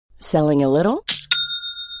Selling a little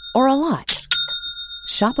or a lot?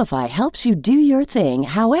 Shopify helps you do your thing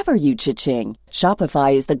however you cha-ching.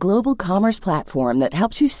 Shopify is the global commerce platform that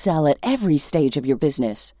helps you sell at every stage of your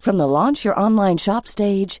business. From the launch your online shop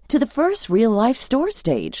stage to the first real-life store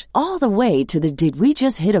stage, all the way to the did we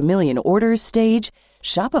just hit a million orders stage.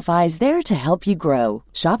 Shopify is there to help you grow.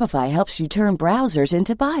 Shopify helps you turn browsers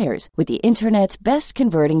into buyers with the internet's best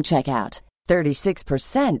converting checkout.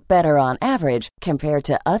 36% better on average compared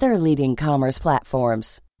to other leading commerce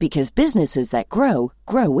platforms. Because businesses that grow,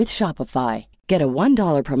 grow with Shopify. Get a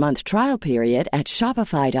 $1 per month trial period at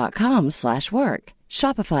shopify.com/work.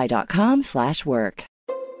 Shopify.com/work.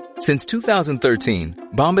 Since 2013,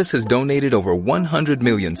 Bombas has donated over 100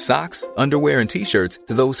 million socks, underwear, and T-shirts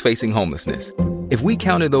to those facing homelessness. If we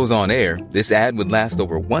counted those on air, this ad would last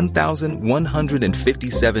over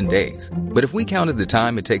 1,157 days. But if we counted the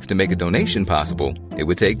time it takes to make a donation possible, it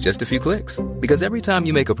would take just a few clicks. Because every time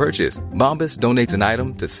you make a purchase, Bombas donates an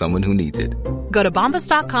item to someone who needs it. Go to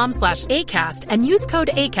bombas.com/ACAST and use code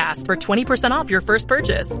ACAST for 20% off your first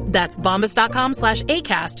purchase. That's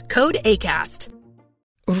bombas.com/ACAST, code ACAST.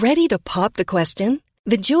 Ready to pop the question?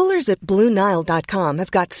 The jewelers at BlueNile.com have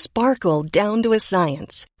got sparkle down to a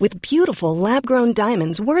science with beautiful lab-grown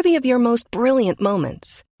diamonds worthy of your most brilliant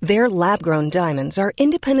moments. Their lab-grown diamonds are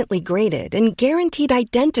independently graded and guaranteed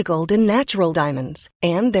identical to natural diamonds,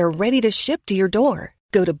 and they're ready to ship to your door.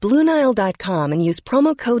 Go to BlueNile.com and use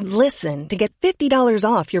promo code LISTEN to get $50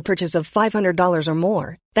 off your purchase of $500 or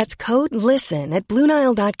more. That's code LISTEN at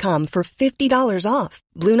BlueNile.com for $50 off.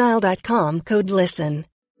 BlueNile.com, code LISTEN.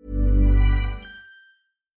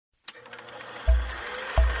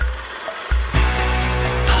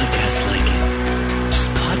 Podcast like it.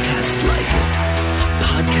 Just podcast like it.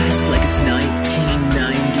 Podcast like it's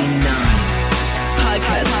 1999.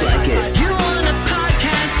 Podcast like it. You want a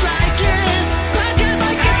podcast like it? Podcast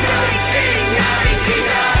like it's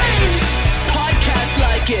 1999. Podcast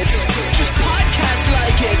like it. Just podcast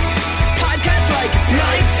like it. Podcast like it's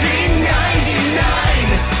 1999.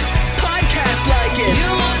 Podcast like it. You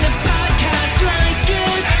want a podcast like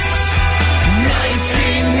it?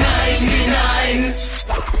 1999.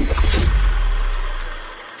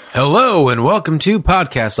 Hello and welcome to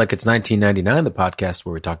Podcast Like It's 1999, the podcast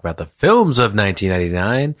where we talk about the films of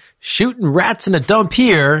 1999, shooting rats in a dump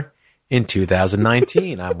here in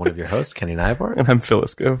 2019. I'm one of your hosts, Kenny Nyborg. And I'm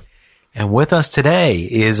Phyllis Gove. And with us today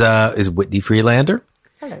is Whitney Freelander.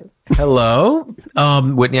 Hello.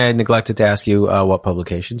 Whitney, I neglected to ask you what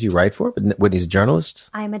publications you write for, but Whitney's a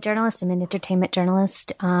journalist. I'm a journalist. I'm an entertainment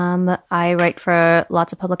journalist. I write for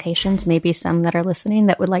lots of publications, maybe some that are listening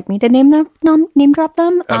that would like me to name drop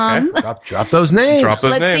them. Okay. Drop those names.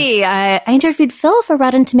 Let's see. I interviewed Phil for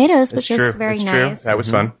Rotten Tomatoes, which is very nice. True. That was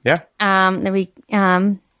fun. Yeah. There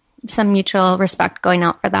some mutual respect going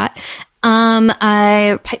out for that.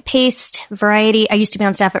 I paced Variety. I used to be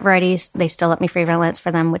on staff at Variety. They still let me freelance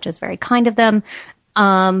for them, which is very kind of them.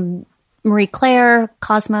 Marie Claire,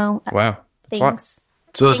 Cosmo. Wow. Things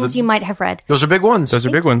you might have read. Those are big ones. Those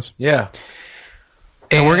are big ones. Yeah.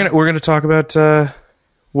 And we're gonna talk about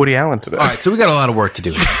Woody Allen today. All right, so we got a lot of work to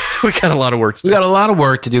do here. We got a lot of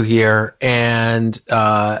work to do here, and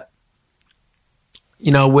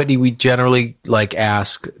Whitney, we generally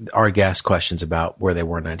ask our guests questions about where they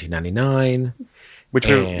were in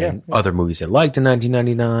 1999, other movies they liked in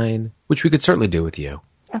 1999, which we could certainly do with you.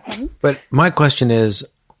 Okay. But my question is,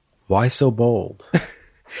 why so bold?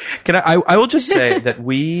 I will just say that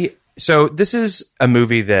so this is a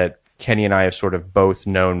movie that Kenny and I have sort of both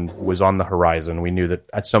known was on the horizon. We knew that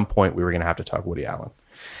at some point we were going to have to talk Woody Allen.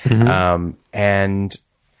 Mm-hmm. And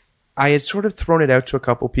I had sort of thrown it out to a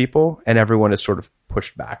couple people, and everyone has sort of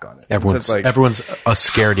pushed back on it. Everyone's a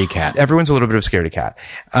scaredy cat. Everyone's a little bit of a scaredy cat.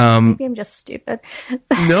 Maybe I'm just stupid.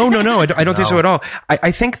 No. I don't think so at all.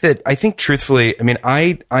 I think truthfully, I mean,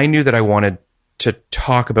 I knew that I wanted to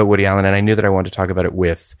talk about Woody Allen, and I knew that I wanted to talk about it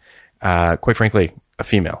with, quite frankly, a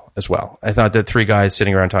female as well. I thought that three guys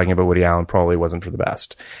sitting around talking about Woody Allen probably wasn't for the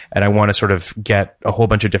best. And I want to sort of get a whole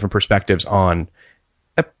bunch of different perspectives on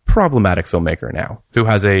a problematic filmmaker now who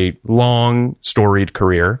has a long, storied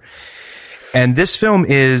career. And this film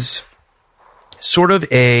is sort of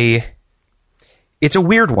it's a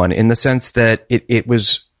weird one in the sense that it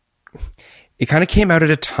kind of came out at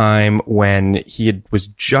a time when he was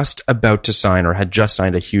just about to sign or had just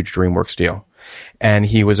signed a huge DreamWorks deal. And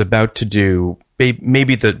he was about to do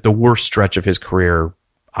maybe the worst stretch of his career,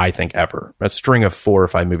 I think, ever. A string of 4 or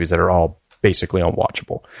 5 movies that are all basically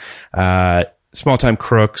unwatchable. Small Time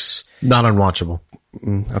Crooks. Not unwatchable.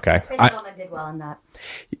 Okay. Chris Nolan did well in that.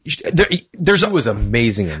 There's She was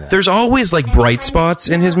amazing in that. there's always like bright spots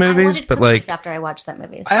in his movies, I wanted but like cookies after I watched that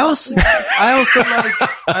movie. I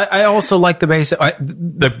also like the basic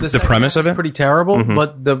the second premise half of is it? pretty terrible,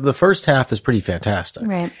 but the first half is pretty fantastic.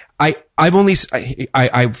 Right. I've only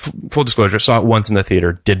full disclosure, saw it once in the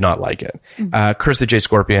theater, did not like it. Curse the J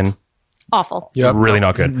Scorpion, Awful. Yep. really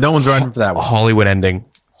not good. No one's running for that one. Hollywood ending,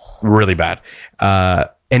 really bad.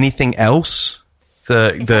 Anything else?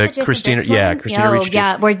 The Christina, Christina Ricci.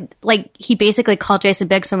 Yeah, where like he basically called Jason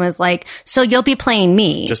Biggs and was like, "So you'll be playing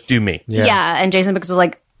me?" Just do me. yeah. And Jason Biggs was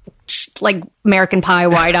like American Pie,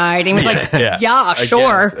 wide eyed. He was like, "Yeah, I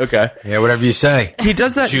sure." guess. Okay. Yeah, whatever you say. He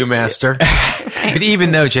does that. Jew master. But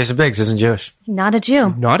even though Jason Biggs isn't Jewish. Not a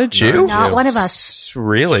Jew. Not a Jew? Not one of us.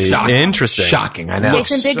 Really interesting. Shocking, I know.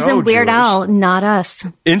 Jason Biggs so and Weird Jewish. Al, not us.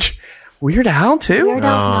 Weird Al too? Weird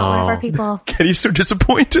Al's not one of our people. Kenny's so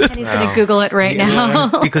disappointed. He's going to Google it right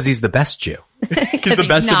now. Because he's the best Jew. He's the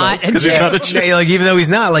best of not us. Because he's not a Jew. Yeah, like even though he's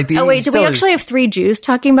not, like the Oh wait, do we actually have 3 Jews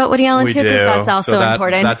talking about Woody Allen We too? do. Because that's also So that-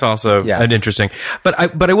 important. That's also Yes. an interesting. But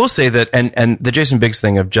I will say that, and the Jason Biggs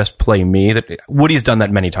thing of just play me, that Woody's done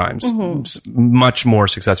that many times, much more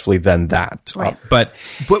successfully than that. Right. But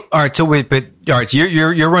But, all right, so wait, but all right, so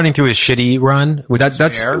you're running through his shitty run, which is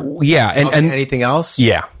that's fair. yeah, and Anything else?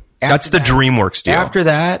 yeah, that's the that- DreamWorks deal. After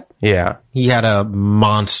that, yeah, he had a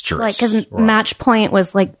monstrous. Like, because run. Match Point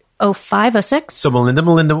was like 05, 06. So Melinda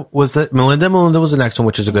was the next one,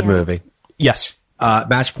 which is a good movie. yes,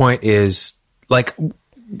 Match Point is like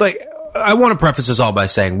I want to preface this all by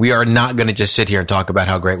saying we are not going to just sit here and talk about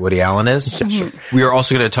how great Woody Allen is. We are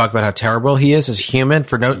also going to talk about how terrible he is as a human,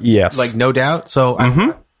 for no doubt. So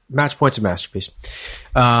Match Point's a masterpiece.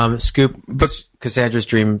 Scoop, but Cassandra's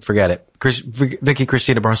Dream, forget it. Vicky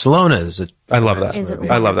Cristina Barcelona is I love that.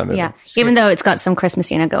 I love that movie. Yeah, even though it's got some Chris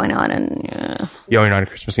Messina going on, and Yo, you're not a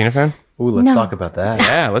Chris Messina fan? Ooh, let's talk about that.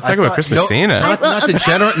 Yeah, let's talk about Chris Messina.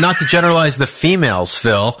 Not to generalize the females,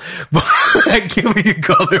 Phil, but can we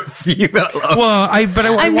call her female? Well, I'm the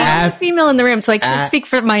only female in the room, so I can't speak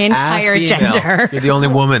for my entire gender. You're the only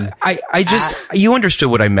woman. I just you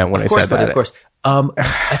understood what I meant when I said that. Of course.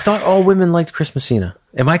 I thought all women liked Chris Messina.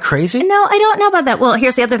 Am I crazy? No, I don't know about that. Well,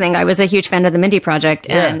 here's the other thing. I was a huge fan of the Mindy Project,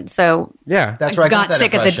 and so Yeah, That's right.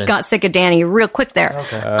 got sick of Danny real quick there.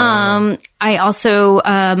 Okay. I also,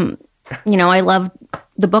 I love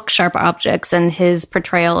the book Sharp Objects and his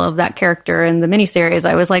portrayal of that character in the miniseries.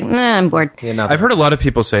 I was like, nah, I'm bored. I've heard a lot of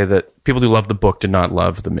people say that people who love the book did not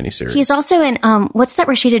love the miniseries. He's also in what's that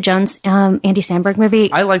Rashida Jones, Andy Samberg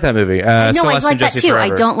movie? I like that movie. No, I Celeste like and that Jesse too.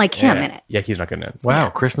 Forever. I don't like him in it. Yeah, he's not good in it. Wow,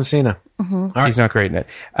 Chris Messina. He's not great in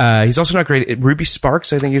it. He's also not great. Ruby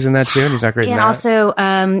Sparks, I think he's in that too, and he's not great in And that.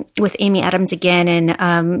 also with Amy Adams again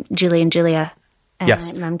and Julie and Julia. And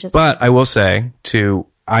Yes, I'm just, but I will say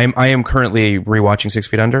I am currently rewatching 6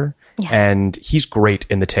 Feet Under, and he's great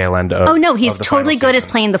in the tail end of. oh no, he's of the totally final good as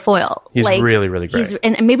season. playing the foil. He's really, really great.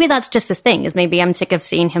 And maybe that's just his thing. Is maybe I'm sick of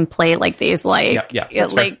seeing him play like these, like Yeah,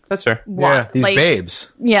 that's fair. That's fair. Yeah, these like,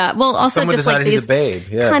 babes. Yeah, well, also Someone just like decided he's these a babe.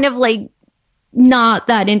 Yeah. kind of like not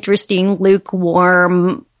that interesting,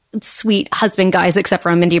 lukewarm, sweet husband guys, except for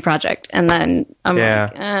a Mindy Project. And then I'm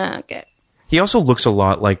like, okay. He also looks a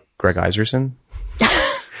lot like Greg Iserson.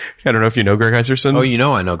 I don't know if you know Greg Iserson. Oh, you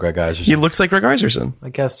know I know Greg Iserson. He looks like Greg Iserson. I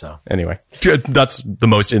guess so. Anyway, that's the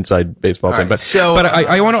most inside baseball thing. right, so- But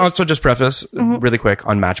I want to also just preface really quick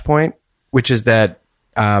on Match Point, which is that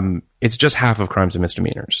it's just half of Crimes and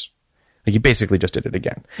Misdemeanors. Like he basically just did it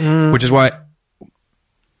again, which is why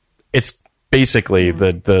it's basically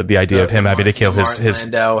the idea of him having to kill his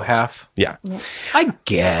Lando half. yeah. I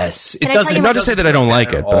guess it Can I tell doesn't. you Not to say that I don't like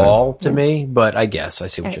it, at but all to me, but I guess I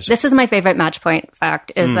see what you're saying. This is my favorite Match Point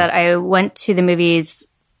fact is that I went to the movies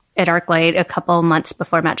at ArcLight a couple months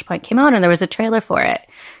before Match Point came out, and there was a trailer for it.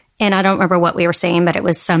 And I don't remember what we were saying, but it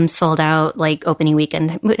was some sold out like opening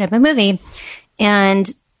weekend of a movie. And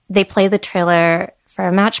they play the trailer for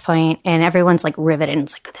a Match Point, and everyone's like riveted. And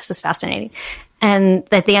it's like, this is fascinating. And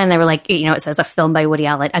at the end, they were like, it says a film by Woody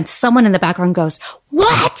Allen. And someone in the background goes,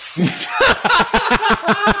 what?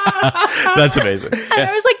 that's amazing. And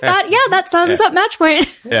I was like, that sums up Match Point.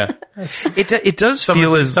 Yeah, it does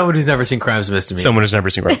feel as someone who's never seen Crimes and Misdemeanors. someone who's never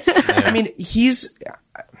seen Crimes. I mean,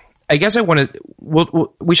 I guess I want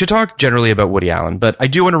to. We should talk generally about Woody Allen, but I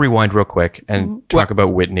do want to rewind real quick and talk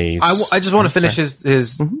about Whitney. I just want to finish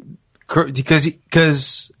his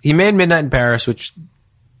because he made Midnight in Paris, which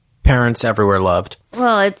parents everywhere loved.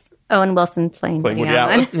 Well, it's Owen Wilson playing Woody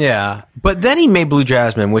Allen. Yeah, but then he made Blue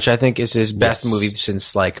Jasmine, which I think is his best movie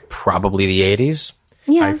since like probably the 80s.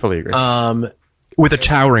 Yeah. I fully agree. with a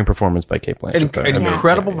towering performance by Cate Blanchett. An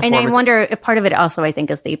incredible And performance. I wonder if part of it also, I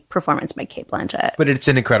think, is the performance by Cate Blanchett. But it's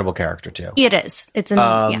an incredible character too. It is. It's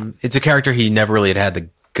It's a character he never really had the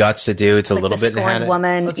guts to do. It's a Like little the bit in scorned Hannah.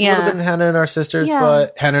 woman. It's a little bit in Hannah and Our Sisters, Yeah.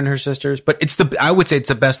 but Hannah and Her Sisters. But I would say it's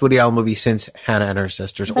the best Woody Allen movie since Hannah and Her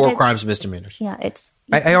Sisters or Crimes and Misdemeanors. Yeah, it's.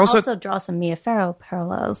 I also draw some Mia Farrow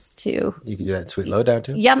parallels too. You can do that in Sweet Lowdown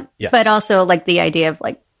too. Yep. Yes. But also like the idea of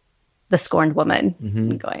like the scorned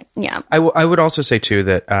woman going. Yeah. I would also say too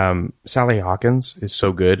that Sally Hawkins is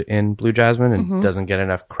so good in Blue Jasmine and doesn't get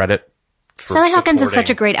enough credit. For Sally Hawkins is supporting- such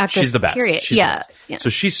a great actress. She's the best. Period. She's the Yeah. best. Yeah. So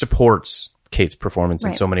she supports Kate's performance in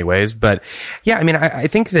Right. so many ways. But yeah, I mean, I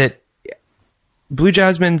think that Blue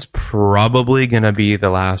Jasmine's probably going to be the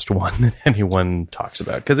last one that anyone talks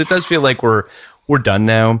about because it does feel like we're done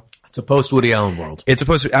now. It's a post Woody Allen world. It's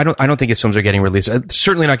supposed to. I don't think his films are getting released.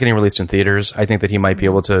 Certainly not getting released in theaters. I think that he might be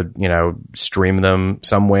able to, stream them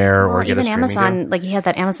somewhere or Well, get a even streaming Amazon, deal. like he had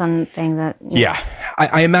that Amazon thing that. Yeah,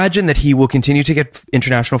 I imagine that he will continue to get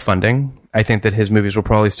international funding. I think that his movies will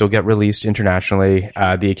probably still get released internationally.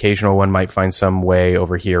 The occasional one might find some way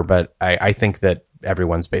over here, but I think that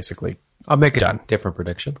everyone's basically. I'll make a Done. different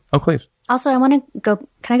prediction. Oh, please. Also, I want to go.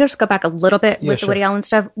 Can I just go back a little bit with sure. the Woody Allen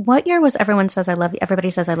stuff? What year was Everyone Says I Love You?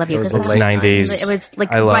 Everybody Says I Love You. was 'Cause the It's late 90s. It was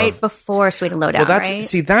like I love- right before Sweet and Lowdown, Well, that's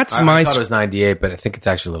right? that's I my. thought it was 98, but I think it's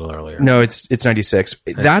actually a little earlier. No, it's 96.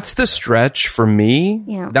 That's the stretch for me.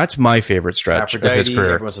 Yeah. That's my favorite stretch of his Aphrodite,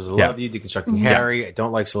 career. Everyone Says I Yeah. Love You, Deconstructing Harry. I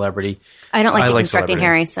don't like Celebrity. I don't like I like Deconstructing Celebrity.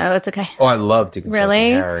 Harry, so it's okay. Oh, I love Deconstructing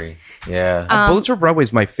Really? Harry. Yeah. Bullets Over Broadway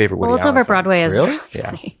is my favorite Woody Bullets Allen Over film. Broadway is Really? really Yeah.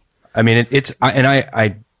 funny. I mean,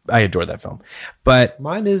 I adore that film, but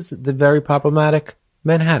Mine is the very problematic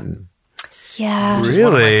Manhattan. Yeah. Which is one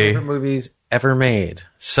of my Really? favorite movies ever made.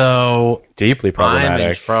 So deeply I'm in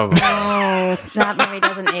problematic. trouble. Oh, that movie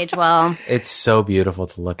doesn't age well. It's so beautiful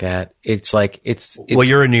to look at. It's like Well,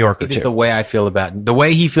 you're a New Yorker it is too. the way I feel about the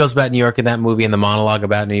way he feels about New York in that movie and the monologue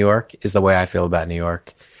about New York is the way I feel about New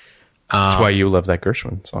York. That's why you love that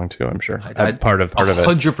Gershwin song too. I'm sure. Part of it.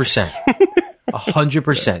 100%.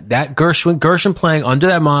 100%. That Gershwin playing under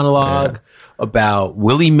that monologue about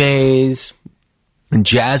Willie Mays and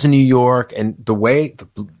jazz in New York and the way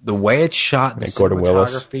it's shot, the Gordon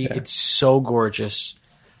Willis. cinematography, it's so gorgeous.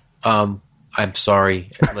 I'm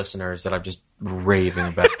sorry, listeners, that I'm just raving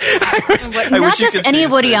about it. Not wish you just could any see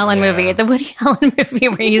his Woody face. Allen Yeah. movie. The Woody Allen movie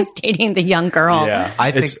where he's dating the young girl. Yeah.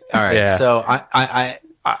 I think. It's- All right. yeah. So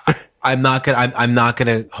I'm not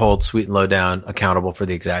gonna hold Sweet and Lowdown accountable for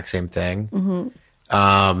the exact same thing.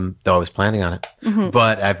 Though I was planning on it,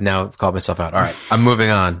 but I've now called myself out. All right, I'm moving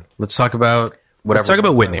on. Let's talk about whatever. Let's talk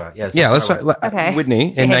about we're Whitney. talking about. Yeah, let's talk Okay.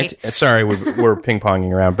 Whitney. In Hey. sorry, we're ping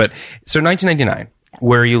ponging around, but so 1999.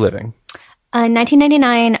 Where are you living?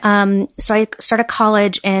 1999. So I started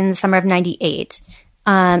college in the summer of 98.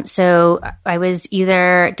 So I was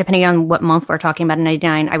either, depending on what month we're talking about in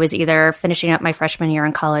 99, I was either finishing up my freshman year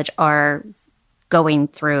in college or going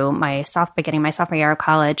through beginning my sophomore year of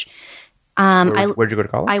college. Where'd you go to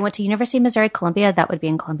college? I went to University of Missouri, Columbia. That would be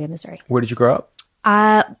in Columbia, Missouri. Where did you grow up?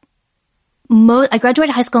 I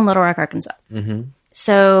graduated high school in Little Rock, Arkansas.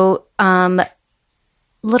 So,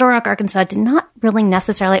 Little Rock, Arkansas did not really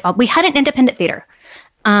necessarily, we had an independent theater.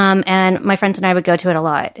 And my friends and I would go to it a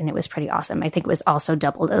lot, and it was pretty awesome. I think it was also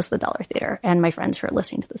doubled as the Dollar Theater. And my friends who are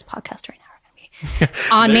listening to this podcast right now are going to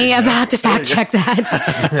be on me about to fact check that.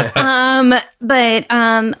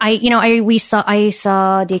 I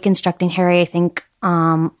saw Deconstructing Harry, I think,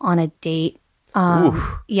 on a date.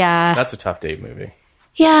 Yeah. That's a tough date movie.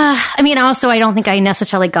 Yeah. I mean, also, I don't think I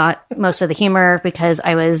necessarily got most of the humor because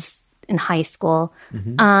I was in high school.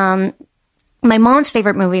 My mom's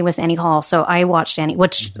favorite movie was Annie Hall, so I watched Annie,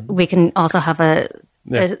 which we can also have a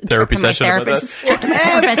therapy trip to my session about trip to my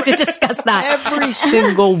therapist to discuss that. Every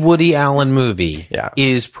single Woody Allen movie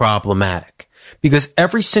is problematic because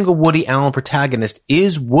every single Woody Allen protagonist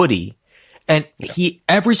is Woody, and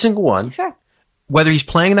every single one, Sure. whether he's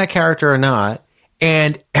playing that character or not,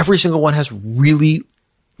 and every single one has really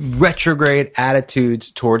retrograde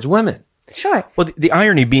attitudes towards women. Sure. Well, the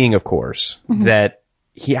irony being, of course, that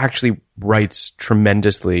he actually writes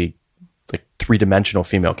tremendously like three-dimensional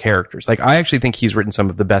female characters. Like, I actually think he's written some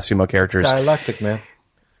of the best female characters. Dialectic, man.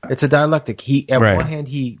 It's a dialectic. He, at Right. one hand,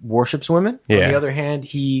 he worships women. On Yeah. the other hand,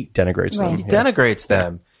 he Denigrates them. Right. Yeah. denigrates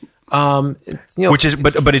them. Which is,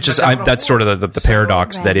 but it's just, that's sort of the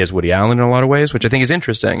paradox that is Woody Allen in a lot of ways, which I think is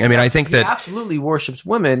interesting. I mean, I think he that absolutely worships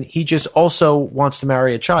women. He just also wants to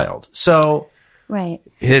marry a child. So Right.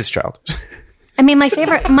 his child. I mean, my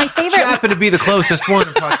favorite. She happened to be the closest one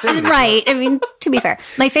in proximity. Right. I mean, to be fair,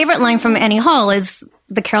 my favorite line from Annie Hall is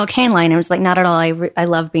the Carol Kane line. It was like, not at all. I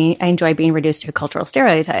enjoy being reduced to a cultural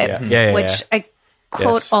stereotype, which I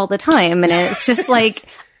quote all the time. And it's just like,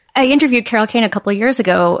 I interviewed Carol Kane a couple of years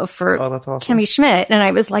ago for that's awesome. Kimmy Schmidt, and I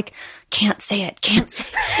was like, can't say it.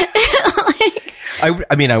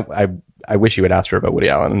 I wish you had asked her about Woody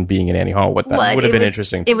Allen and being in Annie Hall. What that would have been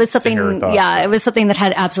interesting. It was something, it was something that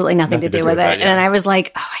had absolutely nothing to do with it. And I was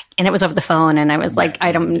like, and it was over the phone. And I was like,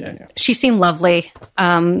 she seemed lovely.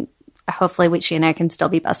 Hopefully she and I can still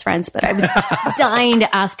be best friends, but I was dying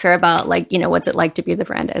to ask her about what's it like to be the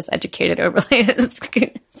Brandeis educated overlay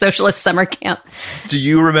socialist summer camp. Do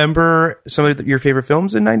you remember some of your favorite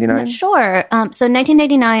films in 99? Sure. So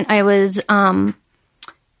 1999, I was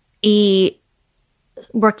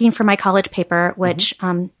working for my college paper, which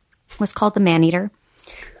was called The Maneater.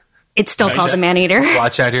 It's still called The Maneater.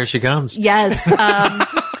 Watch out, here she comes. Yes.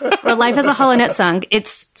 Or Life is a Hollow Note Song.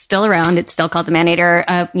 It's still around. It's still called The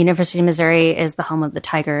Maneater. University of Missouri is the home of the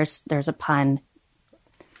Tigers. There's a pun.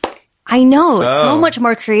 I know. It's so much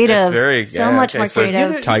more creative. More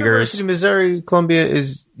creative. Tigers. University of Missouri, Columbia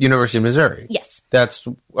is University of Missouri. Yes. That's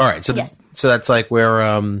all right. So, so that's like where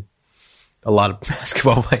a lot of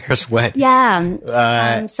basketball players went.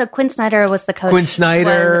 Yeah. So Quinn Snyder was the coach. Quinn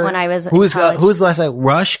Snyder. When I was who was the last night?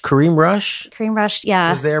 Rush? Kareem Rush? Kareem Rush,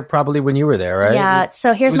 yeah. Was there probably when you were there, right? Yeah.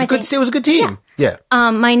 So here's my thing. It was a good team. Yeah.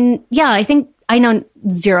 I think I know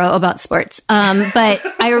zero about sports. But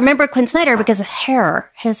I remember Quinn Snyder because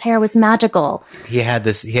his hair was magical. He had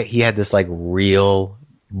this like real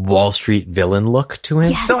Wall Street villain look to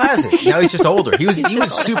him. Yes. Still has it. Now he's just older. He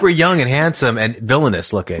was super young and handsome and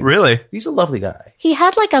villainous looking. Really? He's a lovely guy. He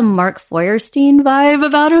had like a Mark Feuerstein vibe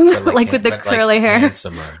about him, with the curly hair.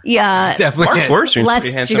 Handsomer. Yeah. Definitely. Mark Feuerstein's a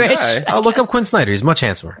pretty handsome guy. I'll look up Quinn Snyder. He's much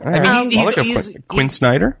handsomer. Right. I mean, he's Quinn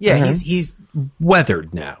Snyder? Yeah, he's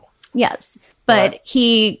weathered now. Yes. But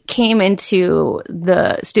he came into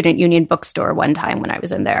the student union bookstore one time when I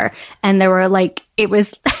was in there, and there were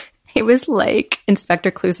it was like Inspector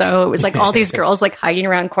Clouseau. It was like all these girls hiding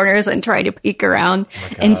around corners and trying to peek around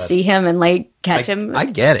and see him and catch him. I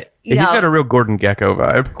get it. Yeah, he's got a real Gordon Gekko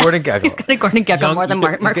vibe. Gordon Gekko. He's got a Gordon Gekko more than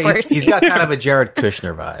Mark Feuerstein. He's got kind of a Jared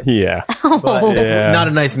Kushner vibe. Yeah. Not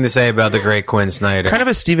a nice thing to say about the great Quinn Snyder. Kind of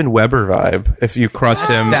a Steven Weber vibe if you crossed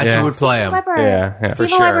him. That's who would play him. Weber. Yeah,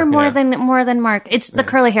 Steven Weber more than Mark. It's the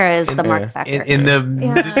curly hair is the Mark factor. In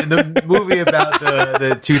the movie about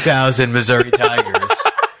the 2000 Missouri Tigers.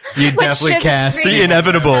 You definitely cast the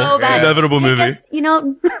inevitable movie.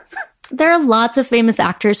 Because, there are lots of famous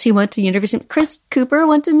actors who went to university. Chris Cooper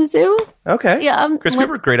went to Mizzou. Okay. Yeah. Chris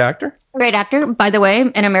Cooper, great actor. Great actor. By the way,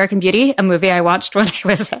 in American Beauty, a movie I watched when I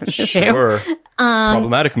was at Mizzou. Sure.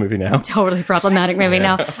 Problematic movie now. Totally problematic movie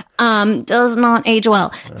now. Does not age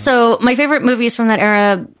well. So my favorite movies from that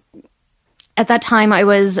era, at that time I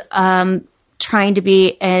was trying to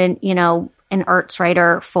be an arts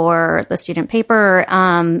writer for the student paper.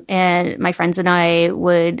 And my friends and I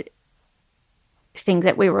would think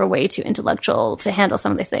that we were way too intellectual to handle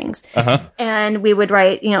some of the things. And we would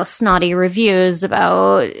write, snotty reviews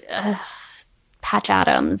about Patch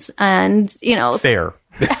Adams and, Fair.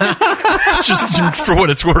 Just for what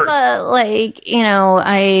it's worth. But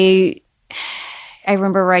I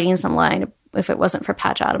remember writing some line, if it wasn't for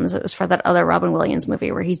Patch Adams, it was for that other Robin Williams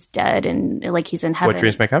movie where he's dead and he's in heaven. What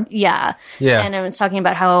Dreams May Come? Yeah. And I was talking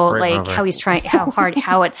about how how he's trying,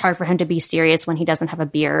 how it's hard for him to be serious when he doesn't have a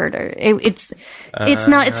beard, or it's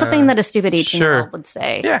something that a stupid 18-year-old would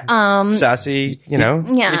say. Yeah. Sassy,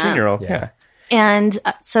 18-year-old. Yeah. And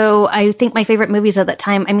so I think my favorite movies at that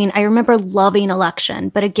time, I remember loving Election,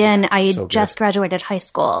 but again, I had just graduated high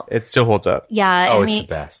school. It still holds up. Yeah. Oh, it's the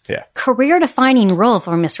best. Yeah. Career-defining role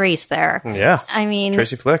for Miss Reese there. Yeah.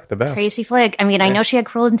 Tracy Flick, the best. Tracy Flick. I know she had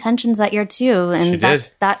Cruel Intentions that year too, and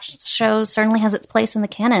that show certainly has its place in the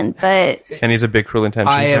canon, but... Kenny's a big Cruel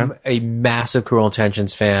Intentions fan. I am a massive Cruel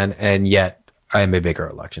Intentions fan, and yet I am a bigger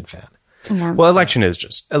Election fan. Yeah. Well, Election is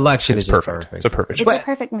just perfect. It's a perfect. It's a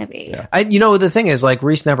perfect movie. Yeah. The thing is,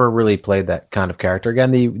 Reese never really played that kind of character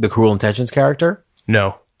again. The Cruel Intentions character.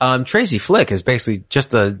 No. Tracy Flick is basically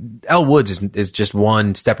just Elle Woods is just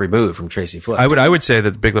one step removed from Tracy Flick. I would say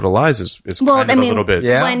that Big Little Lies is kind of a little bit.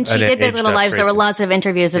 Yeah. When she did Big Little Lies, there were lots of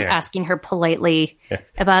interviews of asking her politely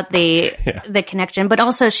about the connection, but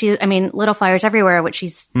also Little Fires Everywhere, which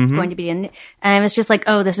she's going to be in, and I was just like,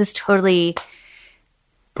 oh, this is totally.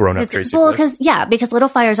 Grown up Tracy Flick. Because Little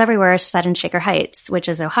Fires Everywhere is set in Shaker Heights, which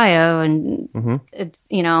is Ohio, and it's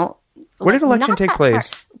where did Election take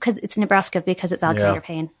place? Because it's Nebraska, because it's Alexander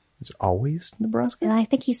Payne. It's always Nebraska. And I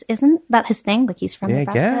think isn't that his thing? Like he's from Yeah, I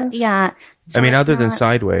Nebraska? guess. Yeah. So I mean, it's other than not-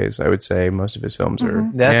 Sideways, I would say most of his films are.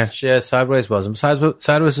 That's yeah. Sideways wasn't.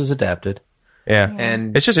 Sideways is adapted, Yeah.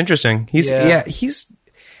 and It's just interesting. He's Yeah. he's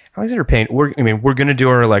Alexander Payne. We're going to do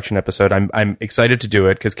our election episode. I'm excited to do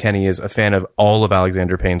it because Kenny is a fan of all of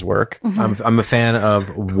Alexander Payne's work. I'm a fan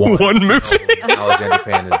of one movie. Alexander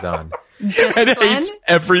Payne has done. Just And this one? hates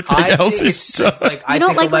everything I else think he's done. it's like I You don't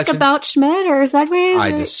think like election, About Schmidt or Sideways?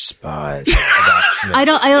 I or- despise About Schmidt.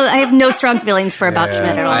 I have no strong feelings for About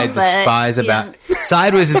Schmidt at all. I but, despise yeah. About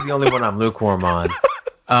Sideways is the only one I'm lukewarm on.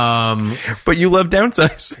 But you love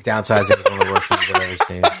Downsize. Downsizing is one of the worst things I've ever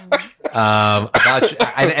seen.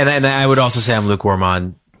 And I would also say I'm lukewarm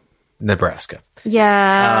on Nebraska.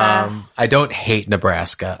 Yeah. I don't hate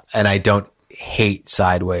Nebraska, and I don't hate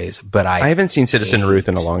Sideways, but I haven't seen Citizen Ruth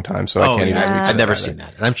in a long time, so I can't even speak to I've never that. seen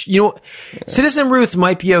that. And Citizen Ruth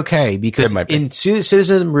might be okay because It might be. in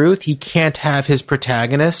Citizen Ruth, he can't have his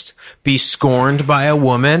protagonist be scorned by a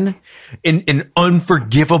woman in an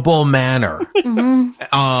unforgivable manner. Kind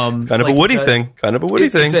of a Woody thing. Kind of a Woody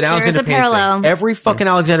thing. It's an Alexander a Payne parallel. thing. Every fucking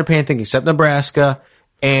Alexander Payne thing except Nebraska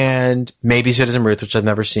and maybe Citizen Ruth, which I've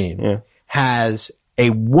never seen, has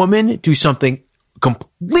a woman do something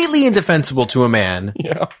completely indefensible to a man.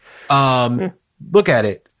 Yeah. Look at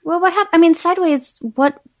it. Well, what happened? I mean, Sideways,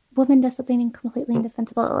 what woman does something completely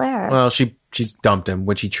indefensible there? Well, she dumped him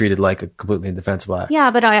when she treated like a completely indefensible act.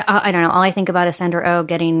 Yeah, but I don't know. All I think about is Sandra Oh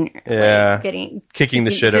getting Kicking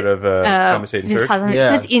the shit out of Thomas Hayden Church.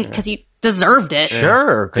 Yeah. because he deserved it.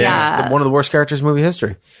 Sure, 'cause Yeah. it's one of the worst characters in movie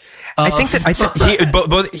history. I think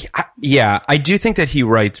I do think that he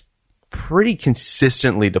writes pretty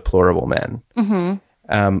consistently deplorable men.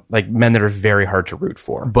 Like men that are very hard to root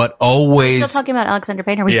for. But Still always, talking about Alexander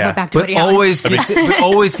Payne, or we should Yeah. go back to but Woody Allen?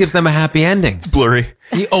 always gives them a happy ending. Blurry.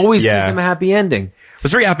 He always Yeah. gives them a happy ending. It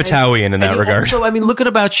was very Apatowian in that regard. So, I mean, look at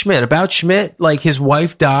About Schmidt. About Schmidt, like his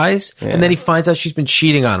wife dies, and then he finds out she's been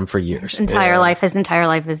cheating on him for years. His entire life is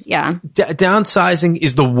Downsizing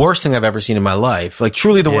is the worst thing I've ever seen in my life. Like,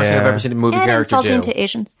 truly the worst thing I've ever seen a movie and character insulting do. to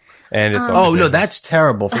Asians. And it's Oh no, that's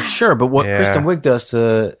terrible for sure. But what Yeah. Kristen Wiig does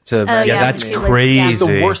to yeah, that's she was- crazy. is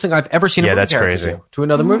the worst thing I've ever seen a Yeah, movie that's character crazy. do to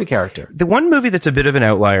another movie character. the one movie that's a bit of an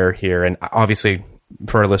outlier here, and obviously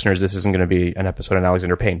for our listeners, this isn't going to be an episode on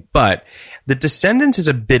Alexander Payne, but The Descendants is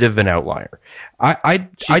a bit of an outlier. I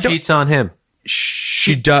don't. Cheats on him.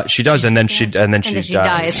 She does, and then she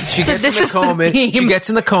dies. She So gets this in the is the coma. theme. She gets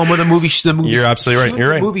in the coma. The movie. You're absolutely right. You're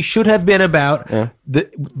right. The movie should have been about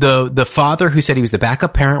the father who said he was the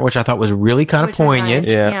backup parent, which I thought was really kind of Which was poignant.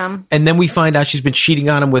 nice. Yeah. Yeah. And then we find out she's been cheating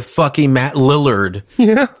on him with fucking Matt Lillard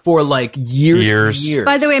for like years. Years. And years.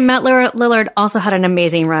 By the way, Matt Lillard also had an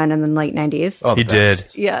amazing run in the late 90s. Oh, He the did.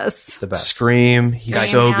 best. Yes. The best. Scream. He's Scream,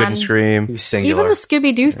 so good man. in Scream. He was singular. Even the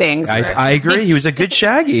Scooby-Doo things. I agree. He was a good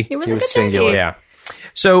Shaggy. He was He a was good singular. Shaggy. Yeah.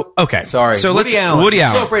 So okay, Sorry. So Woody let's Allen. Woody I'm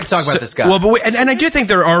Allen. so afraid to talk about this guy. Well, but and I do think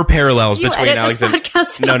there are parallels Do you between edit this Alexander.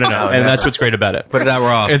 podcast? No, and never. that's what's great about it. Put it out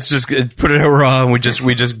raw. It's just put it out raw, and we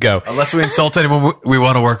just go. Unless we insult anyone we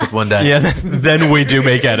want to work with one day. Yeah, then we do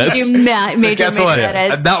make edits. You major Guess what?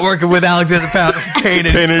 edits. I'm not working with Alexander Payne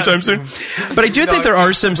anytime soon. But I do think there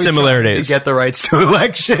are some to similarities. get the rights to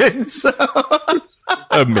elections.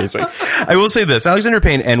 Amazing. I will say this: Alexander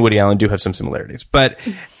Payne and Woody Allen do have some similarities, but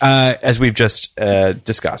as we've just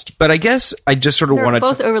discussed. But I guess I just sort of They're wanted.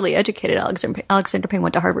 both overly educated. Alexander Payne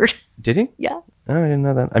went to Harvard. Did he? Yeah. Oh, I didn't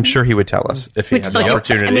know that. I'm sure he would tell us if he had the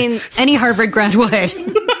opportunity. I mean, any Harvard grad would.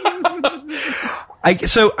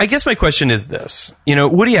 So I guess my question is this: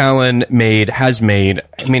 Woody Allen has made.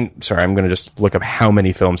 I mean, sorry, I'm going to just look up how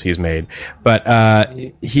many films he's made, but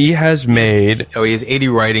he has made He has 80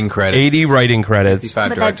 writing credits. 80 writing credits. 55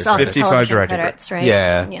 But director that's also 55 television director credits, right?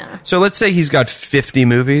 Yeah. Yeah. So let's say he's got 50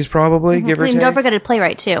 movies, probably, give or I mean, take, don't forget a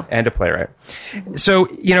playwright too. and a playwright. So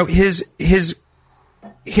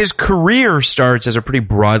his career starts as a pretty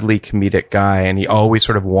broadly comedic guy, and he always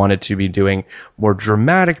sort of wanted to be doing more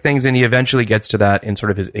dramatic things, and he eventually gets to that in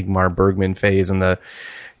sort of his Ingmar Bergman phase in the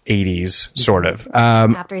 80s, sort of.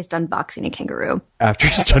 After he's done boxing a kangaroo. After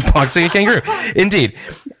he's done boxing a kangaroo. Indeed.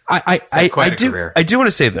 I quite a do career. I do want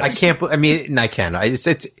to say this. I can't. I mean, I can.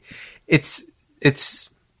 It's.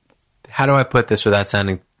 How do I put this without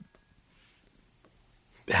sounding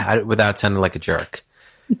like a jerk?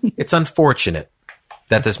 It's unfortunate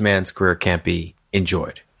that this man's career can't be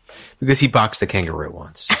enjoyed because he boxed a kangaroo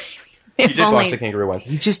once. He did box a kangaroo once.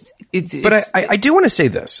 He just. But I do want to say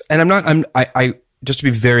this, and I just to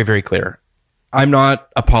be very, very clear, I'm not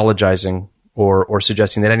apologizing or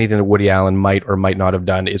suggesting that anything that Woody Allen might or might not have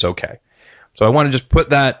done is okay. So I want to just put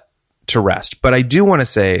that to rest. But I do want to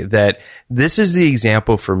say that this is the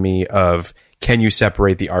example for me of, can you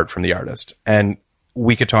separate the art from the artist? And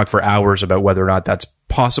we could talk for hours about whether or not that's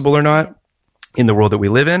possible or not in the world that we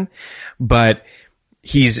live in. But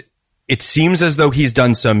it seems as though he's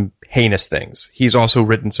done some heinous things. He's also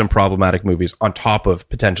written some problematic movies on top of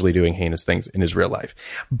potentially doing heinous things in his real life.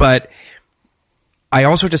 But I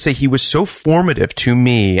also have to say he was so formative to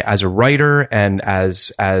me as a writer and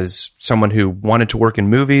as someone who wanted to work in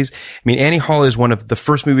movies. I mean, Annie Hall is one of the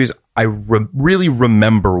first movies I really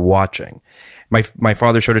remember watching. My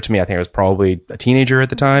father showed it to me. I think I was probably a teenager at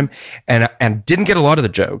the time, and didn't get a lot of the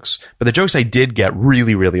jokes, but the jokes I did get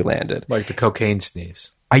really, really landed. Like the cocaine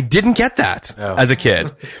sneeze. I didn't get that as a kid.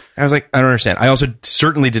 I was like, I don't understand. I also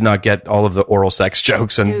certainly did not get all of the oral sex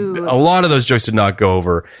jokes, and a lot of those jokes did not go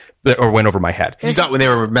over or went over my head. You got when they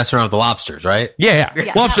were messing around with the lobsters, right? Yeah.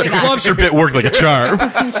 Lobster bit worked like a charm.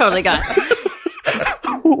 Totally got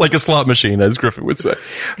it. Like a slot machine, as Griffin would say.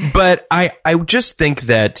 But I just think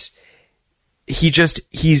that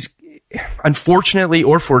he's unfortunately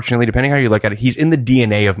or fortunately, depending how you look at it, he's in the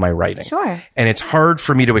DNA of my writing. Sure. And it's hard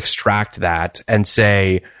for me to extract that and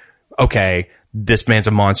say, okay, this man's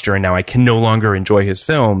a monster and now I can no longer enjoy his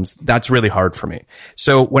films. That's really hard for me.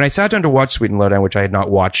 So when I sat down to watch Sweet and Lowdown, which I had not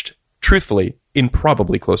watched truthfully in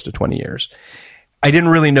probably close to 20 years, I didn't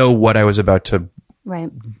really know what I was about to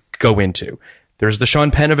go into. There's the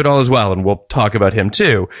Sean Penn of it all as well, and we'll talk about him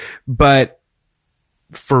too. But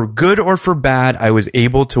for good or for bad, I was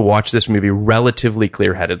able to watch this movie relatively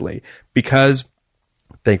clear-headedly because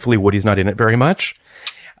thankfully Woody's not in it very much.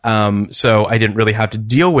 So I didn't really have to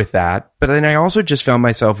deal with that. But then I also just found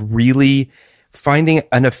myself really finding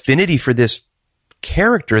an affinity for this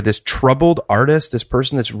character, this troubled artist, this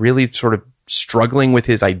person that's really sort of struggling with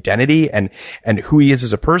his identity and who he is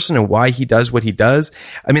as a person and why he does what he does.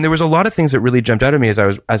 I mean, there was a lot of things that really jumped out at me as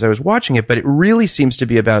I was watching it, but it really seems to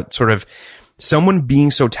be about sort of someone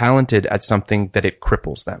being so talented at something that it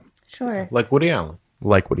cripples them. Sure. Like Woody Allen.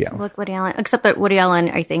 Except that Woody Allen,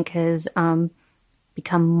 I think, has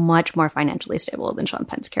become much more financially stable than Sean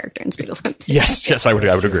Penn's character in Speed Limits. Yes, I would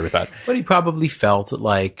agree with that. But he probably felt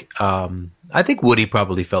like, I think Woody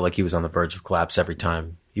probably felt like he was on the verge of collapse every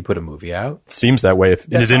time he put a movie out. Seems that way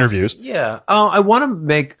in his interviews. Yeah. I want to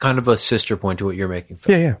make kind of a sister point to what you're making,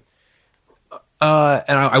 Phil. Yeah.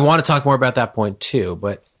 And I want to talk more about that point too,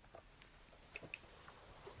 but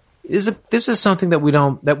this is something that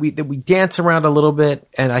we dance around a little bit,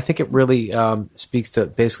 and I think it really speaks to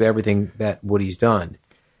basically everything that Woody's done.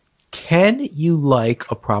 Can you like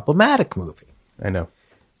a problematic movie? I know.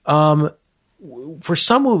 For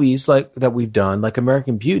some movies like that we've done, like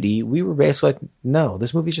American Beauty, we were basically like, no,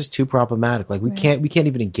 this movie's just too problematic. Like we can't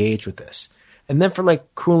even engage with this. And then for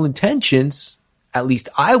like Cruel Intentions, at least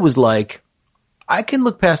I was like, I can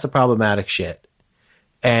look past the problematic shit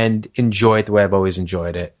and enjoy it the way I've always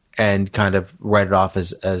enjoyed it. And kind of write it off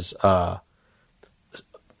as a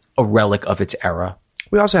relic of its era.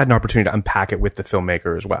 We also had an opportunity to unpack it with the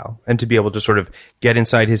filmmaker as well, and to be able to sort of get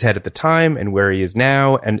inside his head at the time and where he is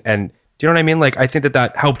now. And do you know what I mean? Like, I think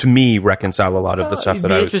that helped me reconcile a lot of the stuff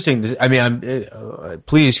that I was. Interesting. I mean,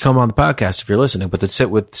 please come on the podcast if you're listening, but to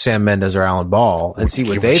sit with Sam Mendes or Alan Ball and see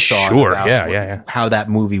what they thought about how that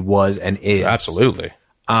movie was and is. Absolutely.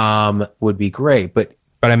 Would be great.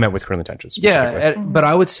 But I meant with Cruel Intentions specifically. Yeah, but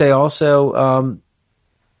I would say also,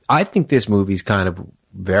 I think this movie's kind of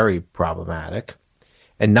very problematic.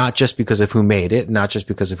 And not just because of who made it, not just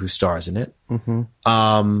because of who stars in it.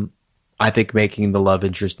 Mm-hmm. I think making the love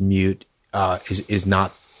interest mute is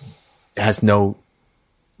not, has no,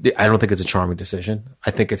 I don't think it's a charming decision.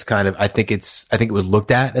 I think it was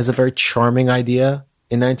looked at as a very charming idea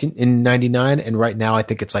in 99, and right now I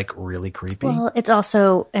think it's like really creepy. Well, it's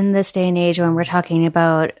also in this day and age when we're talking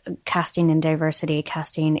about casting and diversity,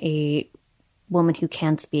 casting a woman who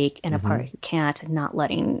can speak in a part who can't, and not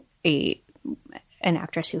letting an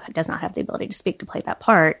actress who does not have the ability to speak to play that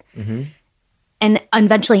part, and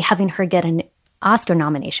eventually having her get an Oscar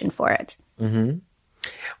nomination for it. Mm-hmm.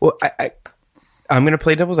 Well, I'm going to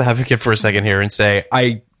play devil's advocate for a second here and say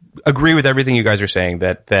I agree with everything you guys are saying,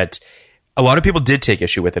 that a lot of people did take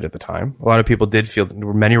issue with it at the time. A lot of people did feel, there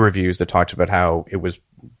were many reviews that talked about how it was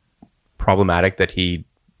problematic that he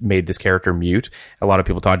made this character mute. A lot of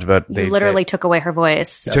people talked about they literally took away her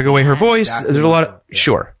voice. Took away her voice. Exactly. There's a lot of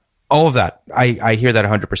sure. All of that. I hear that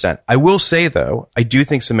 100%. I will say, though, I do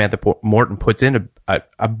think Samantha Morton puts in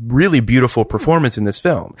a really beautiful performance in this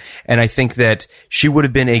film. And I think that she would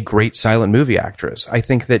have been a great silent movie actress. I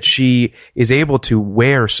think that she is able to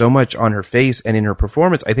wear so much on her face and in her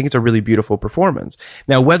performance. I think it's a really beautiful performance.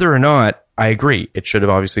 Now, whether or not I agree, it should have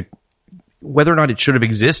obviously whether or not it should have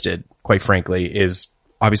existed, quite frankly, is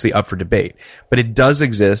obviously up for debate. But it does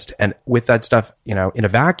exist, and with that stuff, in a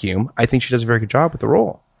vacuum, I think she does a very good job with the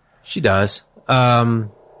role. She does.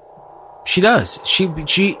 She does.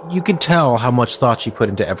 She. You can tell how much thought she put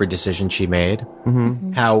into every decision she made.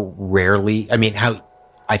 Mm-hmm. How rarely, how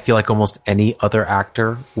I feel like almost any other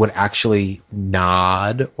actor would actually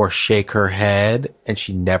nod or shake her head, and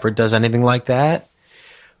she never does anything like that.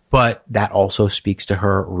 But that also speaks to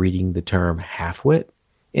her reading the term half-wit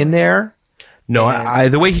in there. No,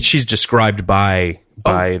 the way she's described by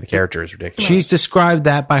the character is ridiculous. She's described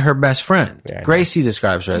that by her best friend. Yeah, Gracie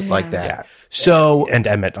describes her like that. Yeah. So, and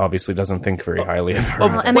Emmett obviously doesn't think very highly of her.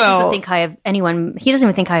 Well, Emmett doesn't think high of anyone. He doesn't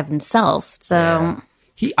even think high of himself. So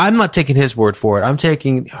I'm not taking his word for it. I'm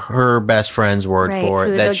taking her best friend's word for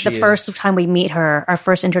it. That the first time we meet her, our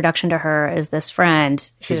first introduction to her is this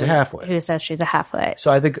friend. She's a halfwit. Who says she's a halfwit.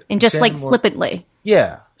 So I think, and just Sam flippantly.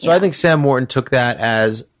 Yeah. So I think Sam Morton took that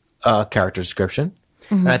as a character description,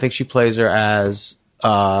 and I think she plays her as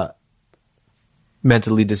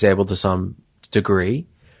mentally disabled to some degree.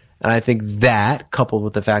 And I think that, coupled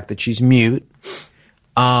with the fact that she's mute.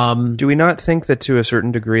 Do we not think that to a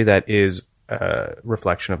certain degree that is a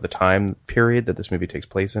reflection of the time period that this movie takes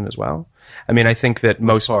place in as well? I think that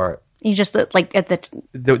most part. You just like at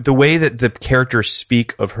the way that the characters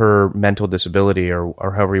speak of her mental disability or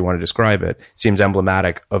however you want to describe it seems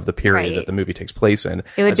emblematic of the period that the movie takes place in.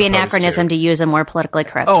 It would be anachronism to use a more politically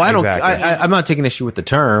correct. Oh, I don't. Exactly. I'm not taking issue with the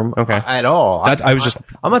term at all. I'm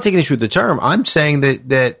not taking issue with the term. I'm saying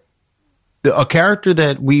that a character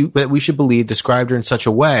that we should believe described her in such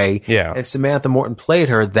a way, and Samantha Morton played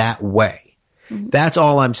her that way. Mm-hmm. That's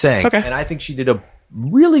all I'm saying. Okay. And I think she did a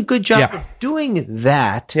really good job of doing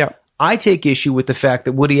that. Yeah. I take issue with the fact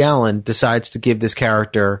that Woody Allen decides to give this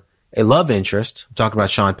character a love interest. I'm talking about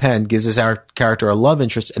Sean Penn, gives this character a love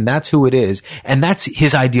interest, and that's who it is. And that's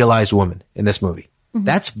his idealized woman in this movie. Mm-hmm.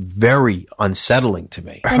 That's very unsettling to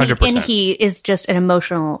me. 100%. And he is just an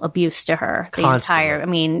emotional abuse to her.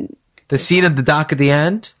 Constantly. The scene at the dock at the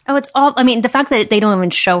end? Oh, it's all, the fact that they don't even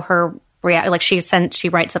show her react, like she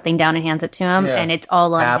writes something down and hands it to him, and it's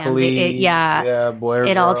all on happily, him. Boy or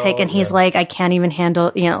it girl, all taken. He's like, I can't even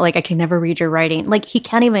handle, like I can never read your writing. Like he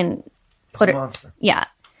can't even put it. Monster. Yeah.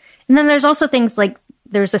 And then there's also things like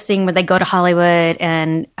there's a thing where they go to Hollywood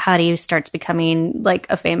and Hattie starts becoming like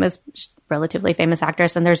a relatively famous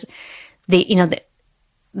actress, and there's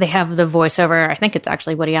they have the voiceover. I think it's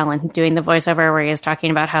actually Woody Allen doing the voiceover where he is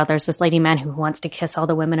talking about how there's this lady man who wants to kiss all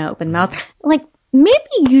the women open mouth. Like,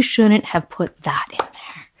 maybe you shouldn't have put that in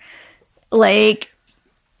there. Like,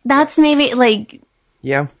 that's maybe like...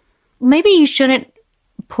 Yeah. Maybe you shouldn't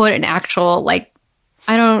put an actual, like...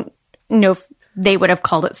 I don't know if they would have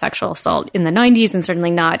called it sexual assault in the 90s, and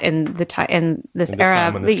certainly not in this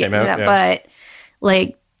era. When this came out, But,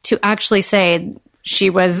 like, to actually say she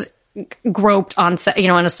was groped on set,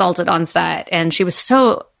 and assaulted on set, and she was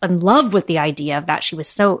so in love with the idea of that. She was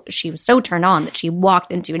so turned on that she walked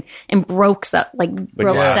into and broke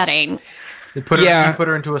setting. They put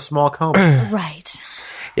her into a small coma. Right.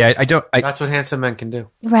 Yeah, that's what handsome men can do.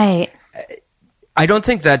 Right. I don't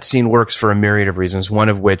think that scene works for a myriad of reasons. One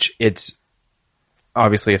of which it's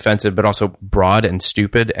obviously offensive, but also broad and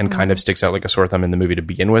stupid, and kind of sticks out like a sore thumb in the movie to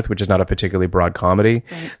begin with, which is not a particularly broad comedy.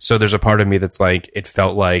 Right. So there's a part of me that's like, it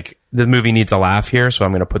felt like the movie needs a laugh here, so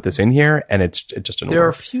I'm going to put this in here, and it just didn't There work. are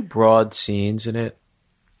a few broad scenes in it.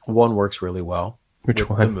 One works really well. Which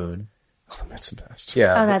one? The moon. Oh, that's the best.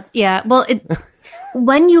 Yeah. Well,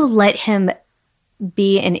 when you let him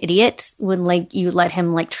be an idiot, when you let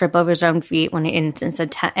him trip over his own feet when in his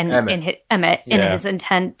intent Emmett in his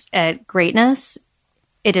intent at greatness,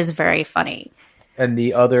 it is very funny. And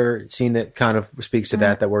the other scene that kind of speaks to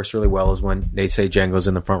that works really well is when they say Django's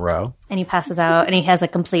in the front row. And he passes out, and he has a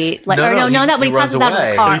complete... when he passes out of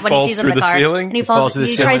the car. When he sees him in the car. Ceiling? And he falls through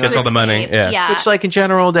the ceiling. Gets all the money. Yeah. Which, in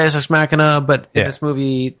general, Deus Ex Machina, but in this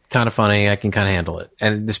movie, kind of funny. I can kind of handle it.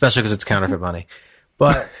 And especially because it's counterfeit money.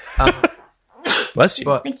 But... bless you.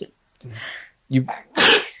 But, thank you.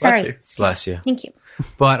 Sorry. Bless you. Thank you.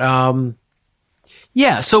 But,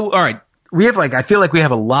 so, all right. We have I feel like we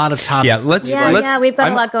have a lot of topics. Yeah, we've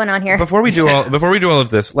got a lot going on here. Before we do all of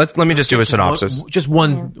this, let me just do a synopsis. Just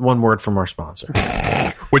one word from our sponsor.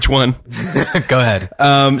 Which one? Go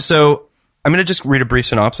ahead. So I'm going to just read a brief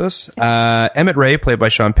synopsis. Emmett Ray, played by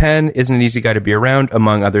Sean Penn, isn't an easy guy to be around,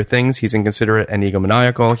 among other things. He's inconsiderate and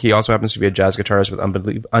egomaniacal. He also happens to be a jazz guitarist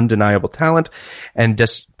with undeniable talent. And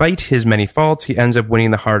despite his many faults, he ends up winning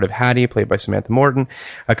the heart of Hattie, played by Samantha Morton,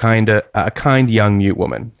 a kind young mute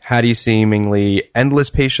woman. Hattie's seemingly endless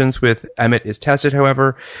patience with Emmett is tested,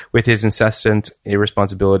 however, with his incessant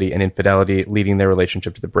irresponsibility and infidelity leading their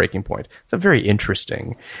relationship to the breaking point. It's a very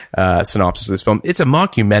interesting synopsis of this film. It's a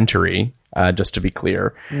mockumentary. Just to be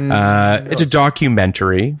clear, it's a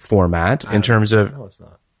documentary format in terms of. No, it's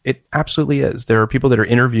not. It absolutely is. There are people that are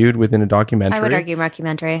interviewed within a documentary. I would argue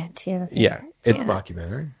mockumentary too. Yeah, It's a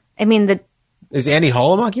mockumentary. I mean, Is Annie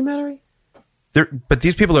Hall a mockumentary? but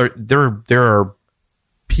these people are there are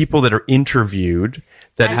people that are interviewed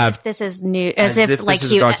that as have if this is new, as if like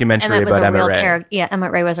this is a documentary Emmett was about a Emmett real Ray. character. Yeah,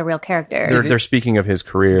 Emmett Ray was a real character. they're speaking of his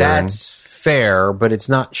career. That's fair, but it's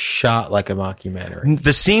not shot like a mockumentary.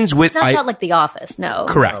 The scenes with It's not shot like The Office. No,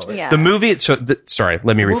 correct. Yeah. The movie. Sorry,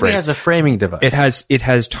 let me The movie rephrase. has a framing device. It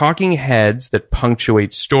has talking heads that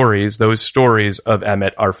punctuate stories. Those stories of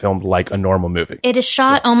Emmett are filmed like a normal movie. It is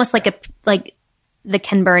shot almost like the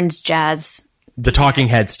Ken Burns jazz. The talking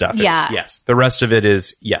head stuff. Yeah. Yes. The rest of it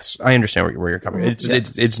is, yes, I understand where you're coming from.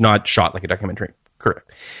 It's not shot like a documentary. Correct.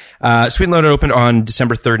 Sweet and Loaded opened on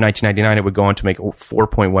December 3rd, 1999. It would go on to make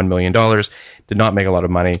 $4.1 million. Did not make a lot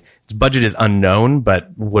of money. Its budget is unknown, but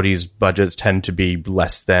Woody's budgets tend to be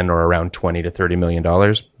less than or around $20 to $30 million.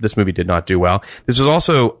 This movie did not do well. This was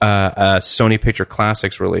also a Sony Picture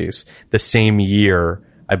Classics release the same year,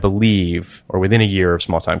 I believe, or within a year of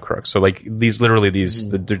Small Time Crooks. So like the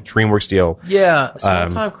DreamWorks deal. Yeah, Small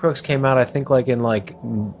Time Crooks came out, I think,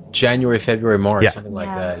 in January, February, March, something like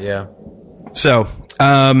that. Yeah. So, Sweet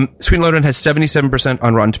and Loaded has 77%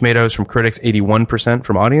 on Rotten Tomatoes from critics, 81%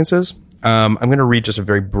 from audiences. I'm going to read just a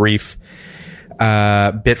very brief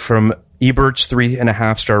bit from Ebert's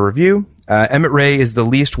 3.5-star review. Emmett Ray is the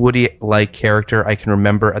least Woody-like character I can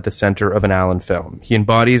remember at the center of an Allen film. He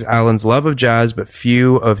embodies Allen's love of jazz, but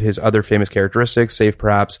few of his other famous characteristics, save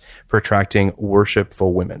perhaps for attracting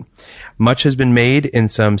worshipful women. Much has been made in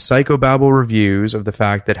some psychobabble reviews of the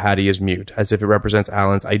fact that Hattie is mute, as if it represents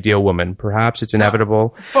Allen's ideal woman. Perhaps it's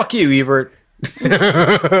inevitable. Fuck you, Ebert.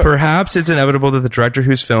 Perhaps it's inevitable that the director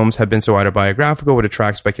whose films have been so autobiographical would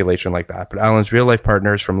attract speculation like that. But Allen's real-life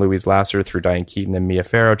partners, from Louise Lasser through Diane Keaton and Mia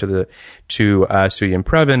Farrow to Suyin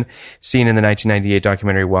Previn, seen in the 1998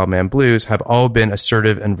 documentary Wild Man Blues, have all been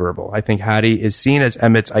assertive and verbal. I think Hattie is seen as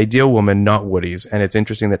Emmett's ideal woman, not Woody's. And it's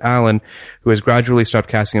interesting that Allen, who has gradually stopped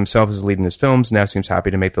casting himself as a lead in his films, now seems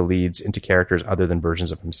happy to make the leads into characters other than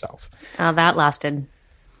versions of himself. Oh, that lasted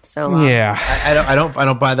so long. Yeah. I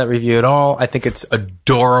don't buy that review at all. I think it's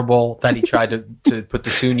adorable that he tried to put the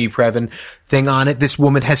Sunyi Previn thing on it. This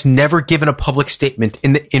woman has never given a public statement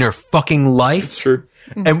in her fucking life. That's true.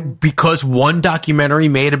 And because one documentary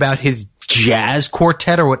made about his jazz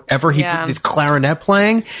quartet or whatever his clarinet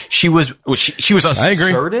playing, she was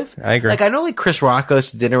assertive. I agree. Like, I know, Chris Rock goes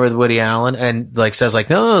to dinner with Woody Allen and says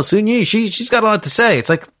no, Sunyi, she's got a lot to say. It's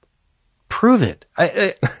like, prove it.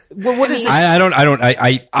 What is it?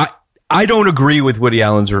 I don't agree with Woody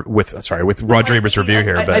Allen's with Roger Ebert's review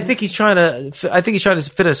here, but I think he's trying to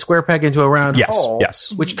fit a square peg into a round hole.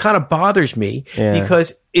 Yes. Which kind of bothers me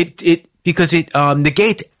because it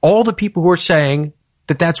negates all the people who are saying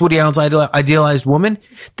that that's Woody Allen's idealized woman.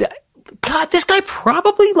 God, this guy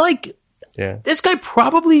probably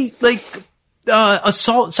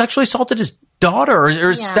sexually assaulted his daughter or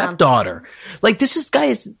his stepdaughter. This guy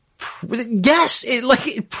is. Yes,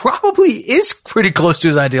 it probably is pretty close to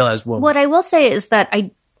his idealized woman. What I will say is that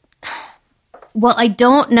I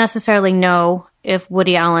don't necessarily know if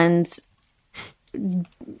Woody Allen's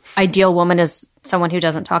ideal woman is someone who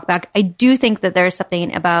doesn't talk back. I do think that there's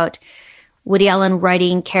something about Woody Allen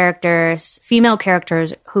writing characters, female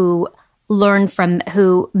characters, who learn from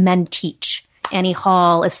who men teach. Annie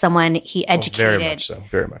Hall is someone he educated.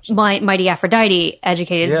 Very much so. Mighty Aphrodite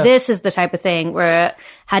educated. Yeah. This is the type of thing where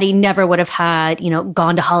Hattie never would have had,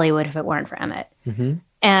 gone to Hollywood if it weren't for Emmett. Mm-hmm.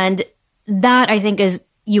 And that, I think, is,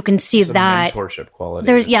 you can see that mentorship quality.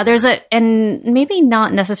 There's and maybe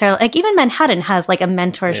not necessarily, even Manhattan has a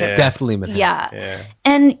mentorship. Yeah. Definitely Manhattan. Yeah.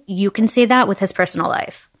 And you can see that with his personal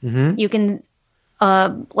life. Mm-hmm. You can,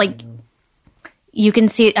 you can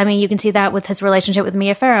see that with his relationship with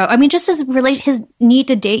Mia Farrow. Just his need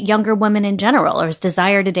to date younger women in general, or his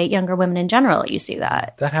desire to date younger women in general. You see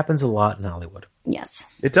that. That happens a lot in Hollywood. Yes.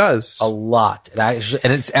 It does. A lot. And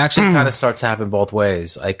it's actually kind of starts to happen both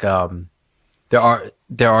ways.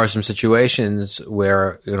 There are some situations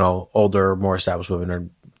where, older, more established women are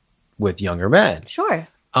with younger men. Sure.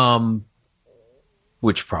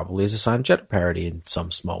 which probably is a sign of gender parity in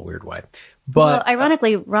some small weird way. Well, But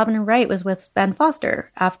ironically, Robin Wright was with Ben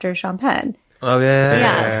Foster after Sean Penn. oh yeah,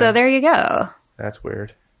 Yeah, so there you go. That's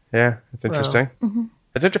weird. Yeah, that's interesting.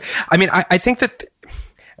 That's interesting. I mean, I think that.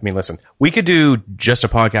 I mean, listen, we could do just a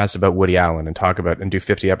podcast about Woody Allen and talk about and do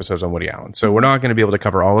 50 episodes on Woody Allen. So we're not going to be able to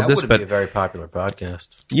cover all of that this, would but be a very popular podcast.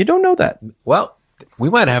 you don't know that. Well, we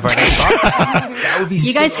might have our next podcast. That would be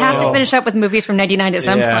You guys sick. have to finish up with movies from 99 at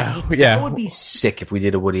some point. That Yeah. would be sick if we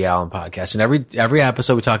did a Woody Allen podcast, and every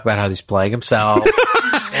episode we talk about how he's playing himself.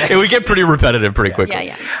 It would get pretty repetitive pretty quickly.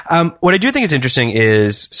 Yeah. What I do think is interesting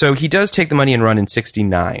is, so he does take the money and run in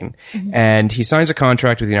 69, and he signs a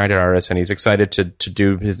contract with United Artists, and he's excited to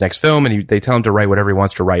do his next film, and they tell him to write whatever he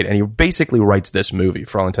wants to write, and he basically writes this movie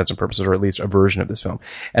for all intents and purposes, or at least a version of this film.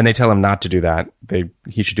 And they tell him not to do that.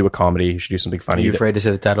 He should do a comedy. He should do something Are funny. you afraid to say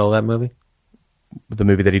the title of that movie? The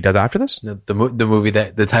movie that he does after this? The movie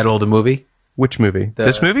the title of the movie? Which movie?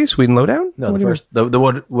 This movie, Sweden Lowdown? No, the first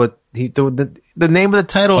the name of the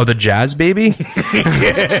title. Oh, the Jazz Baby?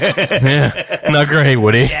 Yeah. Not great,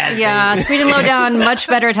 Woody. Yeah, Sweet and Low Down, much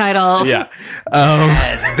better title. Yeah.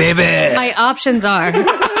 Yes, baby. My options are,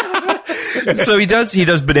 So he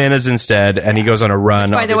does Bananas instead, and he goes on a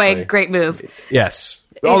run. by the way, obviously. great move. Yes.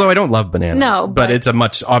 Although I don't love Bananas. No, but but- it's a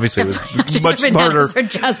much much smarter. Bananas or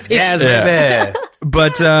Jazz Baby. Yes, Yeah. baby.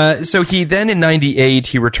 But so he then in 98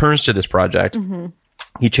 he returns to this project.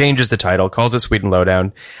 He changes the title, calls it Sweden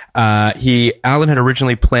Lowdown. Alan had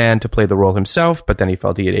originally planned to play the role himself, but then he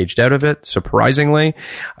felt he had aged out of it, surprisingly.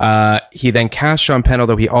 He then cast Sean Penn,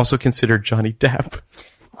 although he also considered Johnny Depp.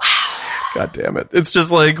 Wow. God damn it. It's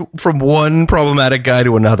just like from one problematic guy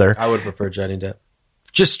to another. I would prefer Johnny Depp.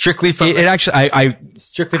 Just strictly from It actually,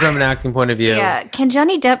 strictly from an acting point of view. Yeah, can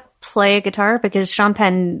Johnny Depp play a guitar? Because Sean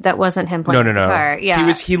Penn, that wasn't him playing no. guitar.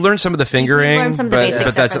 Yeah, He learned some of the fingering. He learned some of the but, basic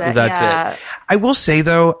but stuff that's of it, that's yeah. it. I will say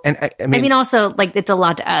though, and I I mean, also, like, it's a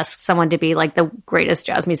lot to ask someone to be like the greatest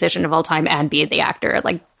jazz musician of all time and be the actor.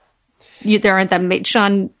 Like, there aren't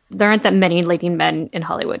that many leading men in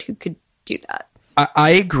Hollywood who could do that. I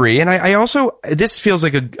agree, and I also this feels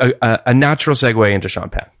like a natural segue into Sean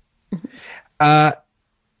Penn.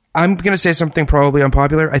 I'm going to say something probably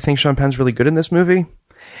unpopular. I think Sean Penn's really good in this movie.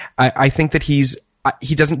 I think that he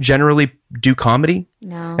doesn't generally do comedy,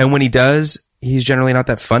 No. and when he does, he's generally not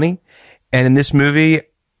that funny. And in this movie,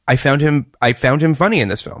 I found him funny in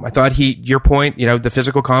this film. I thought your point, the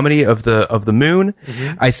physical comedy of the moon.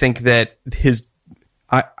 I think that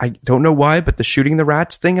I don't know why, but the shooting the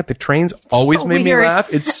rats thing at the trains always so made weird. me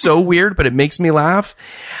laugh. It's so weird, but it makes me laugh.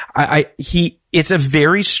 It's a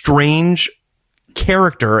very strange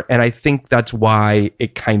character, and I think that's why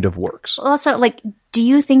it kind of works. Also, like, do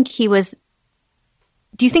you think he knew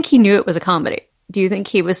it was a comedy? Do you think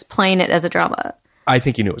he was playing it as a drama? I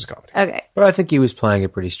think he knew it was a comedy. Okay. But I think he was playing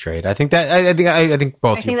it pretty straight. I think that I think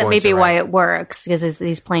both. I think that may be why it works, because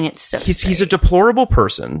he's playing it so He's a deplorable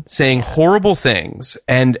person saying horrible things,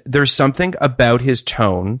 and there's something about his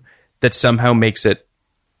tone that somehow makes it,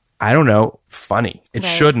 I don't know, funny. It Right.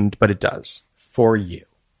 shouldn't, but it does. for you.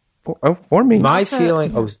 For me. My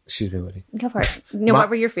feeling. Oh, excuse me, Woody. Go for it. No, what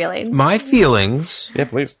were your feelings? My feelings. Yeah,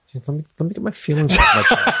 please. Let me get my feelings off my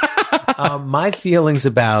chest. My feelings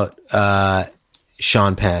about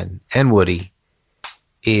Sean Penn and Woody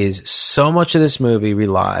is so much of this movie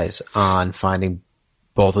relies on finding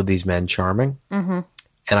both of these men charming, and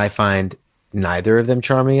I find neither of them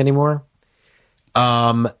charming anymore. So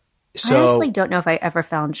I honestly don't know if I ever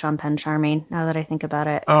found Sean Penn charming, now that I think about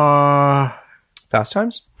it. Fast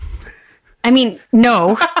Times? I mean,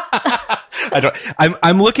 no.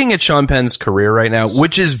 I'm looking at Sean Penn's career right now,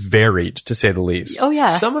 which is varied to say the least. Oh,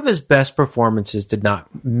 yeah. some of his best performances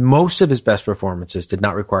most of his best performances did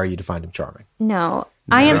not require you to find him charming. No.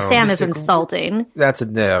 I Am Sam is insulting. That's a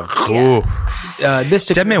no. Ooh.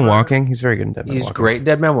 Mystic Dead Man River, Walking. He's very good in Dead Man He's Walking. great in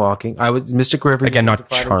Dead Man Walking. I would Mystic River Again, not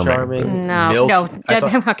you find him charming, No, Milk, Dead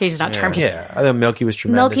Man Walking is not charming. Yeah, I thought Milky was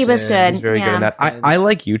tremendous. Milky was good. He's very good Yeah. in that. I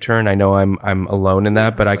like U-Turn. I know I'm alone in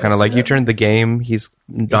that, but I kind of like U-Turn. The Game. He's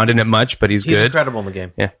not in it much, but he's He's good. incredible in the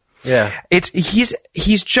game. Yeah. Yeah.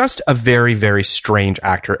 He's just a very, very strange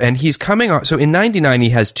actor, and he's coming on. So in '99, he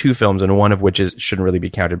has two films, and one of which shouldn't really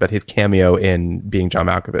be counted, but his cameo in Being John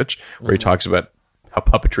Malkovich, where he talks about how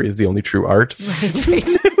puppetry is the only true art. Right.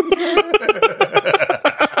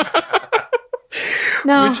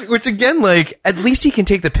 No. Which again, like, at least he can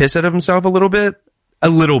take the piss out of himself a little bit. A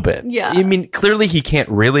little bit. Yeah. I mean, clearly he can't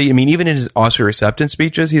really. I mean, even in his Oscar acceptance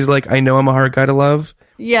speeches, he's like, I know I'm a hard guy to love.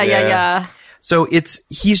 Yeah. So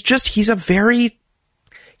he's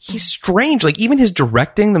he's strange. Like even his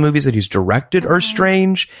directing, the movies that he's directed are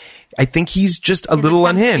strange. I think he's just a little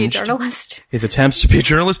Attempts to be a unhinged. journalist. His attempts to be a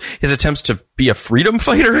journalist, his attempts to be a freedom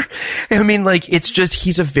fighter. I mean, like, it's just,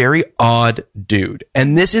 he's a very odd dude.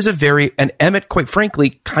 And this is and Emmett, quite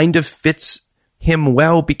frankly, kind of fits him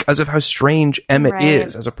well because of how strange Emmett Right.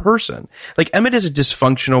 is as a person. Like, Emmett is a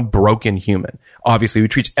dysfunctional, broken human, obviously, who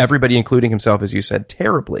treats everybody, including himself, as you said,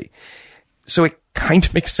 terribly. So it kind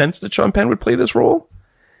of makes sense that Sean Penn would play this role.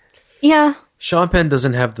 Yeah. Sean Penn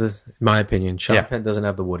doesn't have in my opinion, Sean Yeah. Penn doesn't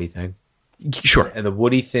have the Woody thing. Sure. And the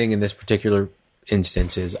Woody thing in this particular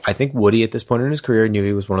instance is, I think Woody at this point in his career knew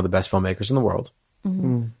he was one of the best filmmakers in the world.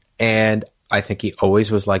 Mm-hmm. And I think he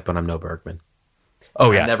always was like, but I'm no Bergman.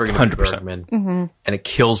 Oh, yeah. I'm never going to be 100%. Bergman. Mm-hmm. And it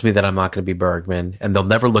kills me that I'm not going to be Bergman. And they'll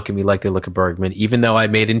never look at me like they look at Bergman, even though I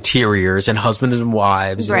made Interiors and Husbands and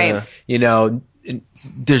Wives. Right. And, you know,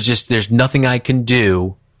 there's nothing I can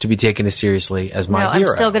do to be taken as seriously as my No, hero.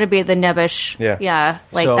 I'm still going to be the nebbish. Yeah.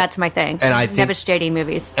 Like So- that's my thing. and I think- nebbish dating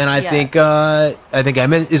movies. And I Yeah. think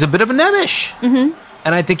Emmett is a bit of a nebbish. Mm-hmm.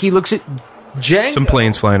 And I think he looks at Django. Some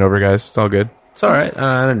planes flying over, guys. It's all good. It's all right.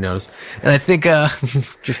 I didn't notice. And I think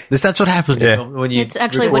that's what happens when you. It's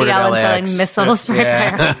actually record Woody at Allen LAX. selling missiles for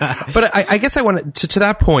parents. But I guess I want to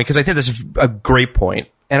that point, because I think this is a great point.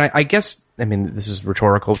 And I guess, I mean, this is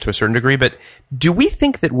rhetorical to a certain degree, but do we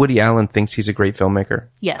think that Woody Allen thinks he's a great filmmaker?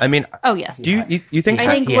 Yes. I mean, oh yes. do you think I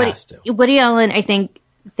so? think He has to. Woody Allen, I think,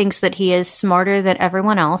 thinks that he is smarter than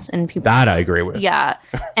everyone else, and people. That I agree with. Yeah,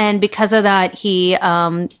 and because of that, he.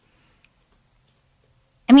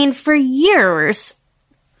 I mean, for years,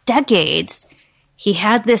 decades, he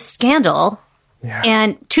had this scandal,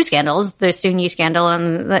 and two scandals: the Soon-Yi scandal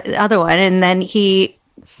and the other one, and then he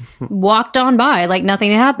walked on by like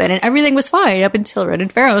nothing had happened, and everything was fine up until Ronan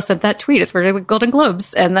Farrow sent that tweet for the Golden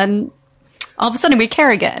Globes, and then all of a sudden we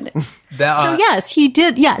care again. So yes, he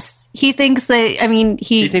did. Yes, he thinks that. I mean,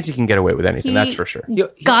 He thinks he can get away with anything, he- that's for sure.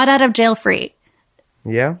 got out of jail free.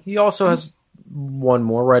 Yeah. He also has won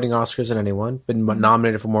more writing Oscars than anyone. Been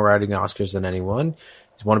nominated for more writing Oscars than anyone.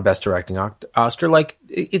 He's won a Best Directing Oscar. Like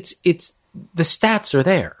it's the stats are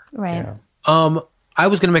there. Right. I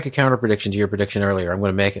was going to make a counter prediction to your prediction earlier. I'm going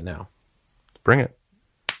to make it now. Bring it.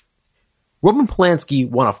 Roman Polanski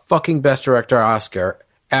won a fucking Best Director Oscar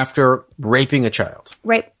after raping a child.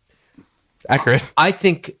 Right. Accurate. I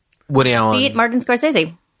think Woody Allen. Beat Martin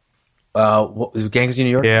Scorsese. What was it, Gangs of New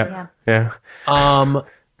York? Yeah.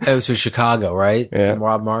 It was Chicago, right? Yeah. And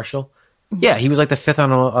Rob Marshall. Yeah, he was like the fifth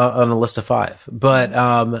on a list of five,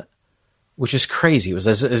 but which is crazy. It was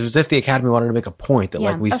as if the Academy wanted to make a point that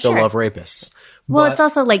Yeah. like we Oh, still sure. love rapists. Well, But- it's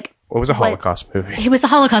also like What was a Holocaust movie? it was a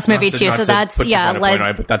Holocaust movie Not to- too, not so to that's put too fine a point on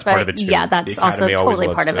it, but that's part of it too. Yeah, that's The also Academy always totally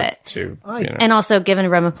loves part of it. you know. And also, given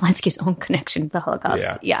Roman Polanski's own connection to the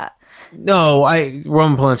Holocaust, Yeah. No,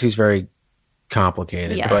 Roman Polanski's very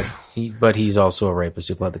complicated, Yes. but he's also a rapist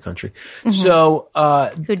who fled the country. So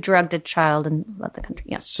who drugged a child and left the country.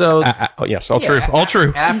 Yeah. Yes, all true. All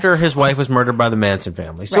true. After his wife was murdered by the Manson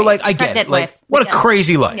family. So Right. like I get Pregnant it. Like wife, what a yes.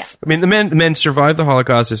 crazy life. Yeah. I mean, the men survived the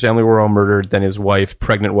Holocaust. His family were all murdered. Then his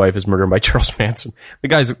pregnant wife, is murdered by Charles Manson. The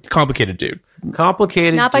guy's a complicated dude.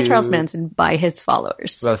 Complicated. Not by dude. Charles Manson, by his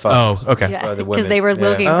followers. By the followers. Oh, okay. Yeah, By the because women. they were Yeah.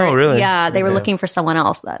 looking Oh, for. really? Yeah, they were looking for someone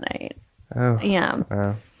else that night. Oh. Yeah.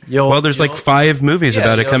 Well, there's like 5 movies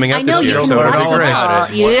about it coming out I know this you year, can so learn watch it'll be all them great. about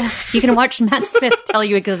all. You can watch Matt Smith tell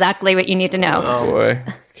you exactly what you need to know. Oh boy,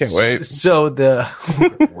 can't wait. So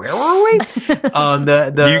where were we?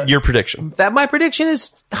 Your prediction? That my prediction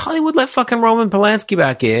is Hollywood let fucking Roman Polanski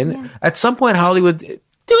back in. At some point, Hollywood. Dude,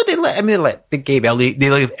 they gave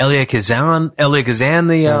Elia Kazan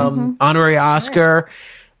the honorary Oscar.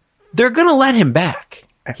 They're gonna let him back.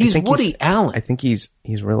 He's think Woody Allen. I think he's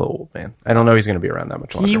real old, man. I don't know he's going to be around that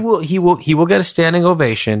much longer. He will get a standing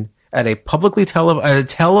ovation at a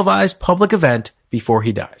televised public event before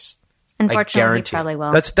he dies. Unfortunately, he guarantee. probably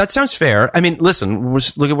will. That sounds fair. I mean, listen,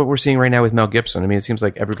 look at what we're seeing right now with Mel Gibson. I mean, it seems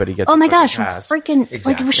like everybody gets. Oh a my fucking gosh, pass. freaking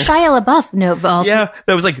Exactly. like Shia LaBeouf Nova. Yeah,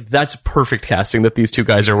 that was like that's perfect casting that these two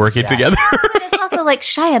guys are working together. But it's also like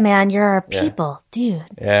Shia, man, you're our people, dude.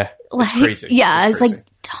 Yeah, Like, it's crazy. yeah, it's crazy. like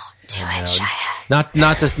don't do it, Shia.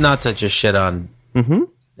 Not to just shit on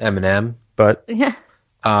Eminem, but Yeah.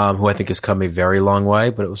 who I think has come a very long way.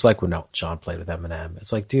 But it was like when Elton John played with Eminem.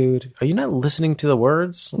 It's like, dude, are you not listening to the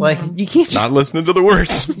words? Like you can't just not listening to the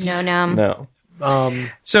words. No. No.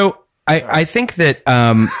 So I think that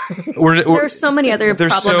There are so many other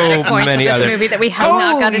there's problematic so points many of this other- movie that we have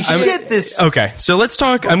not gotten to. this. okay. So let's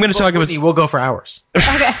talk. I'm going to talk about. We'll go for hours.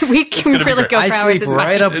 Okay, we can really go for I hours. sleep It's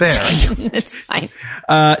right fine. up there. It's fine.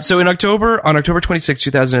 So on October 26,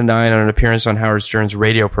 2009, on an appearance on Howard Stern's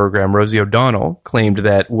radio program, Rosie O'Donnell claimed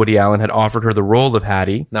that Woody Allen had offered her the role of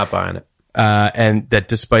Hattie. Not buying it. And that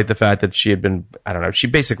despite the fact that she had been, I don't know, she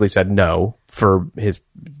basically said no for his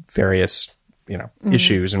various,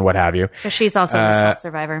 issues and what have you. But she's also an assault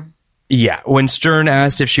survivor. Yeah. When Stern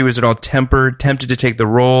asked if she was at all tempted to take the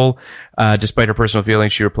role, despite her personal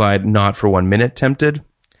feelings, she replied, "Not for 1 minute tempted."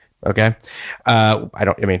 Okay.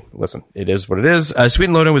 Listen, it is what it is. Sweet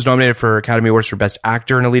and Lowdown was nominated for Academy Awards for Best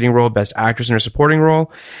Actor in a Leading Role, Best Actress in a Supporting Role.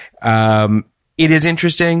 It is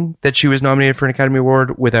interesting that she was nominated for an Academy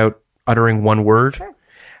Award without uttering one word. Sure.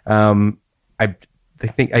 I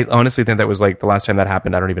honestly think that was like the last time that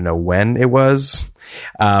happened. I don't even know when it was.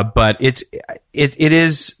 But it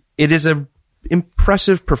is a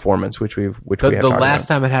impressive performance, which we have The last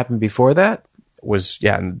time it happened before that was,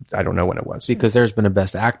 and I don't know when it was. because there's been a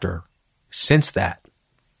Best Actor since that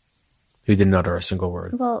who didn't utter a single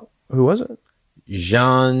word. Well, Who was it?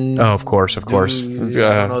 Jean. Oh, of course. I don't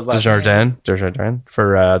know his last Desjardins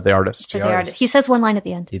for The Artist. for the artist. He says one line at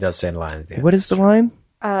the end. He does say a line at the end. What is the line?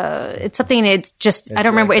 It's something. It's just. I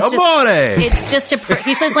don't remember. It's Amore! just. It's just to.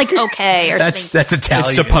 He says like okay or something. That's Italian.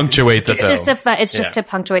 It's to punctuate the It's film. just to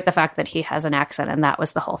punctuate the fact that he has an accent, and that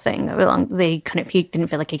was the whole thing. They couldn't. He didn't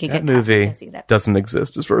feel like he could That get past movie it. I see that. doesn't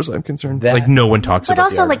exist as far as I'm concerned. That- like no one talks But about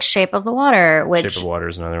also The like Artist. Shape of the Water, which Shape of Water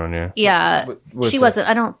is another one, yeah. yeah, what's she that? wasn't.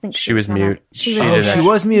 I don't think She was nominated. mute. She She was. didn't She actually-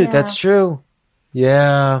 was mute. Yeah. That's true.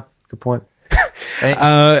 Yeah. Good point.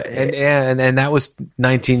 And that was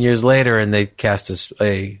 19 years later, and they cast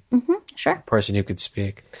a Sure. person who could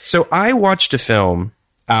speak. So I watched a film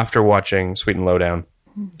after watching Sweet and Lowdown.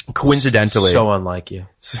 Coincidentally. So unlike you.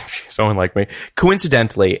 Someone like me.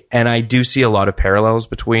 Coincidentally, and I do see a lot of parallels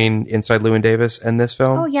between Inside Llewyn Davis and this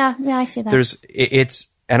film. Oh yeah, I see that. It's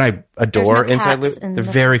and I adore no Inside cats Llewyn. in There are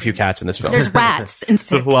this very movie. few cats in this film. There's rats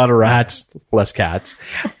instead. There's a lot of rats, less cats.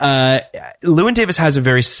 Llewyn Davis has a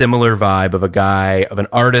very similar vibe of an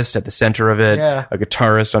artist at the center of it, Yeah. a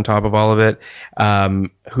guitarist on top of all of it,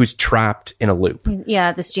 who's trapped in a loop.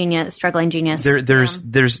 Yeah, this genius, struggling genius. There's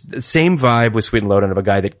the same vibe with Sweet and Lowdown of a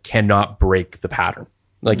guy that cannot break the pattern.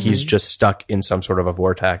 Like he's just stuck in some sort of a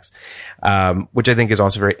vortex, which I think is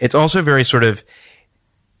also very sort of,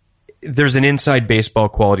 there's an inside baseball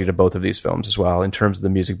quality to both of these films as well in terms of the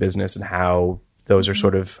music business and how those are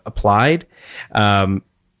sort of applied. I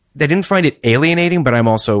didn't find it alienating, but I'm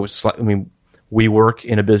also, we work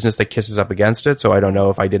in a business that kisses up against it. So I don't know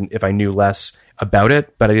if I knew less about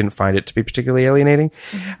it, but I didn't find it to be particularly alienating.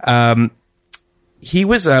 Woody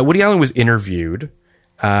Allen was interviewed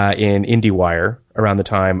in IndieWire around the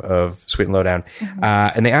time of Sweet and Lowdown.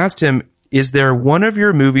 And they asked him, is there one of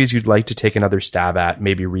your movies you'd like to take another stab at,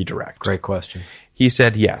 maybe redirect? Great question. He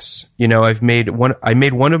said, yes. I made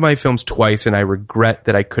one of my films twice and I regret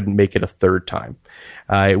that I couldn't make it a third time.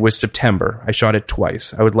 It was September. I shot it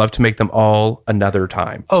twice. I would love to make them all another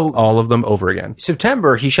time. Oh. All of them over again.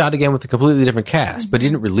 September, he shot again with a completely different cast, but he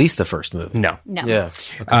didn't release the first movie. No. Yeah.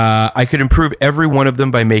 I could improve every one of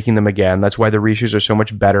them by making them again. That's why the reshoots are so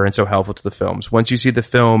much better and so helpful to the films. Once you see the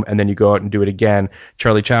film and then you go out and do it again,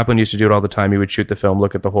 Charlie Chaplin used to do it all the time. He would shoot the film,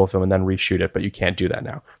 look at the whole film, and then reshoot it, but you can't do that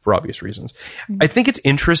now for obvious reasons. I think it's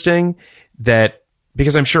interesting that,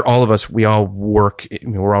 because I'm sure all of us, we all work,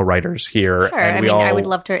 we're all writers here. Sure. And I would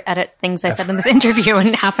love to edit things I said in this interview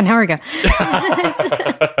in half an hour ago.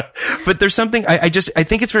 But there's something, I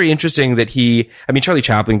think it's very interesting that Charlie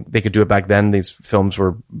Chaplin, they could do it back then. These films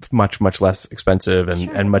were much, much less expensive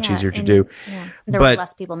and much easier to do. Yeah. There But were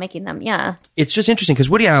less people making them. Yeah. it's just interesting because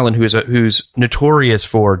Woody Allen, who's notorious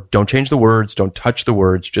for don't change the words, don't touch the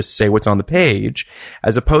words, just say what's on the page,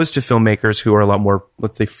 as opposed to filmmakers who are a lot more,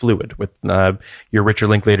 let's say, fluid with your Richard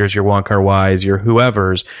Linklaters, your Wong Kar-wais, your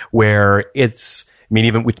whoever's, where it's,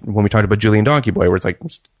 even when we talked about Julian Donkey Boy, where it's like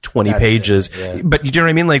 20 That's pages, different, yeah. but you know what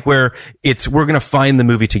I mean? Like where we're going to find the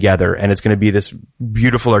movie together and it's going to be this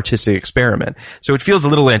beautiful artistic experiment. So it feels a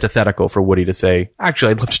little antithetical for Woody to say,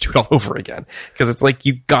 actually, I'd love to do it all over again. Because it's like,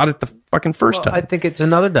 you got it the fucking first time. I think it's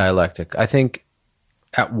another dialectic. I think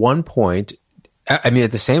at one point, at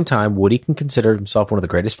the same time, Woody can consider himself one of the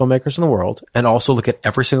greatest filmmakers in the world and also look at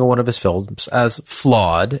every single one of his films as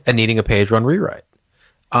flawed and needing a page run rewrite.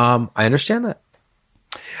 I understand that.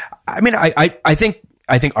 I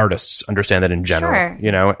think artists understand that in general,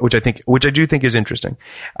 Sure. which I do think is interesting.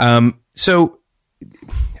 So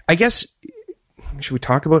I guess should we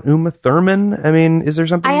talk about Uma Thurman? I mean, is there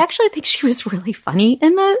something? I actually think she was really funny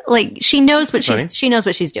in the like. She knows what she knows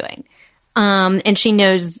what she's doing, and she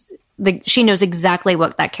knows exactly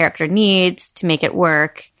what that character needs to make it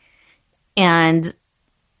work. And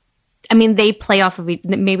I mean, they play off of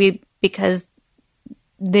maybe because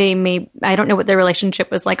I don't know what their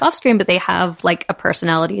relationship was like off screen, but they have like a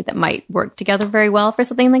personality that might work together very well for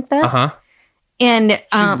something like this. And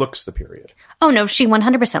she looks the period. Oh no, she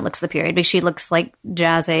 100% looks the period because she looks like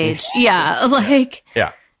jazz age. Yeah, like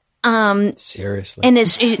seriously. And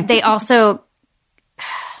they also,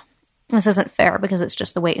 this isn't fair because it's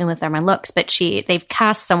just the way Uma Thurman looks, but they've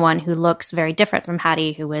cast someone who looks very different from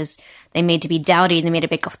Hattie, who was they made to be dowdy, and they made a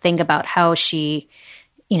big thing about how she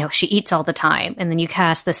eats all the time, and then you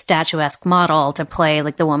cast the statuesque model to play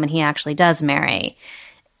like the woman he actually does marry,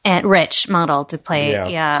 and rich model to play.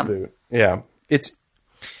 Yeah. It's.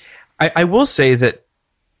 I will say that.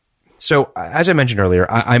 So as I mentioned earlier,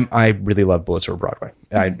 I really love Bullets Over Broadway.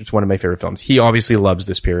 It's one of my favorite films. He obviously loves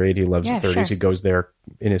this period. He loves the 30s. Sure. He goes there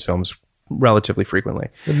in his films relatively frequently.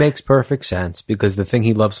 It makes perfect sense because the thing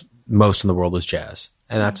he loves most in the world is jazz.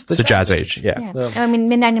 And that's the jazz age. Yeah. I mean,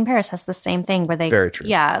 Midnight in Paris has the same thing where they very true.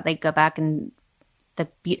 Yeah, they go back and the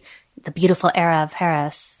beautiful era of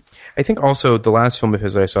Paris. I think also the last film of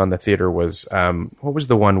his that I saw in the theater was what was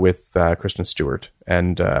the one with Kristen Stewart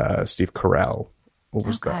and Steve Carell? What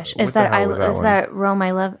was that? Is that Rome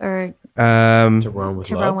I Love or To Rome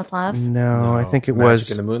with Love? No, I think it Magic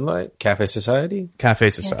was in the Moonlight, Cafe Society. Cafe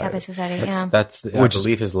Society. Cafe Society. That's I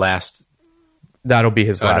believe his last. That'll be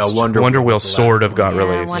his last. No, Wonder Wheel sort of got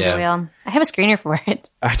released. Wonder Wheel. I have a screener for it.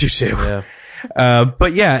 I do too. Yeah.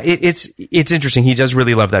 But yeah, it's interesting. He does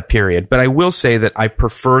really love that period. But I will say that I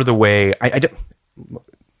prefer the way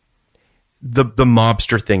the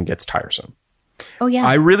mobster thing gets tiresome. Oh yeah.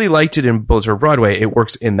 I really liked it in Bullets Over Broadway. It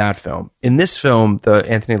works in that film. In this film, the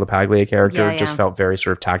Anthony LaPaglia character just felt very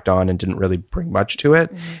sort of tacked on and didn't really bring much to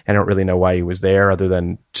it. I don't really know why he was there other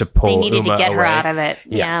than to pull They needed Uma to get away. her out of it.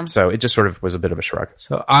 Yeah. So it just sort of was a bit of a shrug.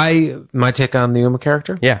 So my take on the Uma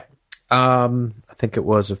character. Yeah. I think it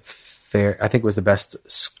was the best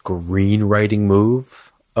screenwriting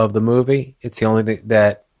move of the movie. It's the only thing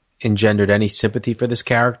that engendered any sympathy for this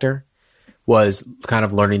character was kind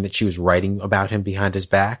of learning that she was writing about him behind his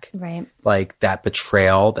back. Right. Like that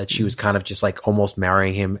betrayal that she was kind of just like almost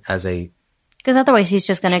marrying him as a... Because otherwise he's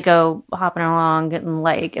just going to go hopping along and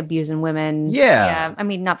like abusing women. Yeah. I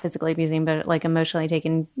mean, not physically abusing, but like emotionally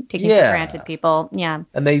taking for granted people. Yeah.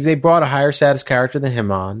 And they brought a higher status character than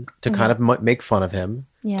him on to kind of make fun of him.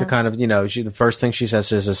 Yeah. To kind of, the first thing she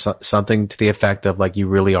says is something to the effect of like, you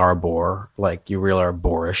really are a bore. Like, you really are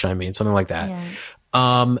boorish. I mean, something like that.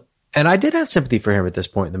 Yeah. And I did have sympathy for him at this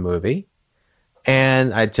point in the movie.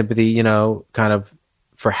 And I had sympathy, kind of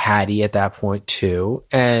for Hattie at that point too.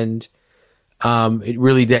 And it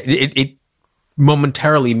really did. It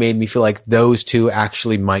momentarily made me feel like those two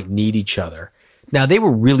actually might need each other. Now,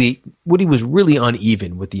 Woody was really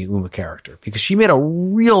uneven with the Uma character because she made a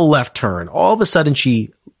real left turn. All of a sudden,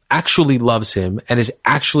 she actually loves him and is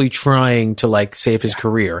actually trying to like save his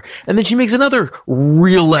career. And then she makes another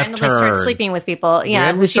real left turn. Starts sleeping with people.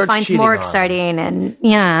 Yeah. Which she finds more exciting. And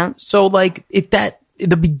yeah. So like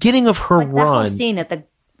the beginning of her run. That whole scene at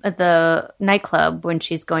the nightclub when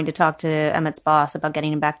she's going to talk to Emmett's boss about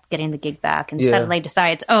getting the gig back, and suddenly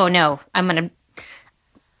decides, oh no, I'm going to,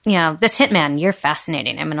 this hitman, you're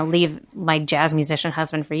fascinating. I'm going to leave my jazz musician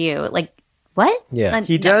husband for you. Like, what? Yeah.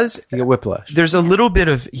 He does. You get whiplash. There's a little bit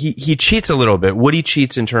of, he cheats a little bit. Woody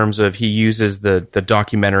cheats in terms of he uses the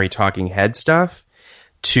documentary talking head stuff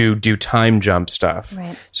to do time jump stuff.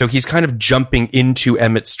 Right. So he's kind of jumping into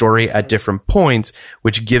Emmett's story at different points,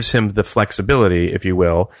 which gives him the flexibility, if you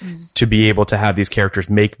will, to be able to have these characters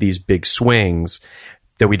make these big swings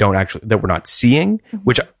that we're not seeing,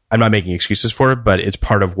 which I'm not making excuses for it, but it's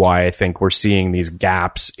part of why I think we're seeing these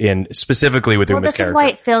gaps in specifically with Uma's character. This is why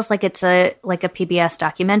it feels like it's a PBS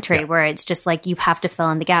documentary where it's just like you have to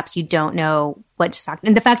fill in the gaps. You don't know what's fact.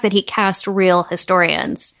 And the fact that he cast real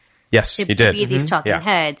historians. Yes, he did. To be these talking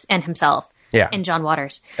heads and himself. Yeah. And John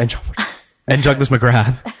Waters. And Douglas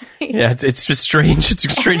McGrath. Yeah, it's just strange. It's a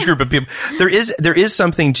strange group of people. There is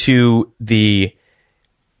something to the...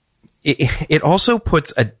 It also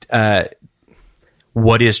puts a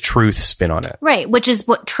what is truth spin on it. Right, which is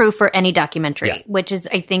what true for any documentary, which is,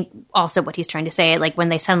 I think, also what he's trying to say. Like when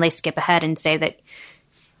they suddenly skip ahead and say that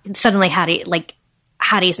suddenly Hattie's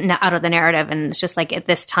out of the narrative and it's just like at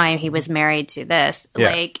this time he was married to this.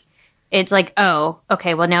 Yeah. Like it's like, oh,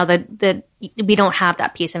 okay, well now the we don't have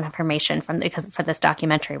that piece of information for this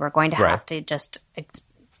documentary. We're going to have to just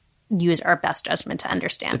use our best judgment to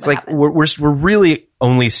understand. It's like we're really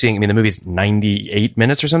only seeing. I mean, the movie's 98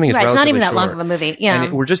 minutes or something. Right, it's not even that short. long of a movie. Yeah,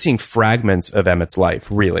 and we're just seeing fragments of Emmett's life,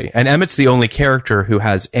 really. And Emmett's the only character who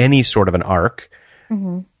has any sort of an arc,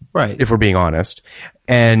 Right. if we're being honest.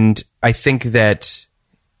 And I think that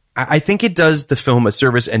it does the film a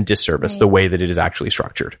service and disservice the way that it is actually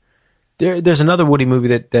structured. There's another Woody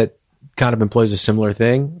movie that kind of employs a similar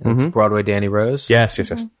thing. It's Broadway Danny Rose. Yes. Guys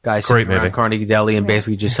Great sitting around movie. Carnegie Deli and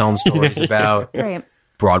basically just telling stories about right.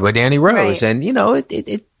 Broadway Danny Rose. Right. And, you know,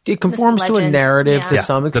 it conforms to a legend, narrative yeah. to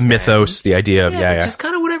some The extent. mythos, the idea of, But just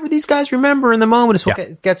kind of whatever these guys remember in the moment is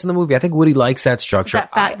what gets in the movie. I think Woody likes that structure.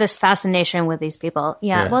 This fascination with these people.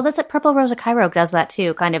 Yeah. Well, that's like Purple Rose of Cairo does that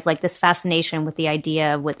too. Kind of like this fascination with the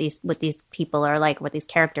idea of what these people are like, what these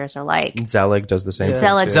characters are like. Zelig does the same thing.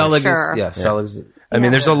 Zelig, Zelig sure. Zelig's. I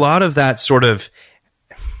mean, there's a lot of that sort of,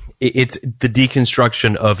 it's the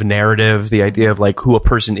deconstruction of narrative, the idea of like who a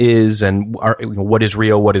person is and what is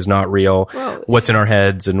real, what is not real, what's in our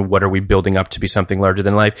heads, and what are we building up to be something larger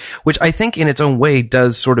than life, which I think in its own way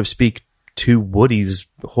does sort of speak to Woody's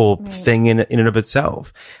whole thing in and of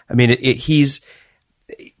itself. I mean,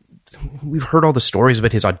 we've heard all the stories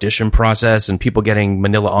about his audition process and people getting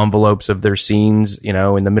manila envelopes of their scenes, you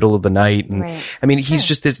know, in the middle of the night. And I mean, he's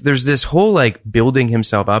just there's this whole like building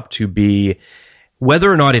himself up to be,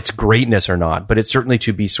 whether or not it's greatness or not, but it's certainly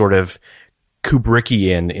to be sort of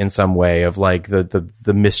Kubrickian in some way of like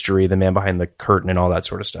the mystery, the man behind the curtain and all that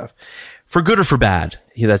sort of stuff. For good or for bad,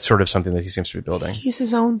 that's sort of something that he seems to be building. He's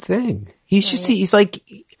his own thing. He's like,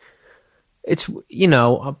 it's, you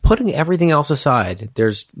know, putting everything else aside.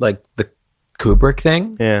 There's like the Kubrick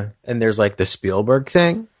thing. Yeah. And there's like the Spielberg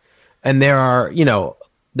thing. And there are, you know,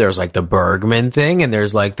 there's like the Bergman thing, and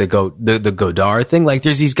there's like the Godard thing. Like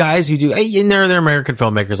there's these guys who do, and there are American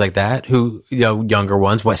filmmakers like that who, you know, younger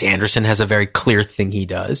ones. Wes Anderson has a very clear thing he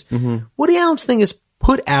does. Woody Allen's thing is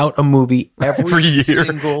put out a movie every year.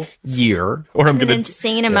 single year. Or an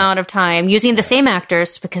insane amount of time using the same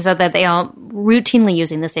actors because of that they all routinely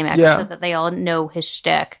using the same actors so that they all know his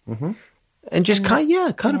shtick. And just kind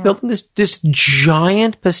of building this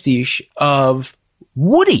giant pastiche of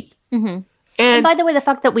Woody. And by the way, the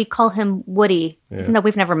fact that we call him Woody, even though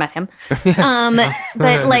we've never met him, but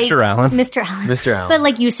like Mr. Allen. Mr. Allen. But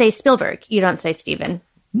like you say Spielberg, you don't say Steven.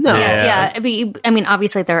 No. Yeah. I mean,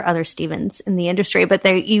 obviously there are other Stevens in the industry, but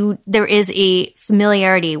there is a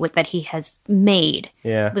familiarity with that he has made.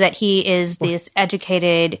 Yeah. That he is this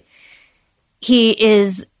educated. He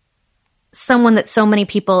is someone that so many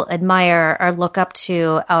people admire or look up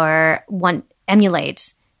to or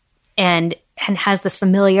emulate, and has this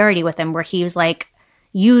familiarity with him where he was like,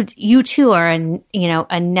 you too are a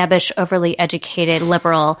nebbish, overly educated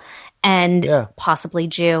liberal and possibly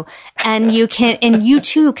Jew. And you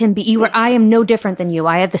too can be, I am no different than you.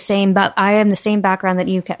 I am the same background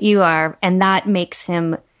that you are. And that makes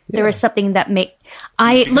him, there is something that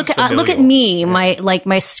look at me,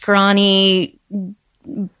 my scrawny,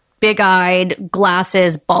 big-eyed,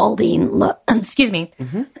 glasses, balding look. Excuse me.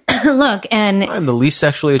 Look, and I'm the least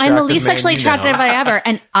sexually attractive. I'm the least sexually attractive I ever,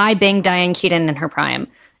 and I banged Diane Keaton in her prime.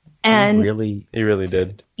 And he really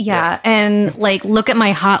did. Yeah, and like, look at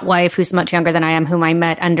my hot wife, who's much younger than I am, whom I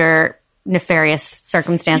met under nefarious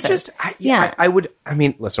circumstances.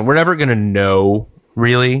 Listen, we're never going to know.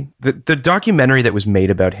 Really, the documentary that was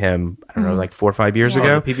made about him, I don't know, like 4 or 5 years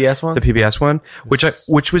ago, the PBS one,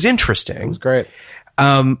 which was interesting. It was great.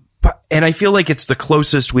 And I feel like it's the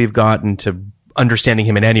closest we've gotten to understanding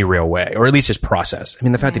him in any real way, or at least his process. I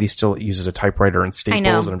mean, the fact that he still uses a typewriter and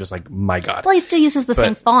staples, and I'm just like, my God. Well, he still uses the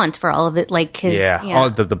same font for all of it, like his all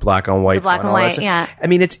the black on white. The black font, and white, yeah. I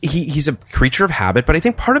mean, he's a creature of habit, but I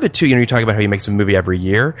think part of it too. You talk about how he makes a movie every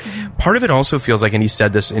year. Part of it also feels like, and he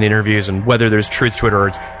said this in interviews, and whether there's truth to it or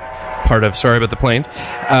it's part of sorry about the planes,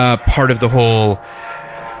 part of the whole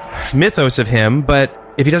mythos of him, but.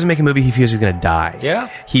 If he doesn't make a movie, he feels he's going to die. Yeah.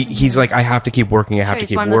 He's like, I have to keep working. I have to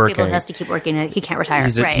keep working. He's one of those people who has to keep working. He can't retire.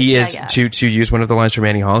 He is, to use one of the lines from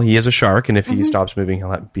Annie Hall, he is a shark, and if he stops moving,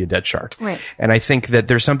 he'll be a dead shark. Right. And I think that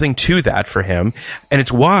there's something to that for him. And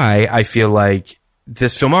it's why I feel like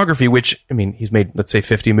this filmography, which, I mean, he's made, let's say,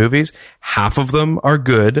 50 movies. Half of them are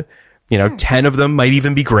good. 10 of them might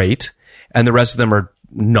even be great. And the rest of them are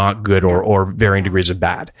not good or varying degrees of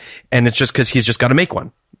bad. And it's just because he's just got to make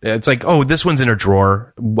one. It's like, oh, this one's in a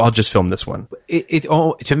drawer. I'll just film this one.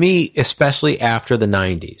 To me, especially after the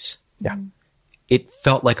 90s, it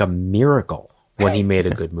felt like a miracle when he made a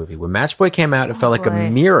good movie. When Matchboy came out, it felt like a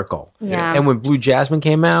miracle. Yeah. And when Blue Jasmine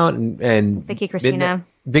came out and Vicky Cristina,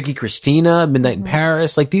 Midnight in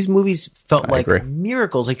Paris, like these movies felt like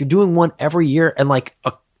miracles. Like you're doing one every year, and like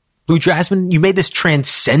Blue Jasmine, you made this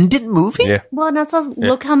transcendent movie? Yeah. Well, and also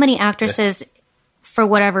look how many actresses, for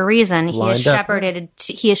whatever reason, he Lined is up. shepherded,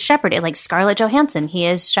 like Scarlett Johansson, he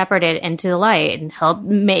is shepherded into the light and helped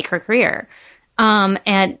make her career.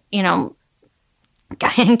 And, you know,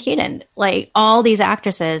 Diane Keaton, like all these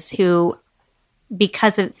actresses who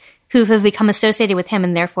have become associated with him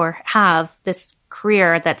and therefore have this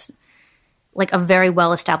career that's like a very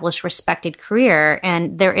well-established, respected career.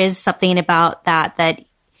 And there is something about that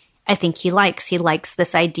I think he likes. He likes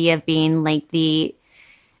this idea of being like the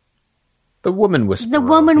woman whisperer. The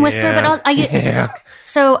woman whisperer. Yeah. But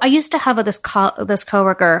so I used to have this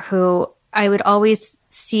coworker who I would always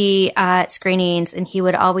see at screenings, and he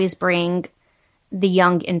would always bring the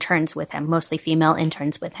young interns with him, mostly female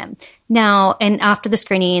interns with him. Now, and after the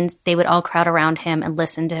screenings, they would all crowd around him and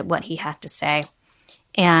listen to what he had to say.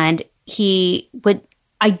 And he would,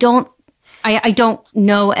 I don't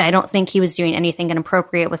know, and I don't think he was doing anything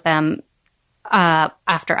inappropriate with them.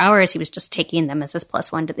 After hours, he was just taking them as his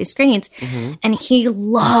 +1 to these screenings. Mm-hmm. And he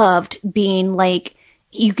loved being like,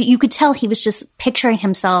 you could tell he was just picturing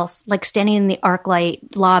himself like standing in the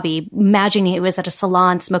ArcLight lobby, imagining he was at a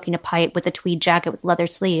salon smoking a pipe with a tweed jacket with leather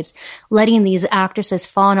sleeves, letting these actresses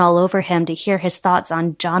fawn all over him to hear his thoughts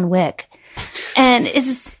on John Wick. And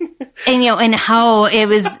and how it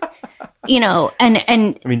was, and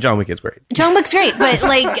I mean, John Wick is great. John Wick's great, but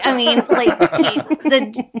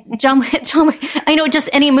John Wick, I know, just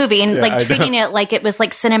any movie, and treating it like it was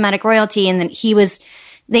like cinematic royalty, and then he was,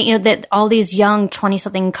 that all these young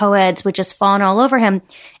 20-something co-eds would just fawn all over him.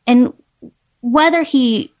 And whether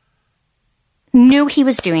he knew he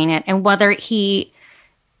was doing it and whether he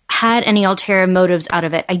had any ulterior motives out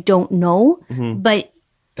of it, I don't know. Mm-hmm. But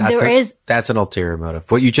that's an ulterior motive.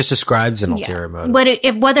 What you just described is an ulterior motive.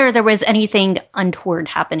 But whether there was anything untoward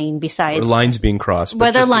happening besides lines being crossed,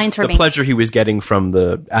 whether lines were the pleasure he was getting from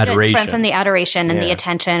the adoration, from the adoration and the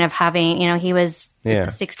attention of having, he was a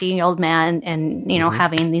 60-year-old man and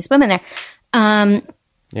having these women there. And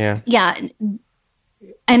there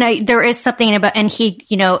is something about, and he,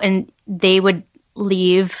 and they would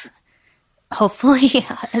leave. Hopefully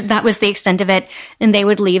that was the extent of it. And they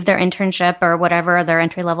would leave their internship or whatever, their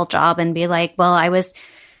entry-level job, and be like, well, I was,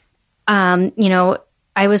 I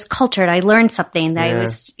was cultured. I learned something. I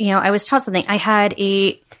was taught something. I had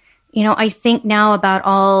I think now about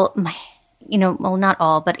all my, well, not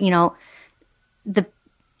all, but, when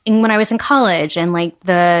I was in college and like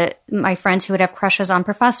my friends who would have crushes on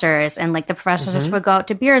professors, and like the professors would go out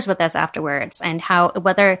to beers with us afterwards, and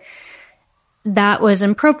whether that was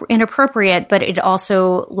inappropriate, but it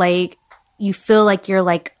also, like, you feel like you're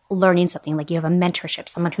like learning something, like you have a mentorship,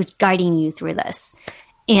 someone who's guiding you through this.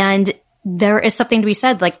 And there is something to be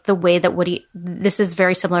said, like the way that this is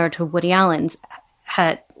very similar to Woody Allen's,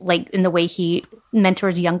 like in the way he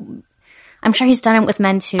mentors young. I'm sure he's done it with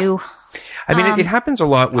men too. I mean, it happens a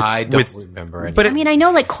lot with. I don't remember any. But I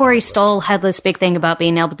know, like Corey Stoll had this big thing about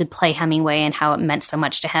being able to play Hemingway and how it meant so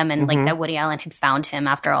much to him, and like that Woody Allen had found him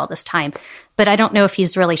after all this time. But I don't know if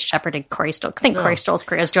he's really shepherded Corey Stoll. I think Corey Stoll's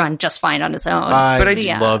career is doing just fine on its own. I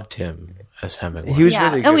loved him as Hemingway. He was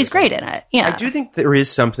really good. He's great in it. Yeah, I do think there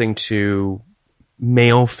is something to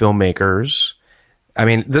male filmmakers. I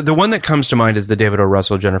mean, the one that comes to mind is the David O.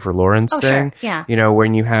 Russell, Jennifer Lawrence thing. Sure. Yeah.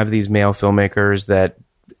 When you have these male filmmakers that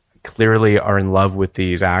clearly are in love with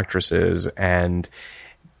these actresses and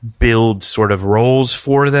build sort of roles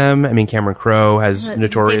for them. I mean, Cameron Crowe has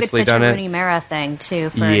notoriously done it. Rooney Mara thing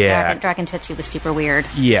too for Dragon Tattoo was super weird.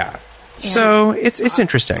 Yeah. So it's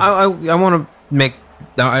interesting. I want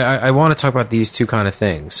to talk about these two kind of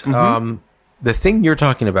things. The thing you're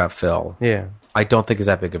talking about, Phil, I don't think is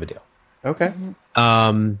that big of a deal. Okay.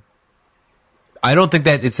 I don't think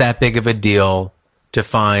that it's that big of a deal to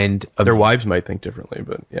find their wives might think differently,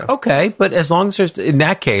 but yeah. Okay, but as long as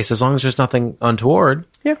there's nothing untoward,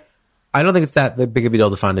 I don't think it's that big of a deal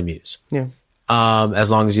to find a muse. Yeah. As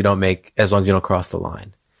long as you don't cross the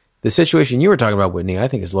line. The situation you were talking about, Whitney, I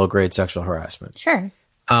think is low grade sexual harassment. Sure.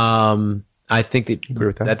 I think that agree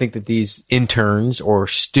with that. I think that these interns or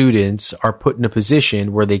students are put in a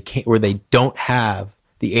position where they don't have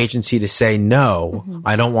the agency to say, no,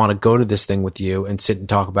 I don't want to go to this thing with you and sit and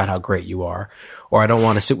talk about how great you are. Or I don't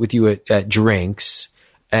want to sit with you at drinks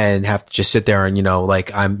and have to just sit there and,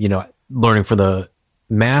 like I'm, learning from the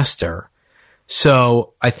master.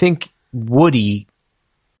 So I think Woody.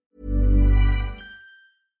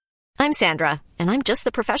 I'm Sandra, and I'm just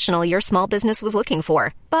the professional your small business was looking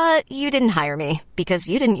for. But you didn't hire me because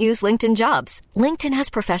you didn't use LinkedIn Jobs. LinkedIn has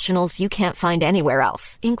professionals you can't find anywhere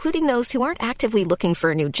else, including those who aren't actively looking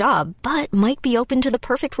for a new job, but might be open to the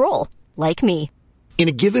perfect role, like me. In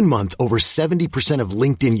a given month, over 70% of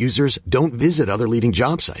LinkedIn users don't visit other leading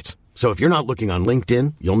job sites. So if you're not looking on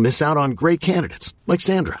LinkedIn, you'll miss out on great candidates like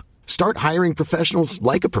Sandra. Start hiring professionals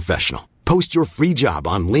like a professional. Post your free job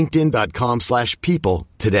on linkedin.com/people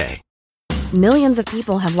today. Millions of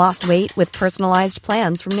people have lost weight with personalized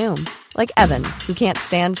plans from Noom. Like Evan, who can't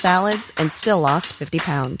stand salads and still lost 50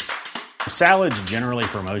 pounds. Salads generally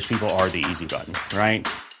for most people are the easy button, right?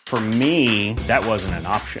 For me, that wasn't an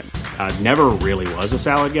option. I never really was a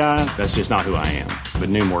salad guy. That's just not who I am. But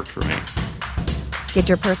Noom worked for me. Get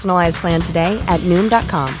your personalized plan today at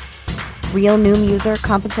Noom.com. Real Noom user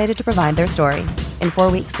compensated to provide their story. In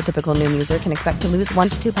 4 weeks, the typical Noom user can expect to lose 1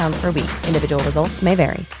 to 2 pounds per week. Individual results may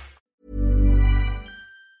vary.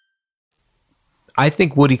 I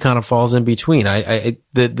think Woody kind of falls in between.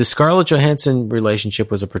 The Scarlett Johansson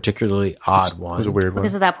relationship was a particularly odd one. It was a weird one.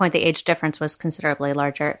 Because at that point, the age difference was considerably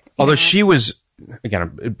larger. Although she was,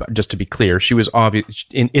 again, just to be clear, she was obvious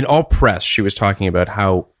in all press. She was talking about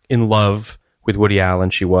how in love with Woody Allen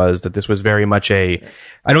she was. That this was very much a.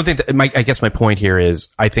 I don't think that. I guess my point here is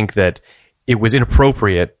I think that it was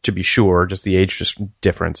inappropriate, to be sure, just the age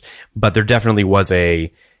difference. But there definitely was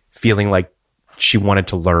a feeling like she wanted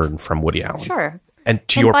to learn from Woody Allen. Sure. And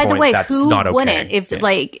your by point, the way, that's who not okay. wouldn't? If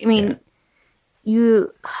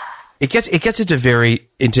you. It gets into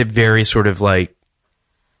very sort of like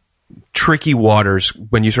tricky waters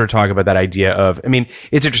when you sort of talk about that idea of. I mean,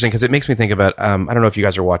 it's interesting because it makes me think about. I don't know if you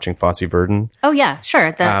guys are watching Fosse Verdon. Oh yeah,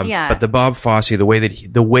 sure. But the Bob Fosse, the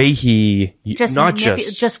way he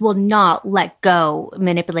just will not let go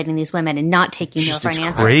manipulating these women and not taking no for an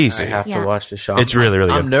answer. Crazy. I have to watch the show. It's really,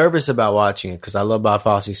 really good. I'm nervous about watching it because I love Bob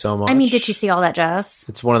Fosse so much. I mean, did you see All That Jazz?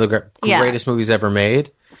 It's one of the greatest movies ever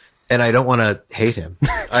made. And I don't want to hate him.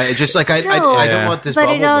 I don't want this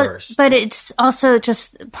bubble burst. But it's also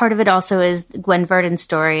just part of it. Also, is Gwen Verdon's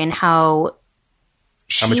story and how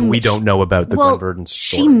much we don't know about the Gwen Verdon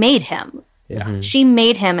story. She made him. Yeah, Mm-hmm. she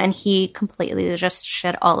made him, and he completely just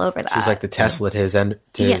shit all over that. She's like the Tesla to his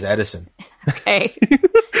Edison. Okay,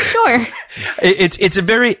 sure. It's a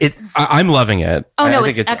very. I'm loving it. Oh no, I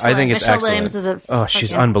think it's excellent. I think it's Michelle excellent. Williams is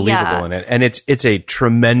she's unbelievable in it, and it's a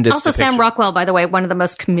tremendous. Also, depiction. Sam Rockwell, by the way, one of the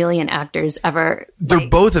most chameleon actors ever. They're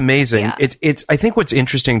both amazing. Yeah. It's. I think what's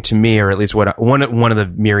interesting to me, or at least one of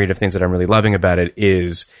the myriad of things that I'm really loving about it,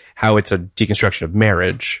 is how it's a deconstruction of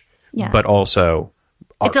marriage, but also.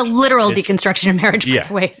 It's a literal deconstruction of marriage, by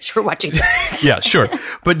the way, as you're watching this. Yeah, sure.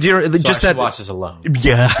 But just that watch this alone.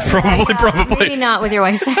 Yeah, probably. Maybe not with your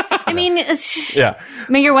wife. I mean, it's, yeah.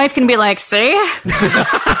 I mean, your wife can be like, see?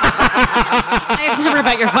 I have never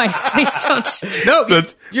met your wife. Please don't. No,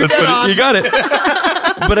 you're dead on. You got it.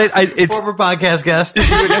 But it's former podcast guest. You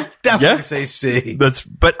would definitely say C.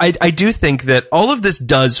 But I do think that all of this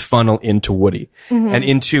does funnel into Woody and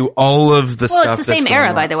into all of the stuff. Well, it's the same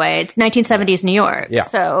era, by the way. It's 1970s New York. Yeah.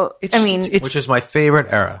 So, which is my favorite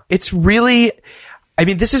era. It's really, I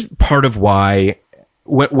mean, this is part of why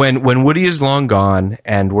when Woody is long gone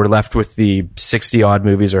and we're left with the 60 odd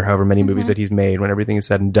movies or however many movies that he's made, when everything is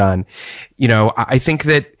said and done, I think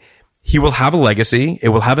that he will have a legacy. It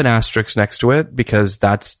will have an asterisk next to it because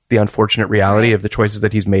that's the unfortunate reality of the choices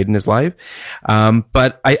that he's made in his life.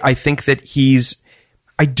 But I think that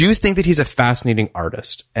I do think that he's a fascinating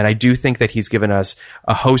artist, and I do think that he's given us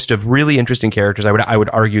a host of really interesting characters. I would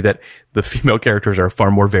argue that the female characters are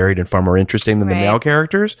far more varied and far more interesting than the male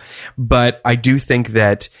characters, but I do think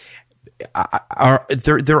that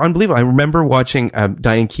they're unbelievable. I remember watching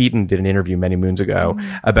Diane Keaton did an interview many moons ago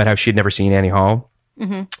about how she had never seen Annie Hall.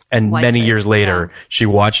 And many years later, she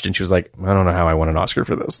watched and she was like, I don't know how I won an Oscar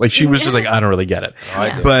for this. Like, she was just like, I don't really get it.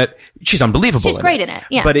 But she's unbelievable. She's great in it.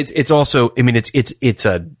 Yeah. But it's also, I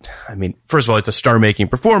mean, first of all, it's a star-making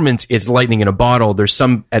performance. It's lightning in a bottle. There's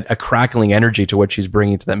a crackling energy to what she's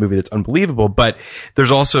bringing to that movie that's unbelievable. But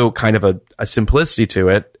there's also kind of a simplicity to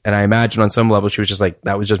it. And I imagine on some level, she was just like,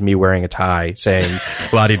 that was just me wearing a tie saying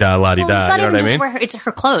la-di-da, la-di-da. You know what I mean? It's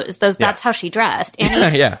her clothes. That's how she dressed.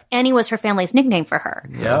 Annie was her family's nickname for her.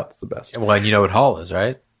 Yeah, that's the best. Well, and you know what Hall is,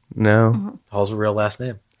 right? No. Hall's a real last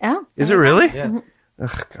name. Oh. Is it really? Yeah.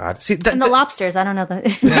 Oh, God. See, and the lobsters. I don't know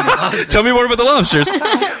that. Tell me more about the lobsters.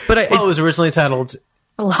 But it was originally titled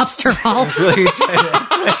Lobster Hall.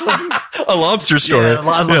 A lobster story. Yeah,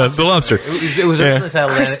 the lobster. It was originally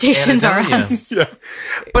titled Crustaceans Are Anadonia. Us. Yeah.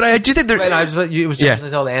 But I do think it was originally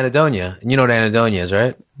titled Anadonia. And you know what Anadonia is,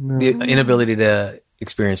 right? The inability to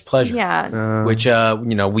experience pleasure. Yeah. Which,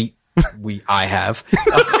 I have.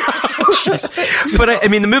 But I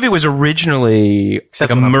mean, the movie was originally like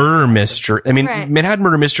a murder mystery. I mean, Manhattan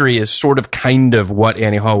Murder Mystery is sort of kind of what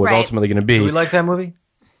Annie Hall was ultimately going to be. Do we like that movie?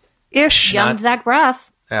 Ish. Young Zach Braff.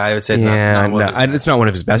 I would say Yeah, not one of his it's not one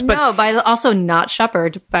of his best. But No, by also not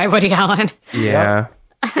Shepherd by Woody Allen. yeah,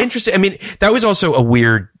 interesting. I mean, that was also a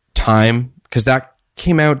weird time because that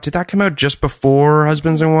came out. Did that come out just before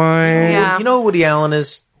Husbands and Wives? Yeah. You know who Woody Allen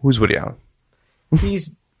is? Who's Woody Allen?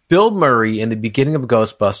 He's Bill Murray in the beginning of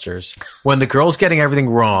Ghostbusters when the girl's getting everything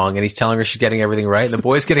wrong and he's telling her she's getting everything right and the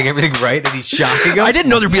boy's getting everything right and he's shocking him. I didn't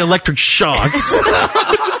know there'd be electric shocks.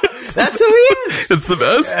 That's who he is. It's the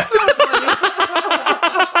best.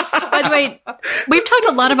 By the way, we've talked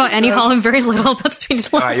a lot about Annie Hall and very little about Sweet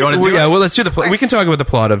and Low. All right, you want to do Yeah, it? well, let's do the plot. We can talk about the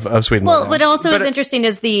plot of Sweden. Well, what also is interesting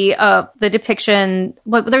is the depiction.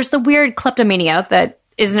 Well, there's the weird kleptomania that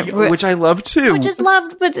isn't, which I love too. which is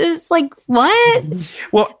loved, but it's like what?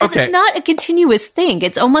 Well, 'Cause okay. it's not a continuous thing.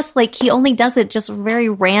 It's almost like he only does it just very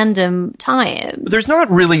random time. There's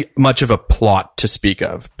not really much of a plot to speak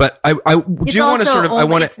of, but I It's do want to also sort of. I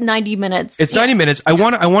only- want It's 90 minutes. It's 90 minutes. I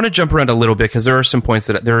want to jump around a little bit because there are some points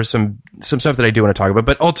that there are some stuff that I do want to talk about.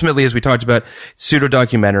 But ultimately, as we talked about, pseudo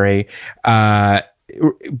documentary.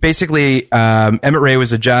 Basically, Emmett Ray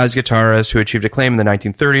was a jazz guitarist who achieved acclaim in the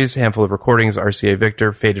 1930s. A handful of recordings, RCA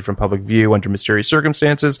Victor, faded from public view under mysterious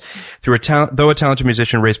circumstances. Though a talented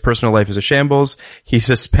musician, Ray's personal life is a shambles. He's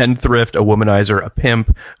a spendthrift, a womanizer, a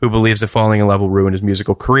pimp who believes that falling in love will ruin his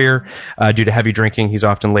musical career. Due to heavy drinking, he's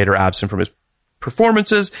often later absent from his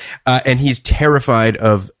performances, and he's terrified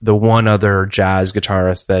of the one other jazz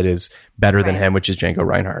guitarist that is better than him, which is Django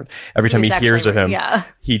Reinhardt. Every time he He's hears of him,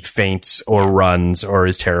 actually- he faints or runs or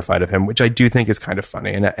is terrified of him, which I do think is kind of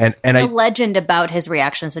funny. And the I legend about his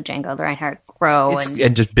reactions to Django Reinhardt grow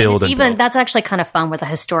and just build it's and even build. that's actually kind of fun where the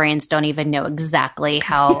historians don't even know exactly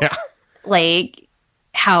how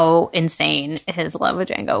how insane his love of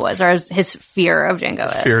Django was, or his fear of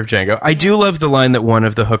Django is. Fear of Django. I do love the line that one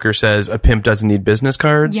of the hookers says, "A pimp doesn't need business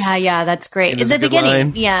cards." Yeah, that's great. It At is the a good beginning,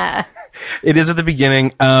 line. yeah. It is at the beginning.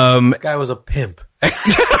 This guy was a pimp.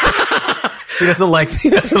 He doesn't like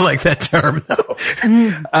that term though.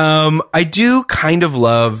 I do kind of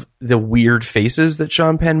love the weird faces that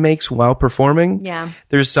Sean Penn makes while performing. Yeah.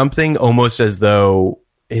 There's something almost as though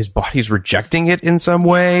his body's rejecting it in some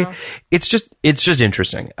way. It's just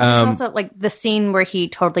interesting. It's also like the scene where he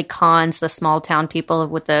totally cons the small town people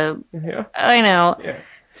with the, I know,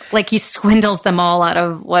 like he swindles them all out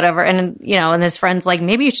of whatever. And, and his friend's like,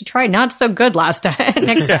 maybe you should try not so good next time.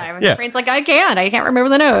 And his friend's like, I can't remember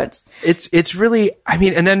the notes. It's really, I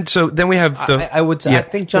mean, and then we have the, I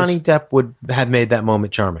think Johnny Depp would have made that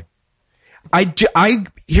moment charming.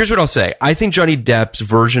 Here's what I'll say. I think Johnny Depp's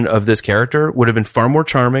version of this character would have been far more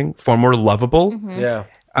charming, far more lovable. Yeah.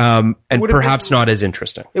 And perhaps not as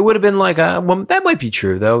interesting. It would have been like, well, that might be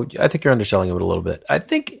true though. I think you're underselling it a little bit. I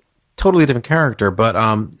think totally different character, but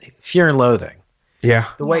Fear and Loathing. Yeah.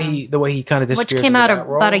 The way he kind of disappears. Which came out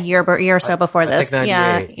about a year or so before I this. think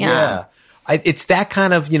 98. Yeah. It's that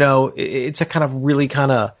kind of, it's a kind of really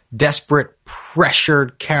kind of desperate,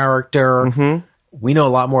 pressured character. Mm-hmm. We know a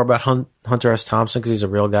lot more about Hunter S. Thompson because he's a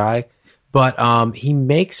real guy, but he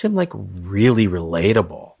makes him like really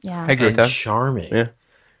relatable. Yeah. I agree with that. Charming. Yeah.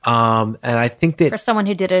 And I think that For someone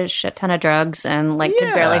who did a shit ton of drugs and like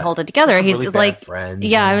could barely hold it together, Some he's really bad like,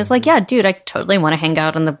 friends I was like, yeah, dude, I totally want to hang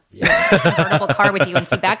out in the convertible car with you and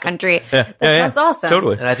see Backcountry. That sounds awesome.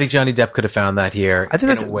 Totally. And I think Johnny Depp could have found that here. I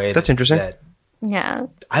think in a way that's interesting. Yeah.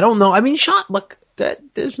 I don't know. I mean,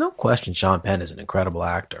 there's no question Sean Penn is an incredible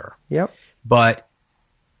actor. Yep. But,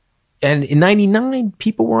 and in 99,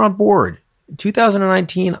 people were on board.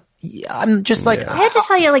 2019, I'm just like, I had to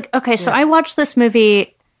tell you, like, okay, so I watched this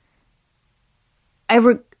movie. I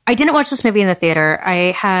didn't watch this movie in the theater.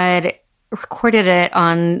 I had recorded it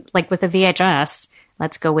on, like, with a VHS.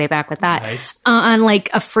 Let's go way back with that. Nice. On, like,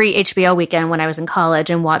 a free HBO weekend when I was in college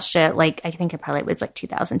and watched it, like, I think it probably was, like,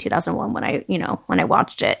 2000, 2001 when I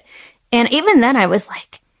watched it. And even then I was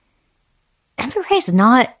like, Emmett Ray's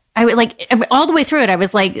not, all the way through it, I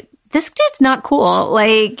was like, this dude's not cool.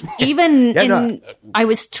 Like, even I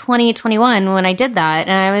was 20, 21 when I did that.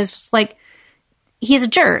 And I was just like, he's a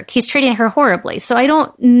jerk. He's treating her horribly. So I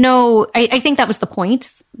don't know. I think that was the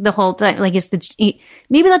point the whole time. Like,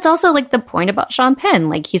 maybe that's also like the point about Sean Penn.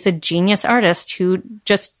 Like, he's a genius artist who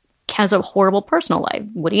just has a horrible personal life.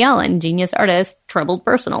 Woody Allen, genius artist, troubled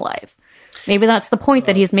personal life. Maybe that's the point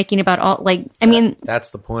that he's making about all, like, that's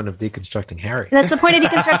the point of deconstructing Harry. That's the point of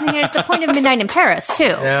deconstructing Harry. It's the point of Midnight in Paris, too.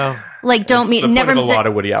 Yeah. Like, never a lot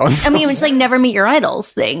of Woody Allen. I mean, it's like never meet your idols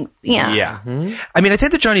thing. Yeah. Yeah. Mm-hmm. I mean, I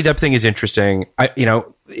think the Johnny Depp thing is interesting.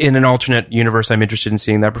 In an alternate universe, I'm interested in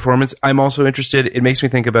seeing that performance. I'm also interested. It makes me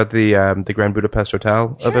think about the Grand Budapest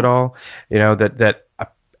Hotel of it all.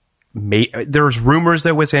 There's rumors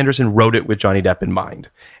that Wes Anderson wrote it with Johnny Depp in mind,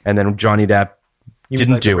 and then Johnny Depp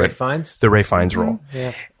didn't like do the it. Ralph Fiennes? The Ralph Fiennes role.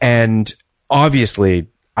 Yeah. And obviously,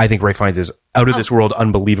 I think Ralph Fiennes is out of this world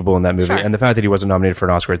unbelievable in that movie. Sure. And the fact that he wasn't nominated for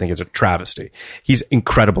an Oscar, I think, is a travesty. He's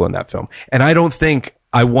incredible in that film. And I don't think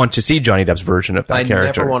I want to see Johnny Depp's version of that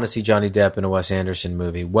character. I never want to see Johnny Depp in a Wes Anderson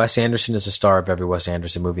movie. Wes Anderson is a star of every Wes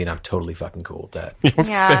Anderson movie, and I'm totally fucking cool with that.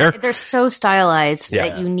 Yeah, Fair. they're so stylized Yeah.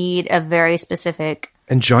 that you need a very specific.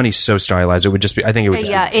 And Johnny's so stylized. It would just be, I think it would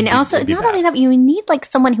just Yeah, be, and also it'd be not bad. only that, but you need like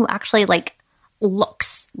someone who actually like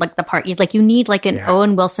looks like the part. You need like an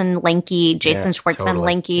Owen Wilson lanky, Jason Schwartzman totally.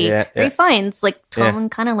 lanky. Yeah, yeah. Ralph Fiennes like tall Yeah.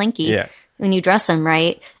 and kind of lanky. Yeah. When you dress him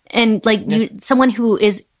right, and like someone who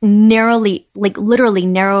is narrowly, like literally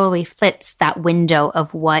narrowly fits that window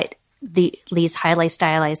of what these highly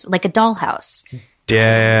stylized, like a dollhouse.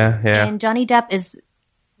 Yeah. And Johnny Depp is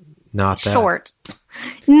Not that. short,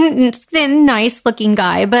 thin, nice looking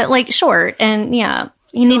guy, but like short, and and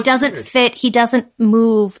he doesn't fit. He doesn't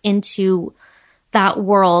move into that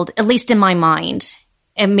world, at least in my mind.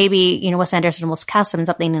 And maybe Wes Anderson will cast him in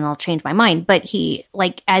something, and I'll change my mind. But he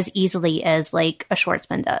like as easily as like a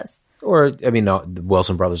Schwartzman does. Or, I mean, no, the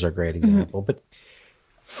Wilson brothers are a great example, but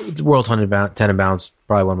The World Tenenbaums,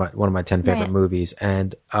 probably one of my 10 favorite Right. movies,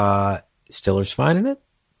 and Stiller's fine in it.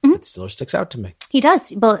 But Stiller sticks out to me. He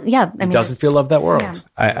does, but yeah, I He mean, doesn't feel of that world.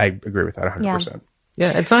 Yeah. I agree with that 100%.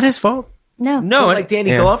 Yeah, it's not his fault. no. But like Danny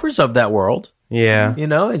yeah. Glover's of that world. Yeah.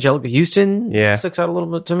 Angelica Houston sticks out a little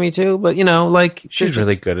bit to me too. But like She's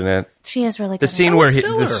really good in it. She is really good. The scene where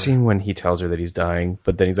Stiller. the scene when he tells her that he's dying,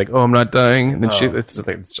 but then he's like, "Oh, I'm not dying," and then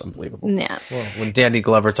it's unbelievable. Yeah. Well, when Danny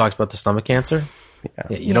Glover talks about the stomach cancer,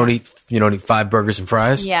 you don't eat 5 burgers and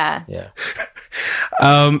fries. Yeah. Yeah.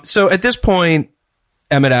 So at this point,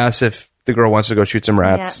 Emmett asks if the girl wants to go shoot some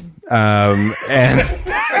rats, and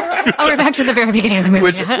Oh, we're back to the very beginning of the movie.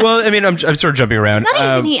 which, well, I mean, I'm sort of jumping around. It's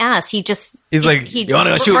not even he asked. He just He's like, You want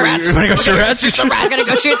to go shoot rats? "You want to go shoot rats? I'm gonna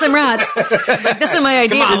go shoot some rats. Like, this is my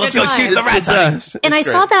idea. Come on, of a let's good go time. shoot the rats. Yes. And I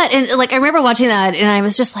saw that, and like I remember watching that, and I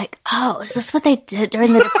was just like, "Oh, is this what they did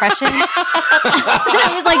during the Depression?" And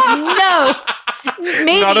I was like, "No,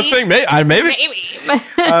 maybe Not a thing.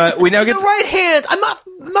 Maybe. We now get The right hand. I'm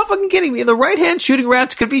not fucking kidding me. The right hand shooting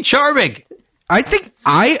rats could be charming. I think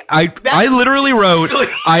I literally wrote,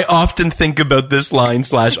 I often think about this line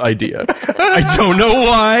 / idea. I don't know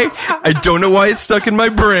why. I don't know why it's stuck in my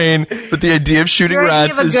brain, but the idea of shooting Your idea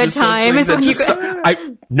rats of a is good just time something is that when you just go-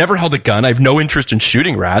 I never held a gun. I have no interest in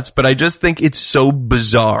shooting rats, but I just think it's so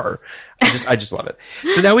bizarre. I just love it.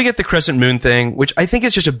 So now we get the crescent moon thing, which I think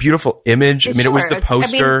is just a beautiful image. I mean, it was the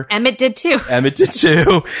poster. Emmett did too. Emmett did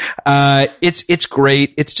too. It's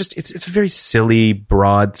great. It's a very silly,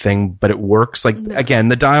 broad thing, but it works. Like, again,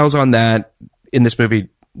 the dials on that in this movie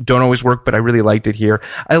don't always work, but I really liked it here.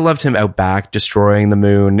 I loved him out back destroying the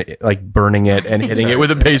moon, like burning it and hitting it with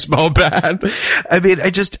a baseball bat. I mean,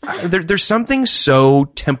 there's something so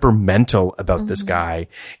temperamental about this guy.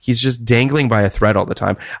 He's just dangling by a thread all the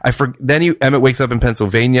time. Then Emmett wakes up in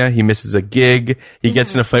Pennsylvania. He misses a gig. He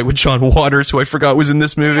gets in a fight with John Waters, who I forgot was in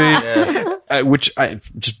this movie. Which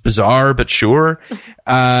just bizarre, but sure.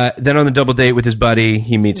 Then on the double date with his buddy,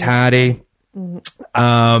 he meets Hattie.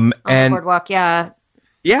 On the boardwalk, yeah.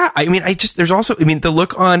 Yeah, I mean, there's also, the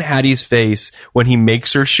look on Hattie's face when he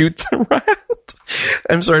makes her shoot the rat.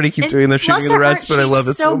 I'm sorry to keep doing the shooting of the rats, but I love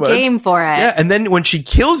it so much. She's so game for it. Yeah, and then when she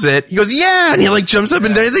kills it, he goes, yeah, and he like jumps up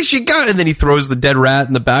and down. He's like, she got it. And then he throws the dead rat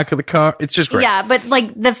in the back of the car. It's just great. Yeah, but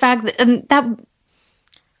like the fact that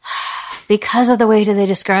because of the way that they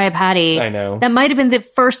describe Hattie, I know. that might have been the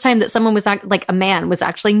first time that someone was like a man was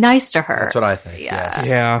actually nice to her. That's what I think. Yeah.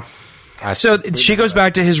 Yeah. So she goes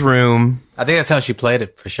back to his room. I think that's how she played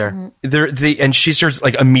it for sure. And she starts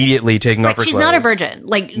like immediately taking off her She's clothes. not a virgin.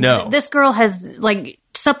 Like No. this girl has like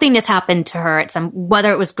something has happened to her at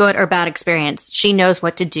whether it was good or bad experience. She knows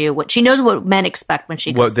what to do. She knows what men expect when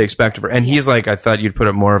she What goes. they expect of her. And he's like, I thought you'd put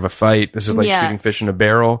up more of a fight. This is like Yeah. shooting fish in a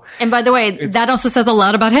barrel. And by the way, that also says a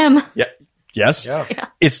lot about him. Yeah. Yes. Yeah.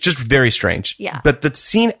 It's just very strange. Yeah. But the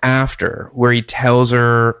scene after where he tells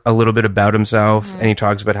her a little bit about himself and he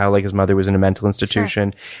talks about how like his mother was in a mental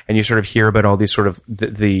institution and you sort of hear about all these sort of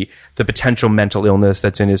the potential mental illness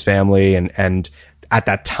that's in his family and at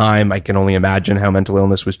that time, I can only imagine how mental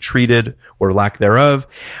illness was treated or lack thereof.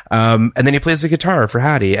 And then he plays the guitar for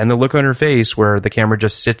Hattie and the look on her face where the camera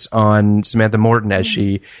just sits on Samantha Morton as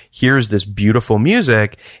she hears this beautiful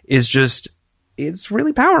music is just, it's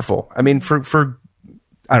really powerful. I mean, for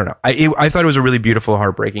I don't know. I thought it was a really beautiful,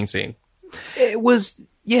 heartbreaking scene. It was,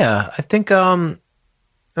 yeah. I think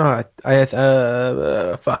Oh, I had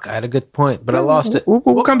a good point, but I lost it.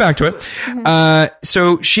 We'll come back to it.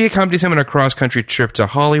 So she accompanies him on a cross-country trip to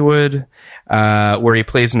Hollywood, where he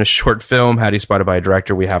plays in a short film. Hattie spotted by a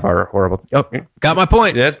director. We have our horrible... Oh, got my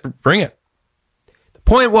point. Yeah, bring it. The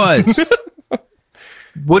point was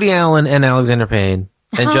Woody Allen and Alexander Payne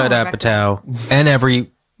and Judd Apatow and every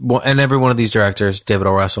one of these directors, David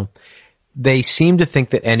O. Russell, they seem to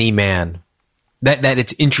think that any man, that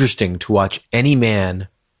it's interesting to watch any man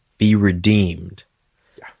be redeemed,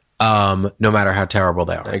 no matter how terrible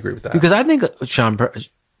they are. I agree with that. Because I think Sean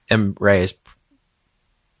M. Ray is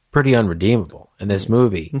pretty unredeemable in this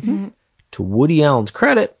movie. Mm-hmm. To Woody Allen's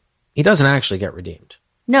credit, he doesn't actually get redeemed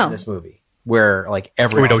No. in this movie, where like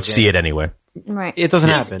every We don't see it anyway. Right. It doesn't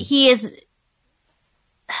happen. He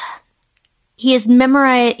is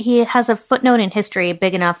memorized. He has a footnote in history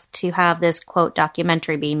big enough to have this quote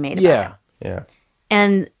documentary being made about him. Yeah.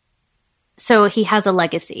 And so he has a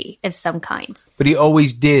legacy of some kind. But he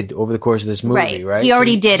always did over the course of this movie, right? He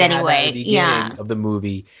already did had that anyway. at the beginning Yeah. of the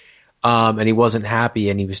movie, and he wasn't happy,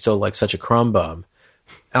 and he was still like such a crumb bum.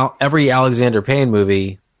 Every Alexander Payne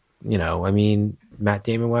movie, you know, I mean, Matt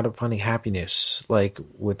Damon wound up finding happiness, like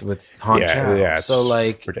with Han Chow. Yeah, it's so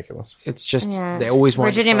like ridiculous. It's just they always want.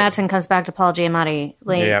 Virginia Madsen comes back to Paul Giamatti.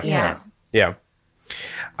 Like, Yeah.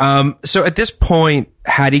 So at this point,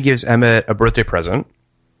 Hattie gives Emmett a birthday present,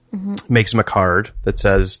 makes him a card that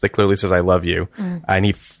clearly says "I love you," and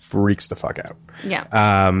he freaks the fuck out.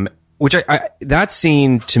 Yeah. Which that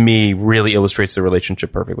scene to me really illustrates the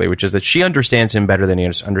relationship perfectly, which is that she understands him better than he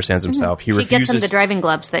understands himself. He she refuses gets him the driving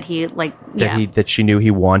gloves that he that she knew he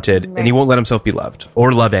wanted, and he won't let himself be loved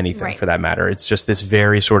or love anything for that matter. It's just this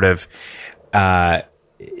very sort of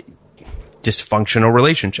dysfunctional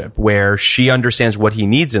relationship where she understands what he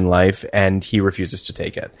needs in life and he refuses to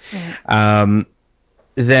take it.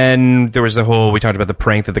 Then there was we talked about the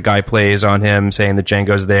prank that the guy plays on him, saying that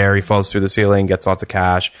Django's there. He falls through the ceiling, gets lots of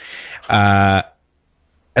cash. I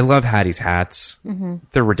love Hattie's hats.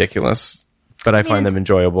 They're ridiculous, but I find them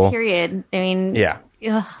enjoyable. Period. I mean, yeah.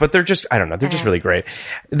 But they're just, I don't know, they're just really great.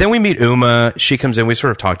 Then we meet Uma. She comes in. We sort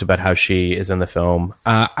of talked about how she is in the film.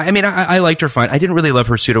 I mean, I liked her fine. I didn't really love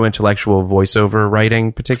her pseudo-intellectual voiceover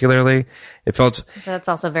writing particularly. It felt... That's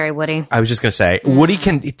also very Woody. I was just going to say, Woody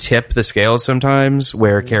can tip the scales sometimes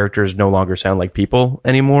where characters no longer sound like people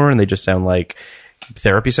anymore and they just sound like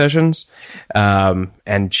therapy sessions.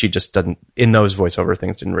 And she just doesn't, in those voiceover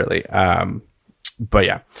things, didn't really... but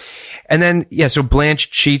yeah. And then, so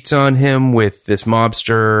Blanche cheats on him with this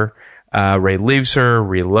mobster. Ray leaves her,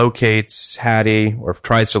 relocates Hattie, or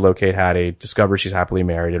tries to locate Hattie, discovers she's happily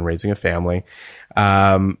married and raising a family.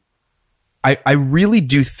 I really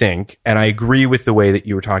do think, and I agree with the way that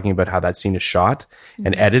you were talking about how that scene is shot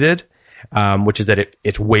and edited, which is that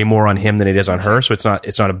it's way more on him than it is on her. So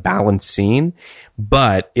it's not a balanced scene,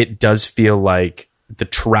 but it does feel like the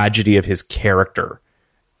tragedy of his character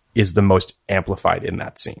is the most amplified in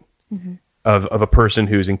that scene of a person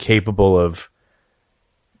who's incapable of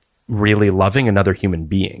really loving another human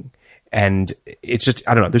being. And it's just,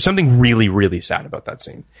 I don't know, there's something really, really sad about that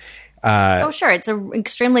scene. Sure. It's an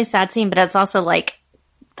extremely sad scene, but it's also like,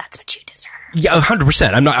 that's what you deserve. Yeah,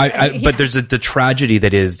 100%. I'm not, but there's the tragedy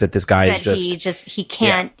that is that this guy is he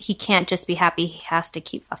can't just be happy. He has to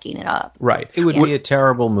keep fucking it up. Right. It would be a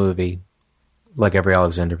terrible movie, like every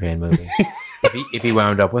Alexander Payne movie, if he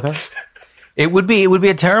wound up with her. It would be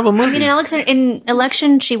a terrible movie. I mean, in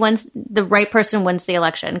election, the right person wins the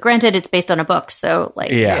election. Granted, it's based on a book, so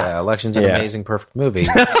like Election's an amazing, perfect movie.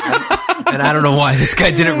 And I don't know why this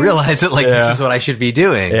guy didn't realize it. Like this is what I should be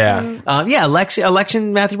doing.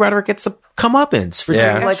 Election. Matthew Broderick gets the comeuppance for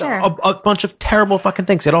doing like a bunch of terrible fucking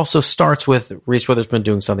things. It also starts with Reese Witherspoon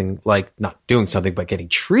doing something like not doing something, but getting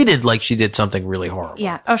treated like she did something really horrible.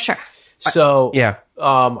 Yeah. Oh, sure. So I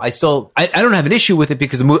don't have an issue with it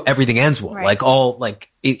because everything ends well. Right.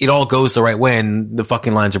 Like it all goes the right way, and the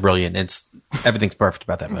fucking lines are brilliant. Everything's perfect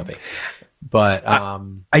about that movie. But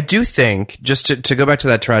I do think, just to go back to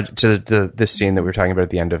that this scene that we were talking about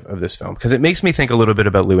at the end of this film, because it makes me think a little bit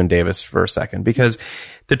about Llewyn Davis for a second, because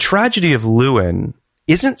the tragedy of Llewyn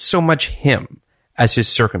isn't so much him as his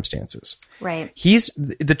circumstances. Right.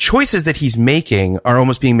 The choices that he's making are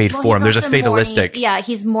almost being made for him. There's a fatalistic.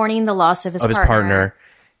 He's mourning the loss of his partner.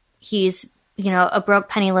 He's, a broke,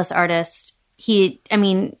 penniless artist. He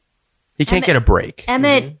can't get a break.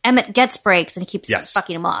 Emmett gets breaks and he keeps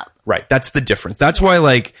fucking him up. Right. That's the difference. That's why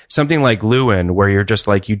like something like Llewyn, where you're just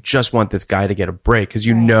like, you just want this guy to get a break because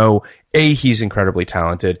A, he's incredibly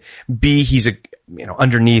talented. B, he's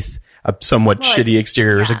underneath a somewhat shitty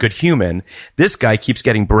exterior as a good human. This guy keeps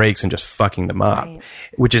getting breaks and just fucking them up,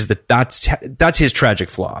 which is that's his tragic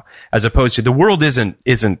flaw, as opposed to the world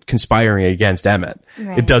isn't conspiring against Emmett.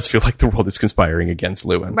 Right. It does feel like the world is conspiring against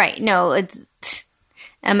Lewin. Right. No,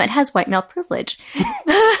 Emmett has white male privilege.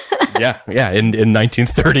 Yeah, in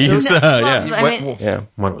 1930s.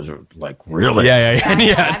 When it was like really,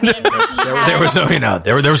 There was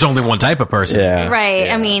there was only one type of person. Yeah, right.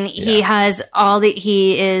 yeah, I mean, he has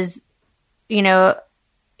he is,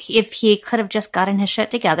 if he could have just gotten his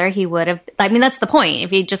shit together, he would have. I mean, that's the point.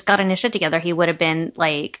 If he just gotten his shit together, he would have been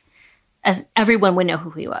like, as everyone would know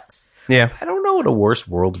who he was. Yeah. I don't know what a worse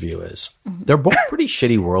worldview is. They're both pretty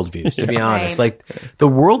shitty worldviews, to be honest. Right. Like the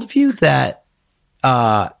worldview that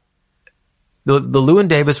the Llewyn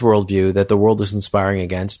Davis worldview that the world is conspiring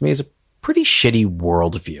against me is a pretty shitty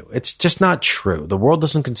worldview. It's just not true. The world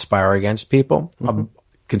doesn't conspire against people.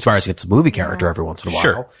 Conspires against a movie character every once in a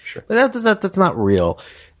while. Sure. But that's not real.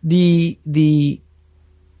 The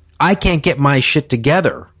I can't get my shit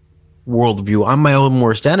together worldview, I'm my own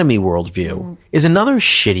worst enemy worldview, is another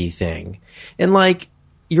shitty thing. And like,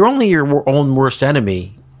 you're only your own worst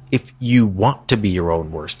enemy if you want to be your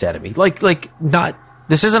own worst enemy. Like not,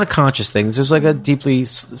 this isn't a conscious thing. This is like a deeply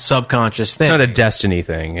subconscious thing. It's not a destiny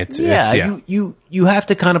thing. It's you have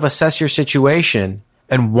to kind of assess your situation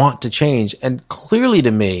and want to change. And clearly to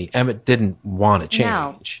me, Emmett didn't want to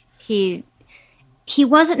change. No, he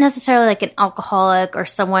wasn't necessarily like an alcoholic or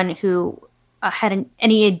someone who had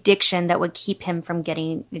any addiction that would keep him from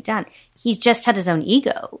getting it done. He just had his own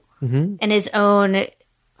ego and his own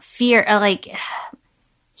fear.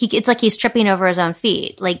 It's like he's tripping over his own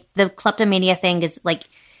feet. Like the kleptomania thing is like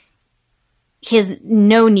his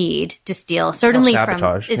no need to steal. Certainly from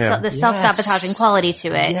the self-sabotaging quality to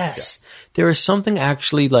it. Yes. There is something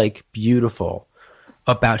actually like beautiful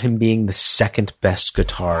about him being the second best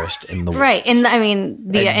guitarist in the world. Right. And I mean,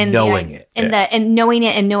 knowing it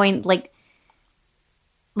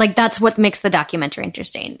like that's what makes the documentary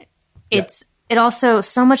interesting. It also,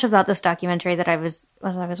 so much about this documentary that I was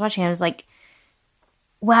watching, I was like,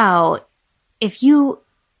 wow, if you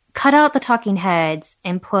cut out the talking heads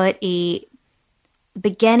and put a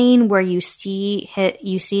beginning where you see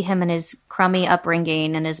him and his crummy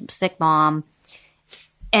upbringing and his sick mom,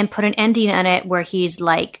 and put an ending in it where he's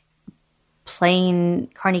like playing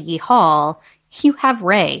Carnegie Hall, you have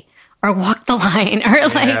Ray. Or Walk the Line, or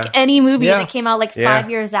like any movie that came out like 5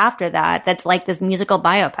 years after that. That's like this musical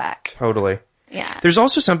biopic. Totally. Yeah. There's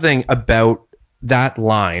also something about that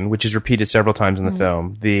line, which is repeated several times in the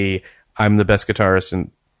film. I'm the best guitarist, and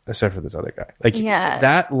except for this other guy. Like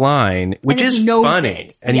that line, which is funny,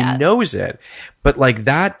 and he knows it. But like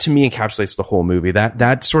that to me encapsulates the whole movie.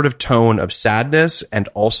 That sort of tone of sadness and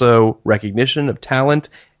also recognition of talent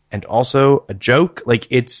and also a joke. Like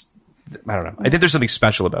I don't know. I think there's something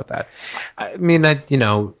special about that. I mean,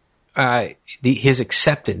 his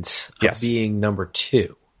acceptance of being number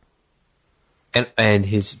two, and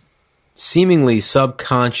his seemingly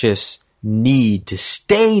subconscious need to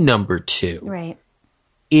stay number two, right,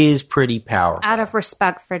 is pretty powerful. Out of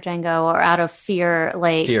respect for Django, or out of fear,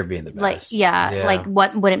 like fear of being the best, like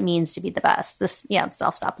what it means to be the best. This,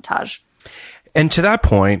 self-sabotage. And to that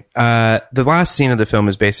point, the last scene of the film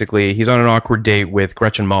is basically he's on an awkward date with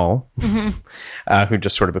Gretchen Mol, who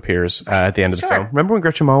just sort of appears at the end of the film. Remember when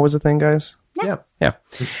Gretchen Mol was a thing, guys? Yeah.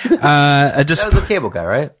 That was the cable guy,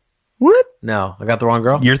 right? What? No, I got the wrong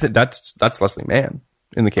girl. That's Leslie Mann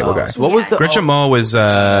in the cable guy. So what was Gretchen Mol was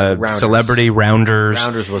Rounders. Celebrity Rounders.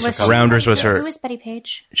 Rounders was her. Rounders was her. Who was Betty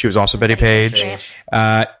Page? She was also Betty Page.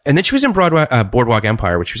 And then she was in Boardwalk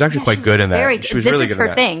Empire, which was actually quite good in that. She was really good in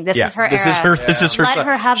that. This is her This era. This is her. Let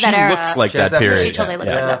her have that she era. Looks like She that has that period. She totally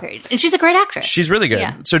looks like that period. And she's a great actress. She's really good.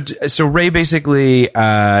 Yeah. So Ray basically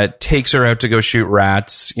takes her out to go shoot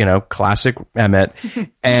rats, classic Emmett.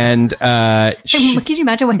 And can you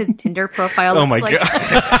imagine what his Tinder profile looks like? Oh my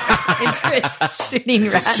God. Interest shooting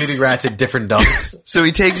rats. Shooting rats at different dumps. So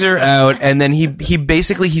he takes her out, and then he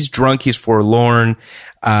basically, he's drunk, he's forlorn,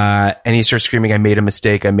 and he starts screaming, I made a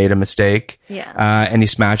mistake. Yeah. And he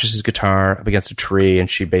smashes his guitar up against a tree, and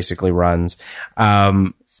she basically runs.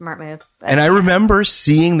 Smart move. And I remember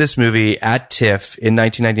seeing this movie at TIFF in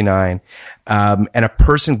 1999, and a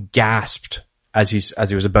person gasped as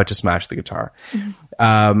he was about to smash the guitar.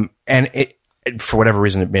 And it, for whatever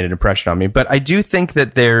reason, it made an impression on me. But I do think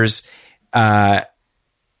that there's,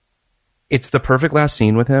 it's the perfect last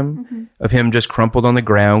scene with him, of him just crumpled on the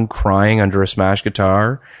ground, crying under a smashed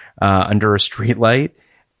guitar, under a street light.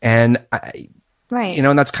 And right.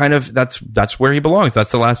 And that's where he belongs.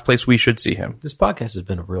 That's the last place we should see him. This podcast has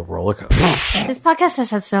been a real roller coaster. This podcast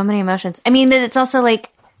has had so many emotions. I mean, it's also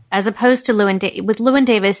like, as opposed to with Llewyn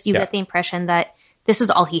Davis, you get the impression that this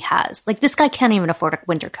is all he has. Like, this guy can't even afford a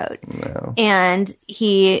winter coat. No. And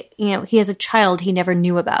he has a child he never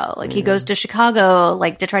knew about. Like, he goes to Chicago,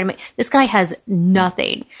 like, to try to this guy has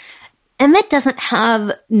nothing. Emmett doesn't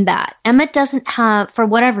have that. Emmett doesn't have, for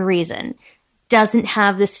whatever reason, doesn't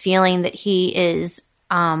have this feeling that he is,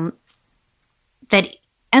 that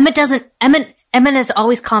Emmett is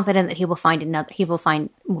always confident that he will find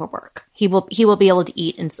more work. He will be able to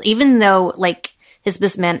eat. And even though, like, his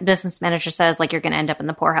business manager says, like, you're going to end up in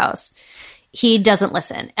the poorhouse, he doesn't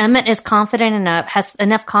listen. Emmett is confident enough, has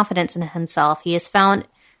enough confidence in himself. He has found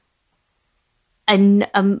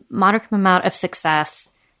a modicum amount of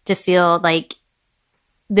success to feel like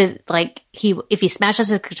if he smashes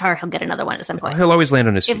his guitar, he'll get another one at some point. He'll always land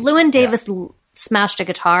on his feet. If Llewyn Davis smashed a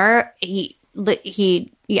guitar, he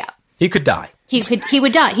could die. He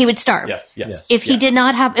would die. He would starve. Yes. If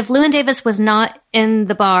Llewyn Davis was not in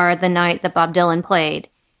the bar the night that Bob Dylan played,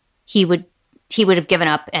 he would have given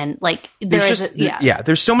up. And like,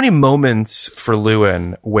 there's so many moments for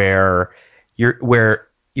Llewyn where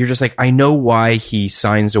you're just like, I know why he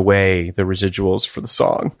signs away the residuals for the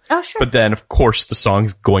song. Oh, sure. But then, of course, the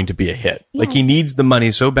song's going to be a hit. Yeah. Like, he needs the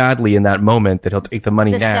money so badly in that moment that he'll take the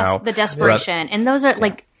money now. The desperation. And those are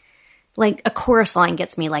like a chorus line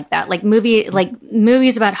gets me like that. Like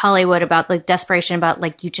movies about Hollywood, about like desperation, about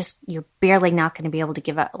like you're barely not going to be able to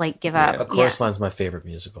give up. A chorus line's my favorite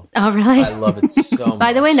musical. Oh, really? I love it so much.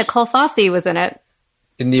 By the way, Nicole Fosse was in it.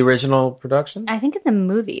 In the original production? I think in the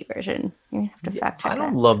movie version. You're going to have to fact check I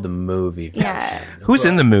don't love the movie version. Yeah. Who's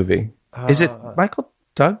in the movie? Is it Michael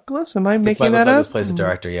Douglas? Am I making that up? Michael Douglas plays the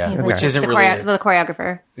director, Okay. Which isn't really... the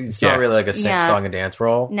choreographer. It's not really like a song and dance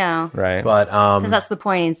role. No. Right. But... because that's the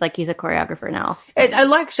point. It's like he's a choreographer now. I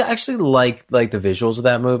actually like the visuals of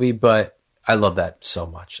that movie, but I love that so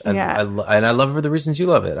much. And I love it for the reasons you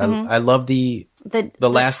love it. I love the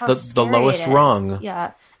lowest rung.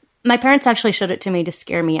 Yeah. My parents actually showed it to me to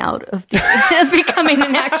scare me out of becoming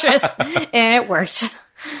an actress, and it worked.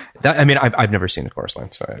 I've never seen the chorus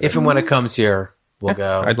line, so if and when it comes here, we'll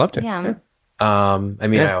go. I'd love to. Yeah.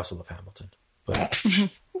 I also love Hamilton, but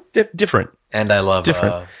different. And I love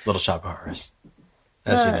Little Shop of Horrors,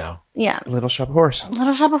 as you know. Yeah, Little Shop of Horrors.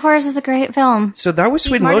 Little Shop of Horrors is a great film. So that was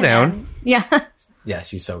Sweet and Lowdown. Yeah.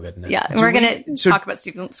 Yes, he's so good in it. Yeah, and we're going to talk about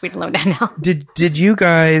Sweet and Lowdown now. Did you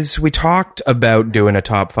guys, we talked about doing a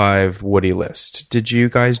top 5 Woody list. Did you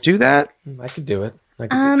guys do that? I could do it.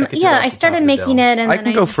 I started making it. And I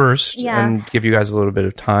can go first and give you guys a little bit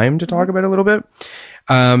of time to talk about it a little bit.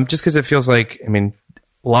 Just because it feels like, a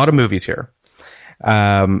lot of movies here.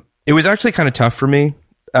 It was actually kind of tough for me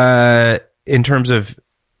in terms of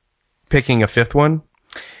picking a 5th one.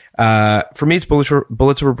 For me, it's Bullets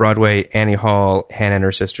Over Broadway, Annie Hall, Hannah and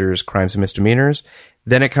Her Sisters, Crimes and Misdemeanors.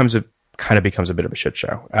 Then it kind of becomes a bit of a shit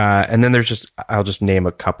show. And then I'll just name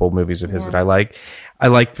a couple movies of his that I like. I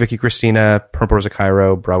like Vicky Cristina, Purple Rose of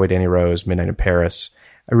Cairo, Broadway Danny Rose, Midnight in Paris.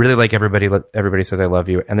 I really like Everybody Says I Love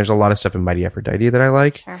You. And there's a lot of stuff in Mighty Aphrodite that I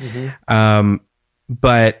like. Sure. Mm-hmm.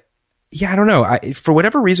 But yeah, I don't know. For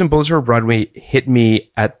whatever reason, Bullets Over Broadway hit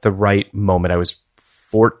me at the right moment. I was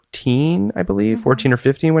 14, I believe, 14 or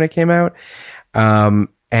 15 when it came out. And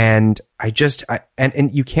and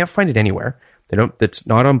you can't find it anywhere. It's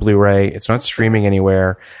not on Blu-ray. It's not streaming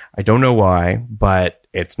anywhere. I don't know why, but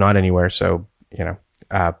it's not anywhere. So,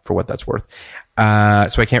 for what that's worth.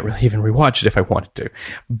 So I can't really even rewatch it if I wanted to.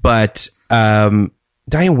 But, Diane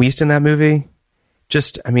Wiest in that movie,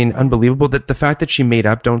 unbelievable. That the fact that she made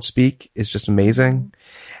up Don't Speak is just amazing.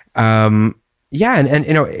 Yeah, and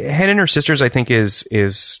Hannah and Her Sisters, I think,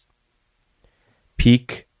 is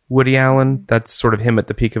peak Woody Allen. That's sort of him at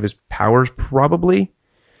the peak of his powers, probably.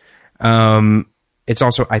 It's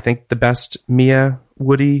also, I think, the best Mia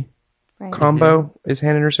Woody combo is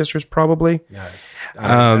Hannah and Her Sisters, probably. Yeah, I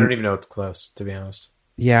don't even know it's close, to be honest.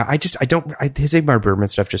 Yeah, his Ingmar Bergman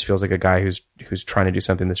stuff just feels like a guy who's trying to do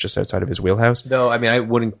something that's just outside of his wheelhouse. No, I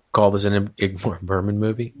wouldn't call this an Ingmar Bergman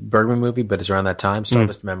movie, but it's around that time.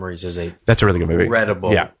 Stardust Memories is that's a really good movie.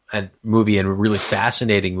 Incredible movie and a really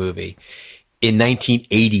fascinating movie. In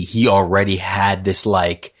 1980, he already had this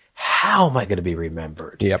how am I going to be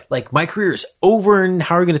remembered? Yep. Like, my career is over, and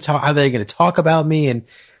how are they going to talk about me? And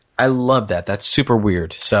I love that. That's super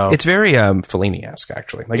weird. So it's very Fellini-esque,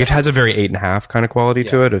 actually. Like, it has a very 8.5 kind of quality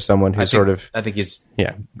to it, of someone who I think he's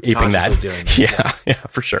aping that. Doing that. Yeah,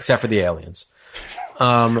 for sure. Except for the aliens.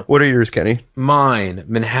 What are yours, Kenny? Mine: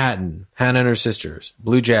 Manhattan, Hannah and Her Sisters,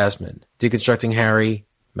 Blue Jasmine, Deconstructing Harry,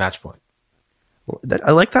 Match Point.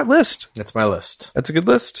 I like that list. That's my list. That's a good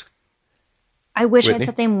list. I wish I Whitney? had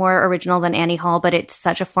something more original than Annie Hall, but it's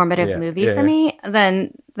such a formative movie for yeah. me.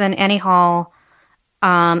 Than Annie Hall,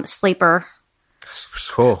 Sleeper,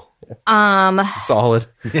 Cool. Solid.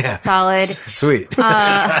 Yeah. solid. Sweet.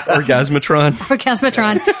 Orgasmatron.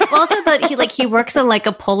 Orgasmatron. Well, also that he works in like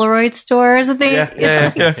a Polaroid store or something.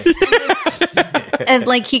 Yeah. And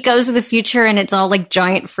like he goes to the future and it's all like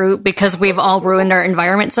giant fruit because we've all ruined our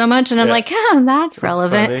environment so much. And I'm like, that's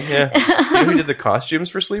relevant. Funny, yeah. You know who did the costumes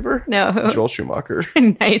for Sleeper? No. Joel Schumacher.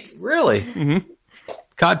 Nice. Really? Mm-hmm.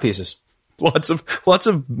 Cod pieces. Lots of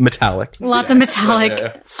metallic. Lots of metallic.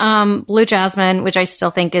 Yeah. Blue Jasmine, which I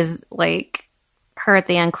still think is like her at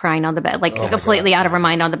the end crying on the bed, like completely out of her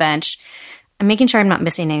mind on the bench. I'm making sure I'm not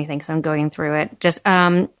missing anything because I'm going through it. Just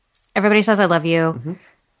Everybody Says I Love You.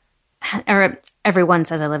 Or Everyone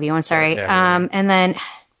Says I Love You. I'm sorry. Yeah. And then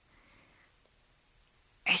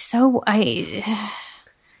it's so hard.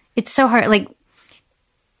 Like,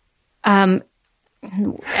 God,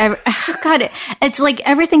 it's like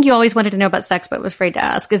everything you always wanted to know about sex but was afraid to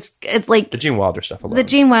ask. It's like The Gene Wilder stuff alone. the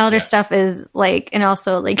Gene Wilder stuff is like, and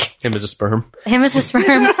also like Him as a sperm. him as a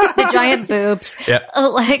sperm, the giant boobs, Yeah.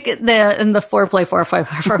 like the foreplay.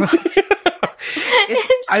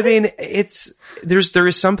 I mean, there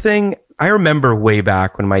is something. I remember way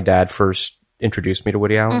back when my dad first introduced me to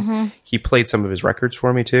Woody Allen. He played some of his records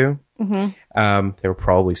for me too. They were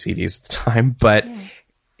probably CDs at the time, but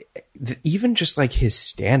even just like his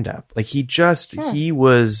stand up, like he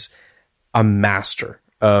was a master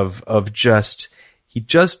of just, he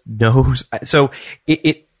just knows. So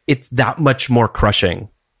it's that much more crushing.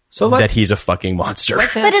 That he's a fucking monster.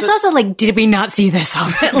 But it's also like, did we not see this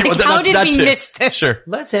of it? Like, Well, how did that's we it. miss this? Sure.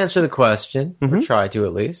 Let's answer the question, or try to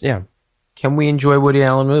at least. Yeah. Can we enjoy Woody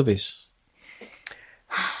Allen movies?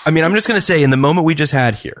 I mean, I'm just going to say, in the moment we just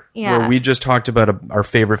had here, Yeah. where we just talked about our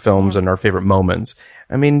favorite films and our favorite moments,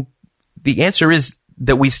 I mean, the answer is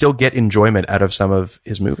that we still get enjoyment out of some of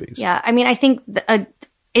his movies. Yeah, I mean, I think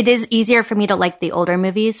it is easier for me to like the older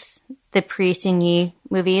movies, the pre-Signy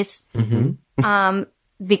movies,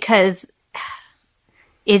 because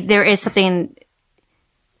there is something,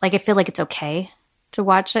 like, I feel like it's okay to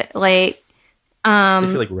watch it. Like, I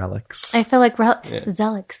feel like relics. I feel like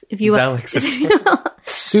Zelix, if you will. Zelix.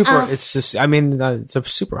 Super. It's just, I mean, it's a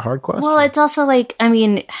super hard question. Well, it's also like, I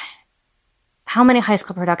mean, how many high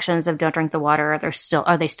school productions of Don't Drink the Water are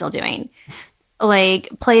they still doing?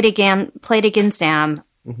 Like, Play It Again, Sam.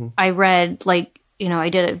 I read, like, I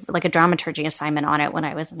did a dramaturgy assignment on it when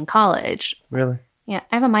I was in college. Really? Yeah,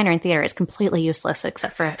 I have a minor in theater. It's completely useless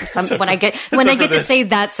except for when I get to say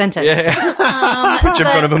that sentence. Yeah. Put you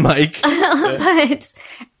in front of a mic. But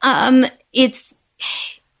it's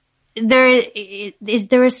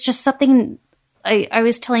there is just something. I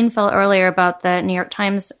was telling Phil earlier about the New York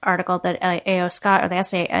Times article that A.O. Scott, or the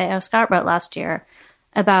essay A.O. Scott wrote last year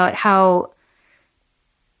about how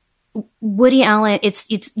Woody Allen, it's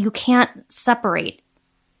you can't separate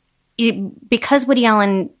because Woody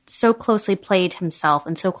Allen so closely played himself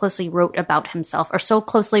and so closely wrote about himself, or so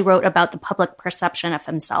closely wrote about the public perception of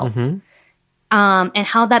himself, and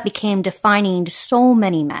how that became defining to so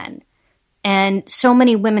many men and so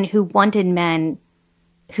many women who wanted men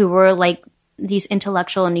who were like these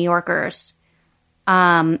intellectual New Yorkers,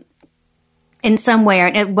 in some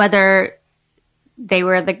way, whether they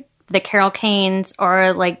were the Carol Kanes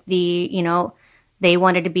or like they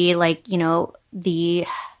wanted to be like,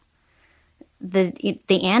 the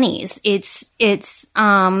Annies. He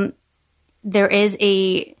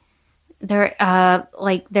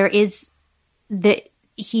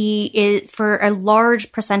is, for a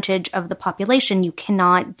large percentage of the population, you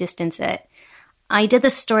cannot distance it. I did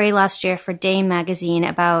this story last year for Dame magazine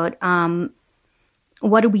about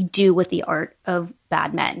what do we do with the art of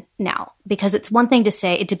bad men now? Because it's one thing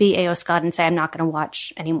to be A.O. Scott and say, I'm not going to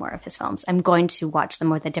watch any more of his films. I'm going to watch them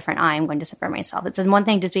with a different eye. I'm going to separate myself. It's one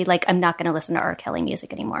thing to be like, I'm not going to listen to R. Kelly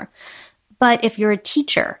music anymore. But if you're a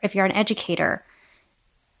teacher, if you're an educator,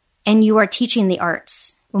 and you are teaching the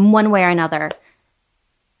arts in one way or another,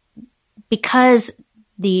 because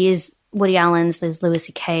these Woody Allens, these Louis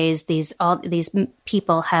C.K.'s, these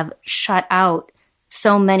people have shut out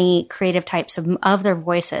so many creative types of their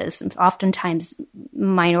voices, oftentimes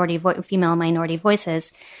female minority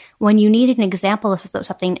voices. When you need an example of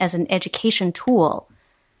something as an education tool,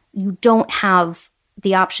 you don't have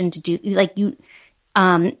the option to do, like, you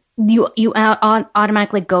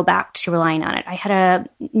automatically go back to relying on it. I had a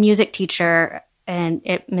music teacher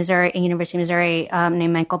at University of Missouri,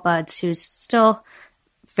 named Michael Buds, who's still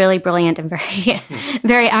really brilliant and very,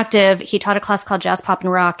 very active. He taught a class called Jazz, Pop, and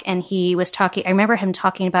Rock, and he was talking. I remember him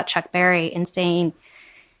talking about Chuck Berry and saying,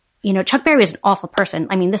 Chuck Berry is an awful person.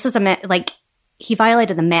 I mean, this is he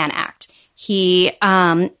violated the Mann Act. He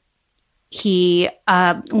owned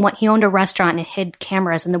a restaurant and hid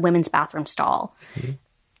cameras in the women's bathroom stall.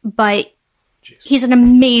 But he's an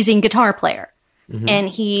amazing guitar player, and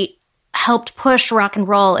he helped push rock and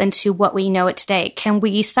roll into what we know it today. Can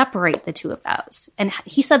we separate the two of those? And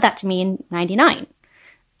he said that to me in 99.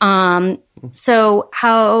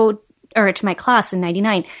 Or to my class in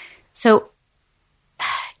 99. So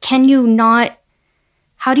can you not,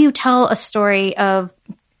 how do you tell a story of,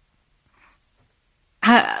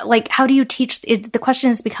 how do you teach, the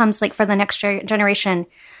question becomes like for the next generation,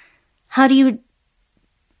 how do you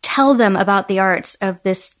tell them about the arts of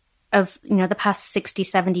the past 60,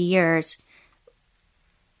 70 years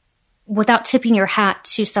without tipping your hat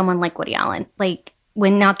to someone like Woody Allen, like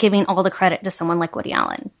when not giving all the credit to someone like Woody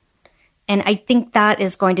Allen? And I think that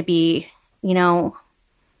is going to be, it's going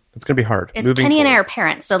to be hard. It's Kenny and I are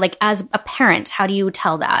parents. So like as a parent, how do you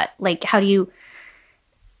tell that? Like, how do you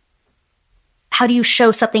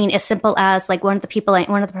show something as simple as like one of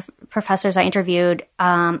the professors I interviewed,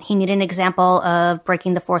 he needed an example of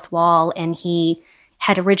breaking the fourth wall, and he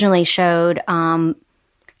had originally showed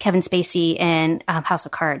Kevin Spacey in House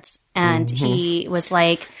of Cards, and he was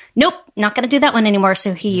like, "Nope, not going to do that one anymore."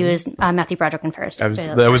 So he used Matthew Broderick and Ferris.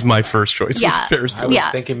 That was my first choice. Yeah, I was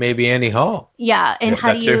thinking maybe Annie Hall. Yeah, and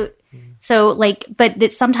how do you? Too. So like,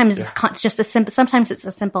 but sometimes it's just as simple. Sometimes it's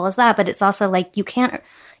as simple as that. But it's also like you can't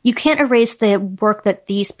erase the work that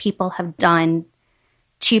these people have done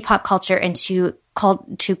to pop culture and to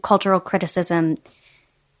cultural criticism.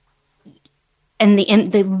 And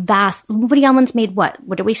the vast, Woody Allen's made what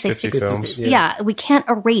did we say? 50 films. Yeah, we can't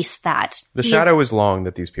erase that. The shadow is long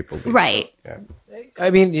that these people do. Right. So, yeah. I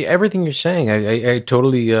mean, everything you're saying, I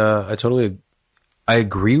totally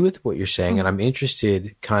agree with what you're saying, and I'm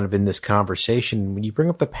interested kind of in this conversation. When you bring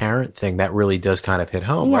up the parent thing, that really does kind of hit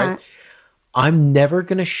home, right? I'm never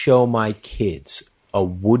going to show my kids a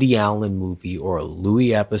Woody Allen movie or a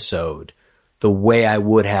Louis episode the way I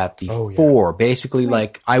would have before. Basically,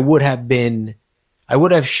 like I would have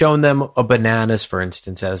shown them a Bananas, for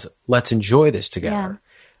instance, as let's enjoy this together.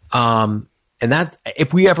 Yeah. And that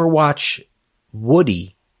if we ever watch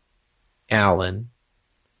Woody Allen,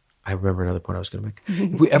 I remember another point I was going to make.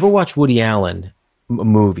 If we ever watch Woody Allen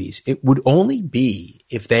movies, it would only be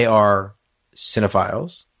if they are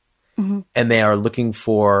cinephiles and they are looking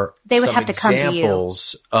for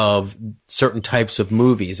examples of certain types of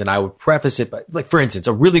movies. And I would preface it by, like, for instance,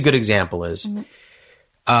 a really good example is would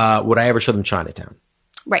I ever show them Chinatown?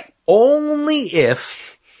 Right. Only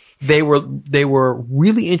if they were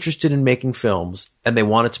really interested in making films and they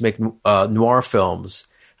wanted to make noir films.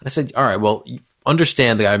 And I said, all right, well,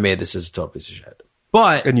 understand that I made this as a total piece of shit.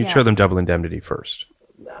 But and you show them Double Indemnity first.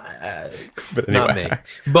 But anyway. Not me.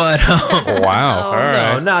 But wow, all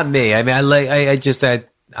right. No, not me. I mean,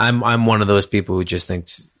 I'm one of those people who just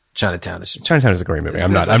thinks Chinatown is a great movie. I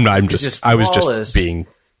was just being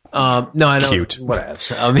no, I know. Cute.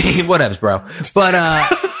 Whatevs. I mean, whatevs, bro.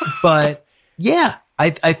 But yeah, I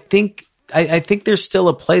think there's still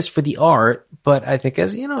a place for the art, but I think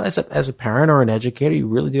as a parent or an educator, you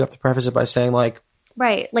really do have to preface it by saying like,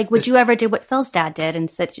 right. Like, would you ever do what Phil's dad did and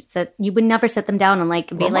said you would never sit them down and like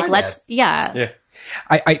be like, let's, yeah.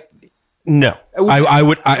 No, I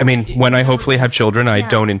would. I mean, when I hopefully have children, I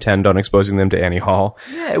don't intend on exposing them to Annie Hall.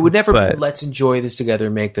 Yeah, it would never be, let's enjoy this together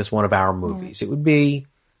and make this one of our movies. It would be,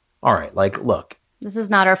 all right, like, look. This is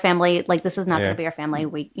not our family. Like, this is not going to be our family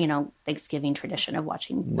week, Thanksgiving tradition of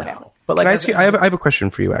watching whatever. No. But like, I have a question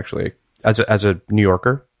for you, actually, as a New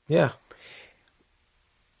Yorker. Yeah.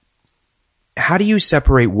 How do you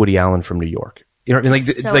separate Woody Allen from New York? You know what I mean?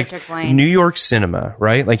 Like, it's like New York cinema,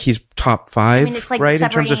 right? Like he's top 5, it's like right? In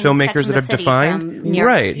terms of filmmakers that have defined,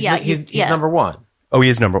 right? Yeah, he's number one. Oh, he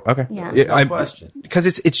is number. Okay, yeah. No question. Because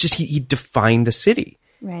it's just he defined a city,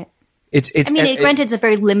 right? It's. I mean, granted, it's a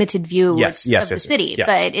very limited view of the city, yes.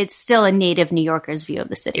 but it's still a native New Yorker's view of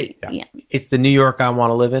the city. It's the New York I want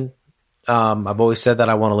to live in. I've always said that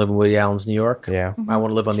I want to live in Woody Allen's New York. Yeah, I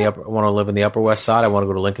want to live on the upper. I want to live in the Upper West Side. I want to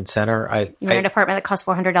go to Lincoln Center. You want an apartment that costs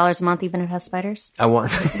 $400 a month, even if it has spiders. I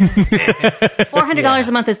want $400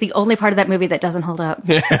 a month is the only part of that movie that doesn't hold up,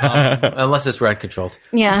 unless it's rent controlled.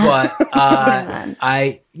 Yeah, but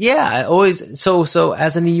I always so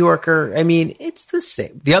as a New Yorker, I mean, it's the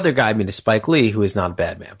same. The other guy, I mean, is Spike Lee, who is not a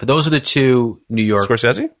bad man. But those are the two New York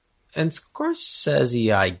Scorsese and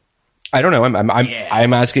Scorsese. I don't know.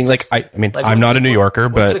 I'm asking. Like, I mean, like, I'm not a New Yorker,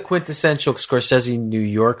 but what's the quintessential Scorsese New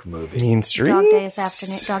York movie? Mean Streets.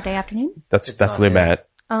 Dog Day Afternoon. That's Lumet.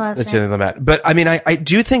 Oh, that's in Lumet. But I mean, I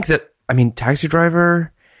do think that Taxi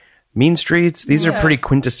Driver. Mean Streets. These are pretty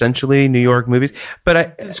quintessentially New York movies.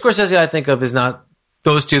 But Scorsese, I think of is not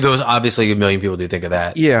those two. Those obviously a million people do think of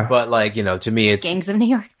that. Yeah. But like, to me, it's Gangs of New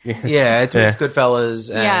York. Yeah, it's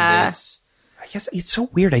Goodfellas, and it's. I guess it's so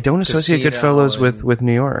weird. I don't associate Casino Goodfellas with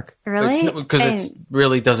New York. Really? Because it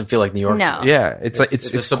really doesn't feel like New York. No. Yeah, it's like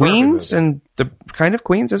it's a suburban Queens movie. and the kind of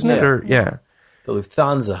Queens, isn't it? Or The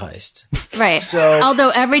Lufthansa heist. Right. So-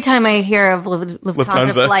 Although every time I hear of Lufthansa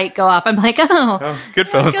Lufthansa. flight go off, I'm like,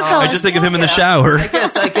 Goodfellas. I just think of him in the shower. I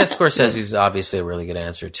guess Scorsese's obviously a really good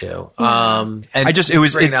answer too. And it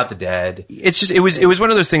was Bringing Out the Dead. It's just it was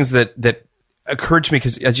one of those things that occurred to me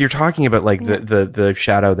because as you're talking about like the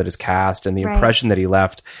shadow that is cast and the impression that he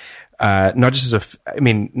left, not just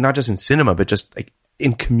not just in cinema, but just like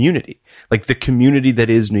in community, like the community that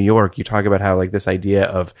is New York. You talk about how like this idea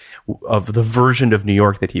of the version of New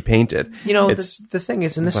York that he painted. It's the thing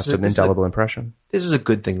is, and this left is an indelible impression. This is a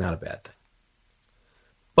good thing, not a bad thing.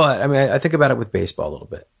 But I mean, I think about it with baseball a little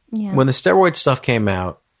bit. Yeah. When the steroid stuff came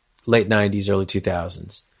out, late 90s, early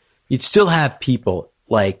 2000s, you'd still have people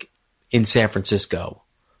like in San Francisco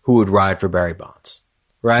who would ride for Barry Bonds,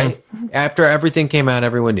 right? After everything came out,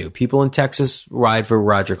 everyone knew. People in Texas ride for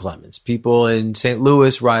Roger Clemens. People in St.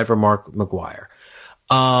 Louis ride for Mark McGwire.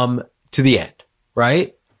 To the end,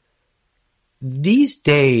 right? These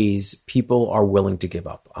days, people are willing to give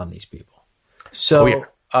up on these people. So,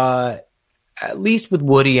 at least with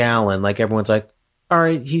Woody Allen, like everyone's like, all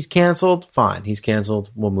right, he's canceled. Fine. He's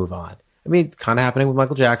canceled. We'll move on. I mean, it's kind of happening with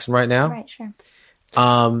Michael Jackson right now. right, sure.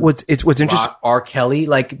 What's interesting? R. Kelly,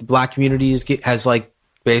 like the black community has like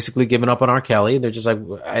basically given up on R. Kelly. They're just like,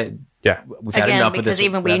 we've had Again, enough of this. because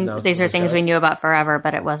even these are things we knew about forever,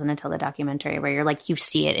 but it wasn't until the documentary where you're like, you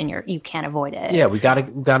see it and you can't avoid it. Yeah, we gotta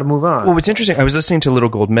move on. Well, what's interesting, I was listening to Little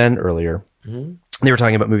Gold Men earlier. Mm-hmm. They were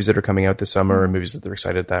talking about movies that are coming out this summer and movies that they're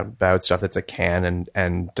excited about, stuff that's at Cannes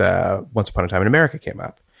and Once Upon a Time in America came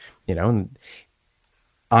up. And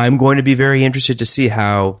I'm going to be very interested to see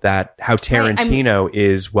how Tarantino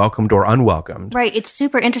is welcomed or unwelcomed. Right. It's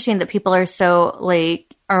super interesting that people are so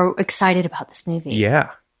are excited about this movie.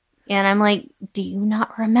 Yeah. And I'm like, do you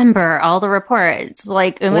not remember all the reports?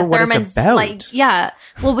 Like Uma what it's Thurman's about.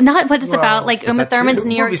 Well, not what it's about. Like Uma Thurman's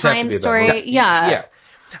New York movies have to be Times about story. that. Yeah.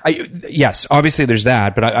 Yes, obviously there's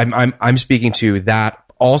that, but I'm speaking to that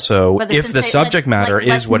also. But If the subject matter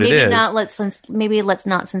is what it is, maybe let's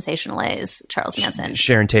not sensationalize Charles Manson,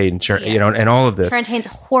 Sharon Tate, and and all of this. Sharon Tate's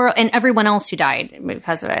horror, and everyone else who died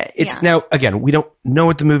because of it. It's now again, we don't know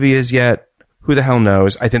what the movie is yet. Who the hell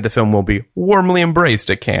knows? I think the film will be warmly embraced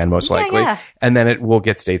at Cannes, most likely, and then it will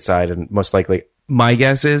get stateside, and most likely, my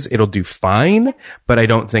guess is it'll do fine. But I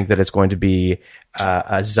don't think that it's going to be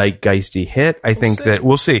a zeitgeisty hit. I think that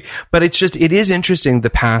we'll see. But it is interesting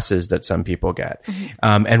the passes that some people get,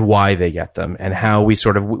 and why they get them, and how we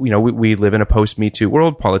sort of, we live in a post-Me Too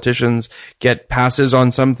world. Politicians get passes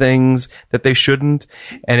on some things that they shouldn't,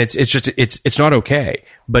 and it's not okay.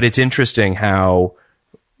 But it's interesting how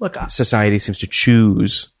society seems to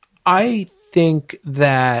choose. I think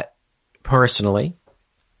that personally,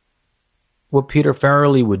 what Peter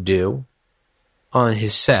Farrelly would do on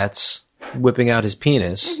his sets, whipping out his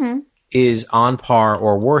penis, is on par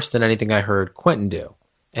or worse than anything I heard Quentin do.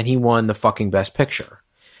 And he won the fucking Best Picture.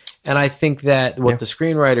 And I think that what the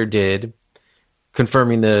screenwriter did,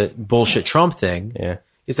 confirming the bullshit Trump thing,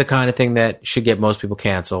 is the kind of thing that should get most people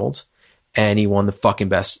canceled. And he won the fucking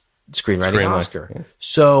Best Screenwriting Oscar. Yeah.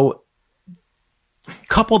 So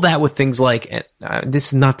couple that with things like, this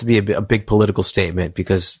is not to be a big political statement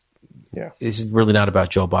because this is really not about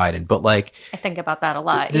Joe Biden, but like, I think about that a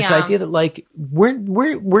lot. This idea that like,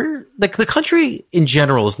 we're like the country in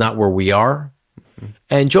general is not where we are.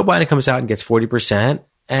 And Joe Biden comes out and gets 40%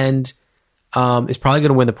 and is probably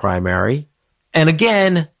going to win the primary. And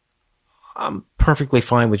again, I'm perfectly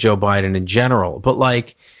fine with Joe Biden in general, but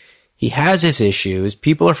like, he has his issues.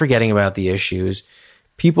 People are forgetting about the issues.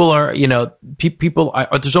 People are,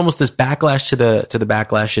 there's almost this backlash to the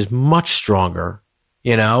backlash is much stronger.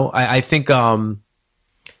 I think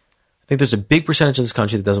there's a big percentage of this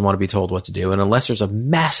country that doesn't want to be told what to do. And unless there's a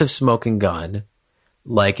massive smoking gun,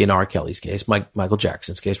 like in R. Kelly's case, Michael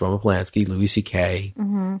Jackson's case, Roman Polanski, Louis C.K.,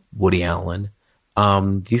 Woody Allen,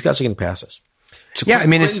 these guys are going to pass us. So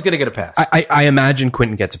Quentin's going to get a pass. I imagine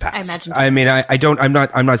Quentin gets a pass. I imagine. I mean,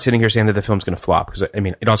 I'm not sitting here saying that the film's going to flop because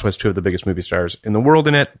it also has two of the biggest movie stars in the world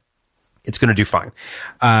in it. It's going to do fine.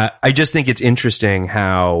 I just think it's interesting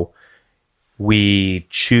how we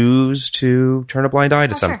choose to turn a blind eye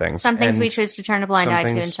to some things. Some things we choose to turn a blind eye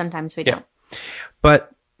to, and sometimes we don't.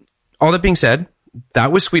 But all that being said,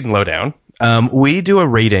 that was Sweet and Lowdown. We do a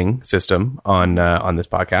rating system on this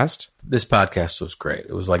podcast. This podcast was great.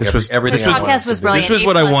 It was like This was- everything. This I wanted podcast it was to be. brilliant. This was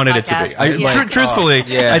what I A+ wanted it to be. podcast. Yeah. Truthfully,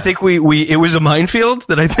 yeah. I think we it was a minefield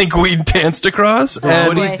that I think we danced across.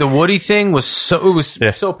 And The Woody thing was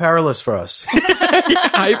so perilous for us.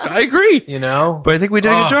 I agree. You know, But I think we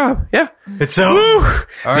did a good job. Yeah. it's so. Woo!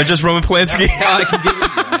 They're just Roman Polanski. I can give it.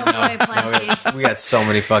 Boy, Polanski. We got so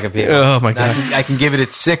many fucking people. Oh, my God. I can give it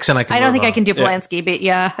at 6, and I can. I don't move think I on. can do Polanski, but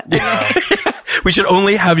yeah. We should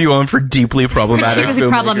only have you on for deeply problematic Really filmmakers.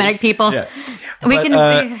 problematic people. Yeah. We But,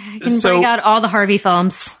 can so- break out all the Harvey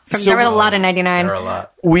films. There were a lot in 99. There are a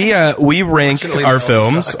lot. We rank Unfortunately, our they all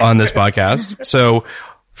films suck. on this podcast. So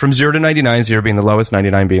from 0 to 99, 0 being the lowest,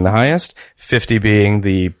 99 being the highest, 50 being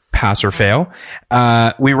the pass or fail.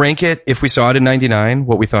 We rank it, if we saw it in 99,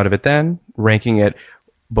 what we thought of it then, ranking it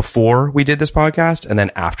before we did this podcast, and then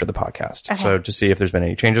after the podcast. Okay. So to see if there's been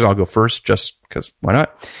any changes, I'll go first just because why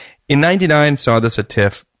not? In 99, saw this at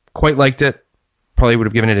TIFF, quite liked it. Probably would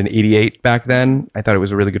have given it an 88 back then. I thought it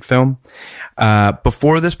was a really good film.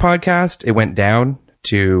 Before this podcast, it went down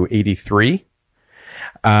to 83.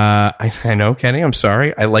 I know, Kenny, I'm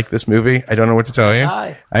sorry. I like this movie. I don't know what to tell you.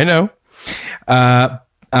 high. I know.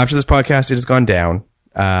 After this podcast, it has gone down.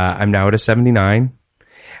 I'm now at a 79.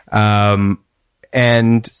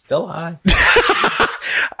 And Still high.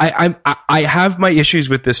 I have my issues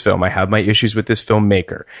with this film. I have my issues with this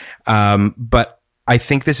filmmaker. But I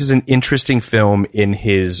think this is an interesting film in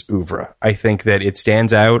his oeuvre. I think that it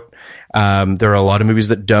stands out. There are a lot of movies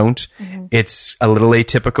that don't. It's a little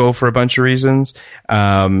atypical for a bunch of reasons.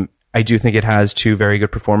 I do think it has two very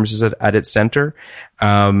good performances at its center.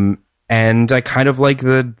 And I kind of like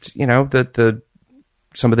the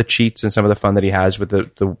some of the cheats and some of the fun that he has with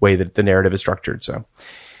the way that the narrative is structured. So,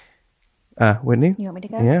 Whitney? You want me to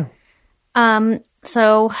go? Yeah.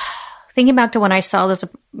 So thinking back to when I saw this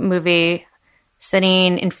movie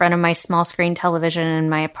sitting in front of my small screen television in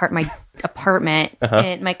my apartment,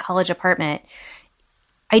 in my college apartment,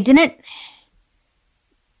 I didn't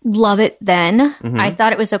love it then. I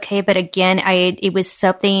thought it was okay, but again, it was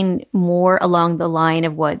something more along the line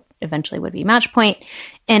of what eventually would be Match Point.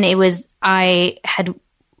 And it wasn't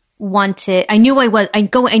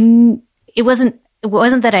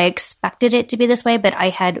that I expected it to be this way, but I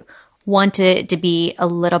had wanted it to be a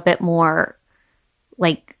little bit more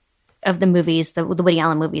like of the movies, the Woody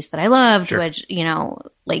Allen movies that I loved, which,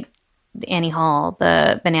 like the Annie Hall,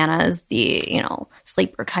 the Bananas, the,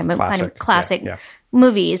 Sleeper kind of classic Yeah.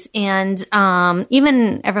 movies. And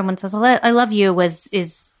even Everyone Says I Love You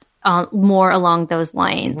is more along those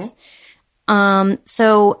lines.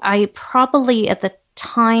 So I probably at the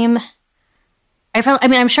time,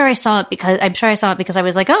 I'm sure I saw it because I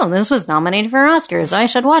was like, oh, this was nominated for Oscars. I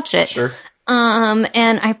should watch it. Sure. And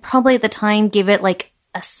I probably at the time gave it like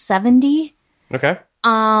a 70. Okay.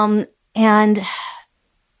 And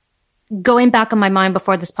going back on my mind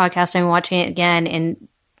before this podcast, I'm watching it again and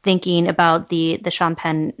thinking about the Sean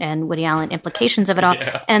Penn and Woody Allen implications of it all,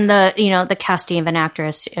 and the casting of an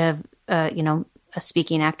actress, of a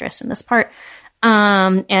speaking actress in this part,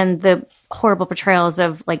 and the horrible portrayals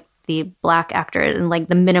of like the black actor and like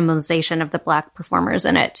the minimalization of the black performers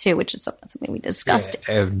in it too, which is something we discussed.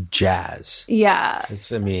 Jazz. Yeah. Which Which,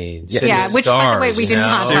 stars, by the way, we did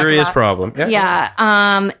not talk Serious about. problem. Yeah.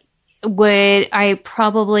 I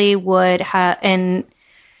probably would have, and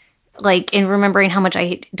like in remembering how much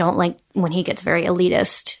I don't like when he gets very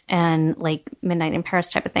elitist and like Midnight in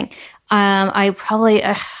Paris type of thing. I probably,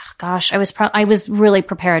 I was really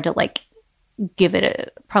prepared to like give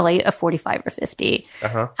it probably a 45 or 50.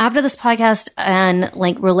 After this podcast and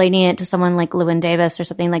like relating it to someone like Llewyn Davis or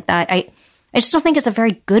something like that, I still think it's a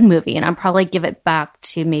very good movie, and I'll probably give it back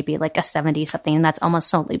to maybe like a 70 something, and that's almost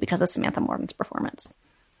solely because of Samantha Morgan's performance.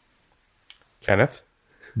 Kenneth?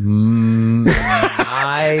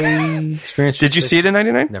 I experienced. Did you see it in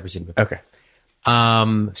 99? Never seen it before.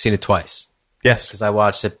 Okay. Seen it twice. Yes. Because I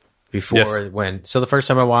watched it before so the first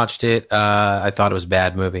time I watched it, I thought it was a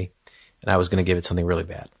bad movie, and I was going to give it something really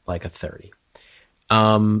bad, like a 30.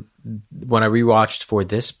 When I rewatched for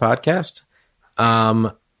this podcast,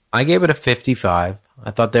 I gave it a 55.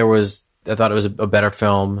 I thought it was a better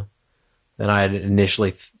film than I had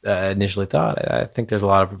initially thought. I think there's a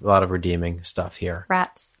lot of redeeming stuff here.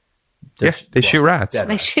 Rats. They shoot rats. dead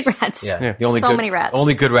They rats. shoot rats. Yeah. Many rats.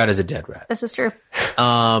 Only good rat is a dead rat. This is true.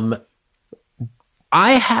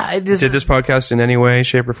 I had this. Did this podcast in any way,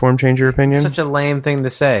 shape, or form change your opinion? Such a lame thing to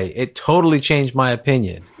say. It totally changed my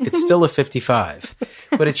opinion. It's still a 55,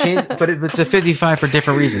 but it changed. But it's a 55 for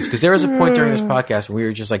different reasons. Because there was a point during this podcast where we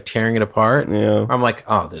were just like tearing it apart. Yeah. I'm like,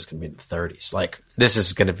 oh, there's gonna be in the 30s. Like this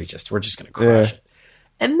is gonna be we're just gonna crush it.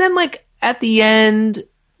 And then like at the end,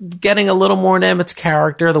 getting a little more in Emmett's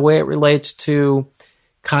character, the way it relates to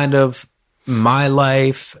kind of my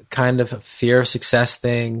life, kind of a fear of success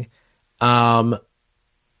thing.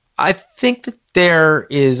 I think that there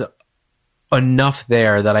is enough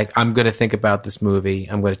there that I'm going to think about this movie.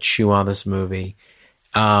 I'm going to chew on this movie.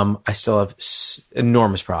 I still have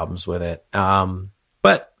enormous problems with it.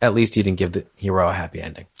 But at least he didn't give the hero a happy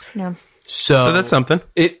ending. No. So that's something.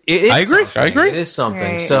 It is. I agree. Something. I agree. It is something.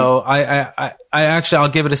 Right. So I actually, I'll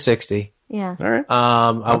give it a 60. Yeah. All right.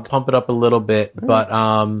 I'll pump it up a little bit, but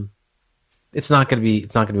it's not going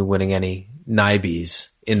to be winning any Nibies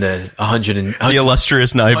in the 100 and The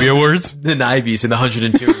illustrious Nibie Awards. the Nibies in the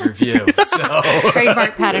 102 review. So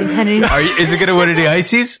Trademark patent pending. is it going to win any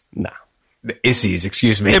Ices? No. The Issies,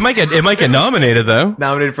 excuse me. It might get nominated though.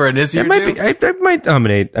 Nominated for an Issy It or might two? be. I might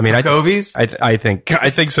nominate. I mean, Covies? I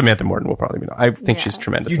think Samantha Morton will probably be. I think she's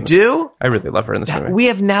tremendous. You in this. do? I really love her in this movie. We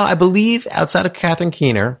have now, I believe, outside of Catherine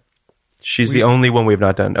Keener, She's the only one we've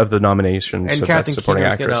not done of the nominations. and of Best Catherine Supporting Keener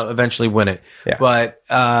is Actress. going to eventually win it. Yeah.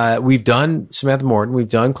 But we've done Samantha Morton, we've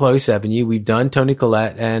done Chloe Sevigny, we've done Toni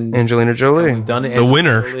Collette, and Angelina Jolie. we've done the Angelina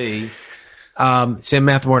winner. Jolie.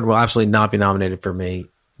 Samantha Morton will absolutely not be nominated for me.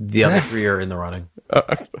 The other three are in the running.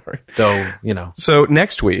 I'm sorry. Though, you know. So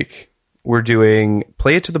next week we're doing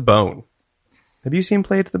Play It to the Bone. Have you seen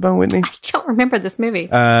Play It to the Bone, Whitney? I don't remember this movie.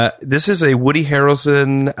 This is a Woody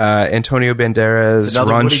Harrelson, Antonio Banderas, It's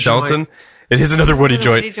another Ron Woody Shelton. joint. It is another Woody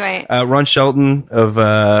joint. Woody joint. Ron Shelton of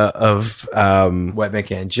Wet Man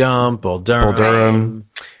Can't Jump, Bull Bull Durham.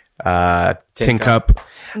 Durham, Tin Cup. Cup.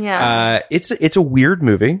 Yeah. It's a weird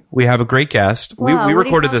movie. We have a great cast. Wow, we Woody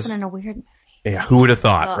recorded Harrelson this. in a weird movie. Yeah, who would have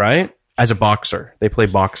thought, right? As a boxer, they play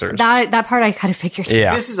boxers. That part I kind of figured.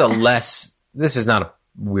 Yeah. This is not a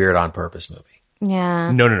weird on purpose movie.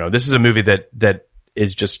 Yeah. No. This is a movie that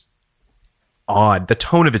is just odd. The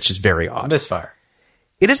tone of it's just very odd. Misfire.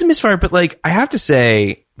 It is a misfire, but like I have to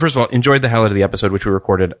say, first of all, enjoyed the hell out of the episode, which we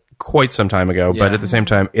recorded quite some time ago. But Yeah. at the same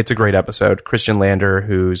time, it's a great episode. Christian Lander,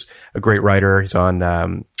 who's a great writer, he's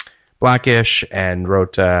on Blackish and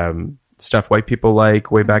wrote stuff white people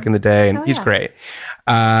like way back in the day, and he's great.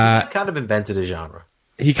 He kind of invented a genre.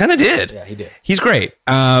 He kind of did. Yeah, he did. He's great.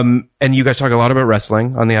 And you guys talk a lot about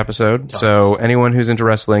wrestling on the episode. So anyone who's into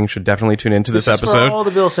wrestling should definitely tune into this is episode. for all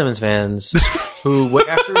the Bill Simmons fans who,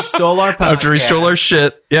 after he stole our podcast, After he stole our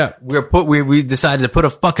shit. Yeah. we decided to put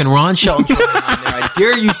a fucking Ron Shelton on there. I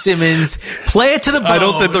dare you, Simmons, play it to the bone. I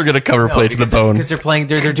don't think they're going to cover Play to the Bone. because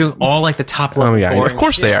they're doing all like the top level. Oh yeah, boring of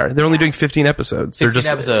course shit. they are. They're only doing 15 episodes. They're 15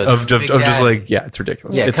 just episodes of of just Big Daddy. like it's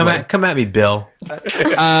ridiculous. Yeah, It's come at me, Bill.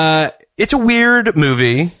 It's a weird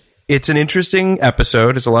movie. It's an interesting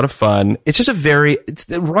episode. It's a lot of fun. It's just it's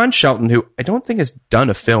Ron Shelton, who I don't think has done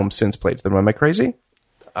a film since Play to the Bone. Am I crazy?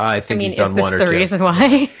 I think he's is done this one or the two. reason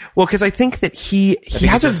why? Well, because I think that he has he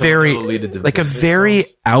a does very a little lead to like a the very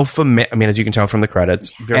alpha. I mean, as you can tell from the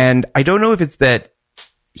credits, and I don't know if it's that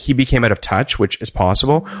he became out of touch, which is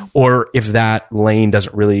possible, or if that lane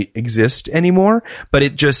doesn't really exist anymore. But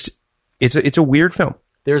it's a weird film.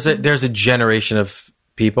 There's a generation of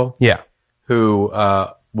people, Yeah. who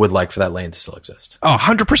would like for that lane to still exist. Oh,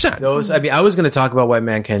 100%. I was going to talk about White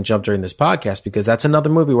Man Can't Jump during this podcast because that's another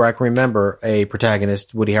movie where I can remember a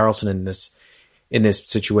protagonist, Woody Harrelson, in this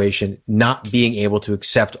situation, not being able to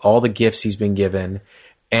accept all the gifts he's been given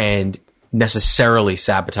and necessarily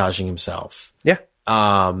sabotaging himself. Yeah.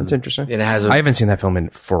 That's interesting. It has I haven't seen that film in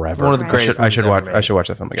forever. one of the greatest I should movies watch. ever made. I should watch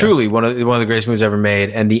that film again. truly one of the greatest movies ever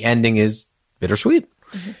made, and the ending is bittersweet.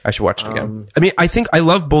 I should watch it again. I mean, I think I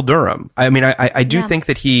love Bull Durham. I mean, I do think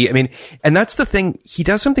that and that's the thing. He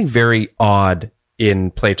does something very odd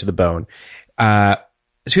in Play to the Bone.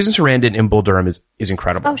 Susan Sarandon in Bull Durham is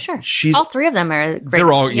incredible. Oh, sure. She's all three of them are great.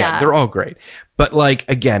 they're all great. But like,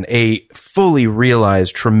 again, a fully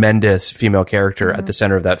realized, tremendous female character at the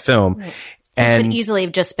center of that film. Right. And could easily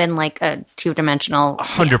have just been like a 2-dimensional,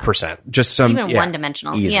 100%. Just some even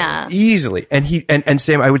one-dimensional. Easily. Yeah. Easily. And and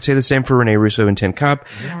same, I would say the same for Rene Russo in Tin Cup.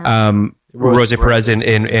 Rosie Perez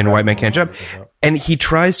in White Man Can't Jump. And he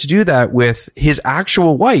tries to do that with his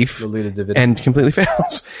actual wife Lolita Dividend. and completely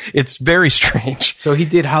fails. It's very strange. So he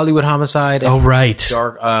did Hollywood Homicide. Oh, right.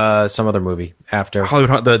 Dark, some other movie after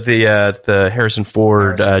Hollywood, the Harrison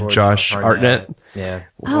Ford, Josh Hartnett. Yeah.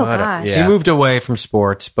 Oh, gosh. Yeah. He moved away from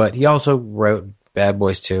sports, but he also wrote Bad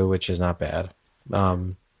Boys 2, which is not bad.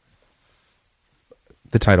 The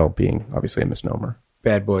title being obviously a misnomer.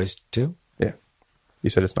 Bad Boys 2? Yeah. You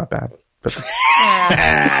said it's not bad. But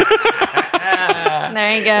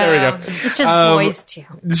There you go. There we go. It's just boys too.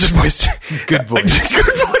 it's just boys. Good Boys. Good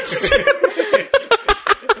boys.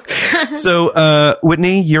 So,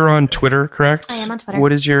 Whitney, you're on Twitter, correct? I am on Twitter.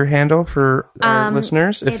 What is your handle for our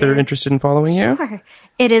listeners if they're interested in following you? Sure.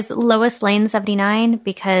 It is Lois Lane 79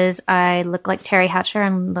 because I look like Terry Hatcher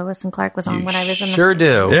and Lois and Clark was on when I was in the... Sure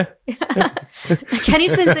do. Yeah.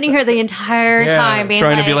 Kenny's been sitting here the entire time being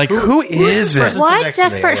trying to be like, who is it? What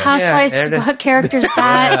Desperate Housewives what character is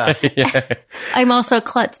that? I'm also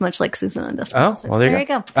Klutz, much like Susan on Desperate Housewives. Well, there you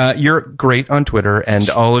go. You're great on Twitter, and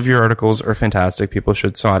all of your articles are fantastic. People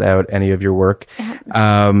should sort out any of your work.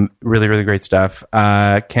 Really, really great stuff.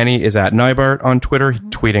 Kenny is at Nybart on Twitter,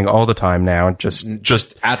 tweeting all the time now. Just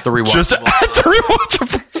at the rewatchable. Just at the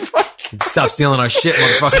rewatchable. Stop stealing our shit,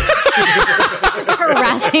 motherfucker. Just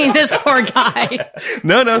harassing this poor guy.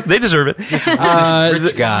 No, they deserve it. These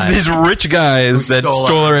rich guys that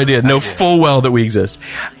stole our idea. Know full well that we exist.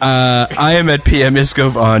 I am at PM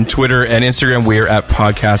Iskov on Twitter and Instagram. We are at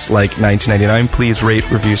Podcast Like 1999. Please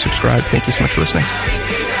rate, review, subscribe. Thank you so much for listening.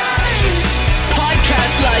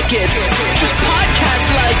 Podcast like it. Just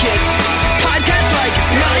podcast like it. Podcast like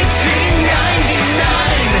it's 1999.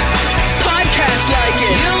 Podcast like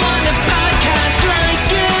it. You want a podcast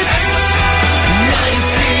like it's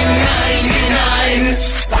 1999.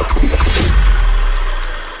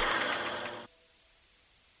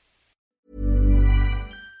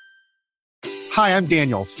 Hi, I'm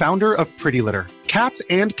Daniel, founder of Pretty Litter. Cats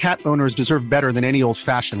and cat owners deserve better than any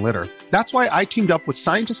old-fashioned litter. That's why I teamed up with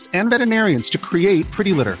scientists and veterinarians to create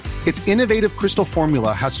Pretty Litter. Its innovative crystal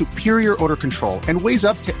formula has superior odor control and weighs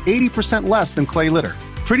up to 80% less than clay litter.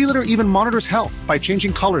 Pretty Litter even monitors health by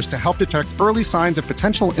changing colors to help detect early signs of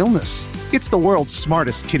potential illness. It's the world's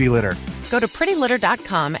smartest kitty litter. Go to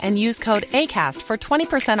prettylitter.com and use code ACAST for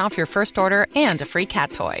 20% off your first order and a free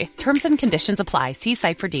cat toy. Terms and conditions apply. See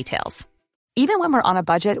site for details. Even when we're on a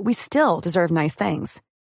budget, we still deserve nice things.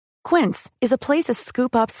 Quince is a place to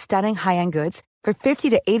scoop up stunning high-end goods for 50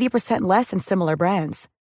 to 80% less than similar brands.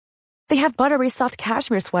 They have buttery soft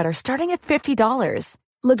cashmere sweaters starting at $50,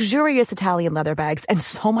 luxurious Italian leather bags, and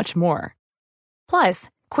so much more. Plus,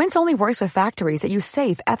 Quince only works with factories that use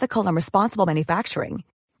safe, ethical, and responsible manufacturing.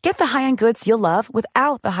 Get the high-end goods you'll love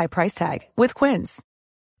without the high price tag with Quince.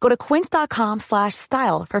 Go to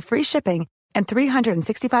quince.com/style for free shipping and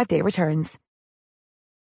 365-day returns.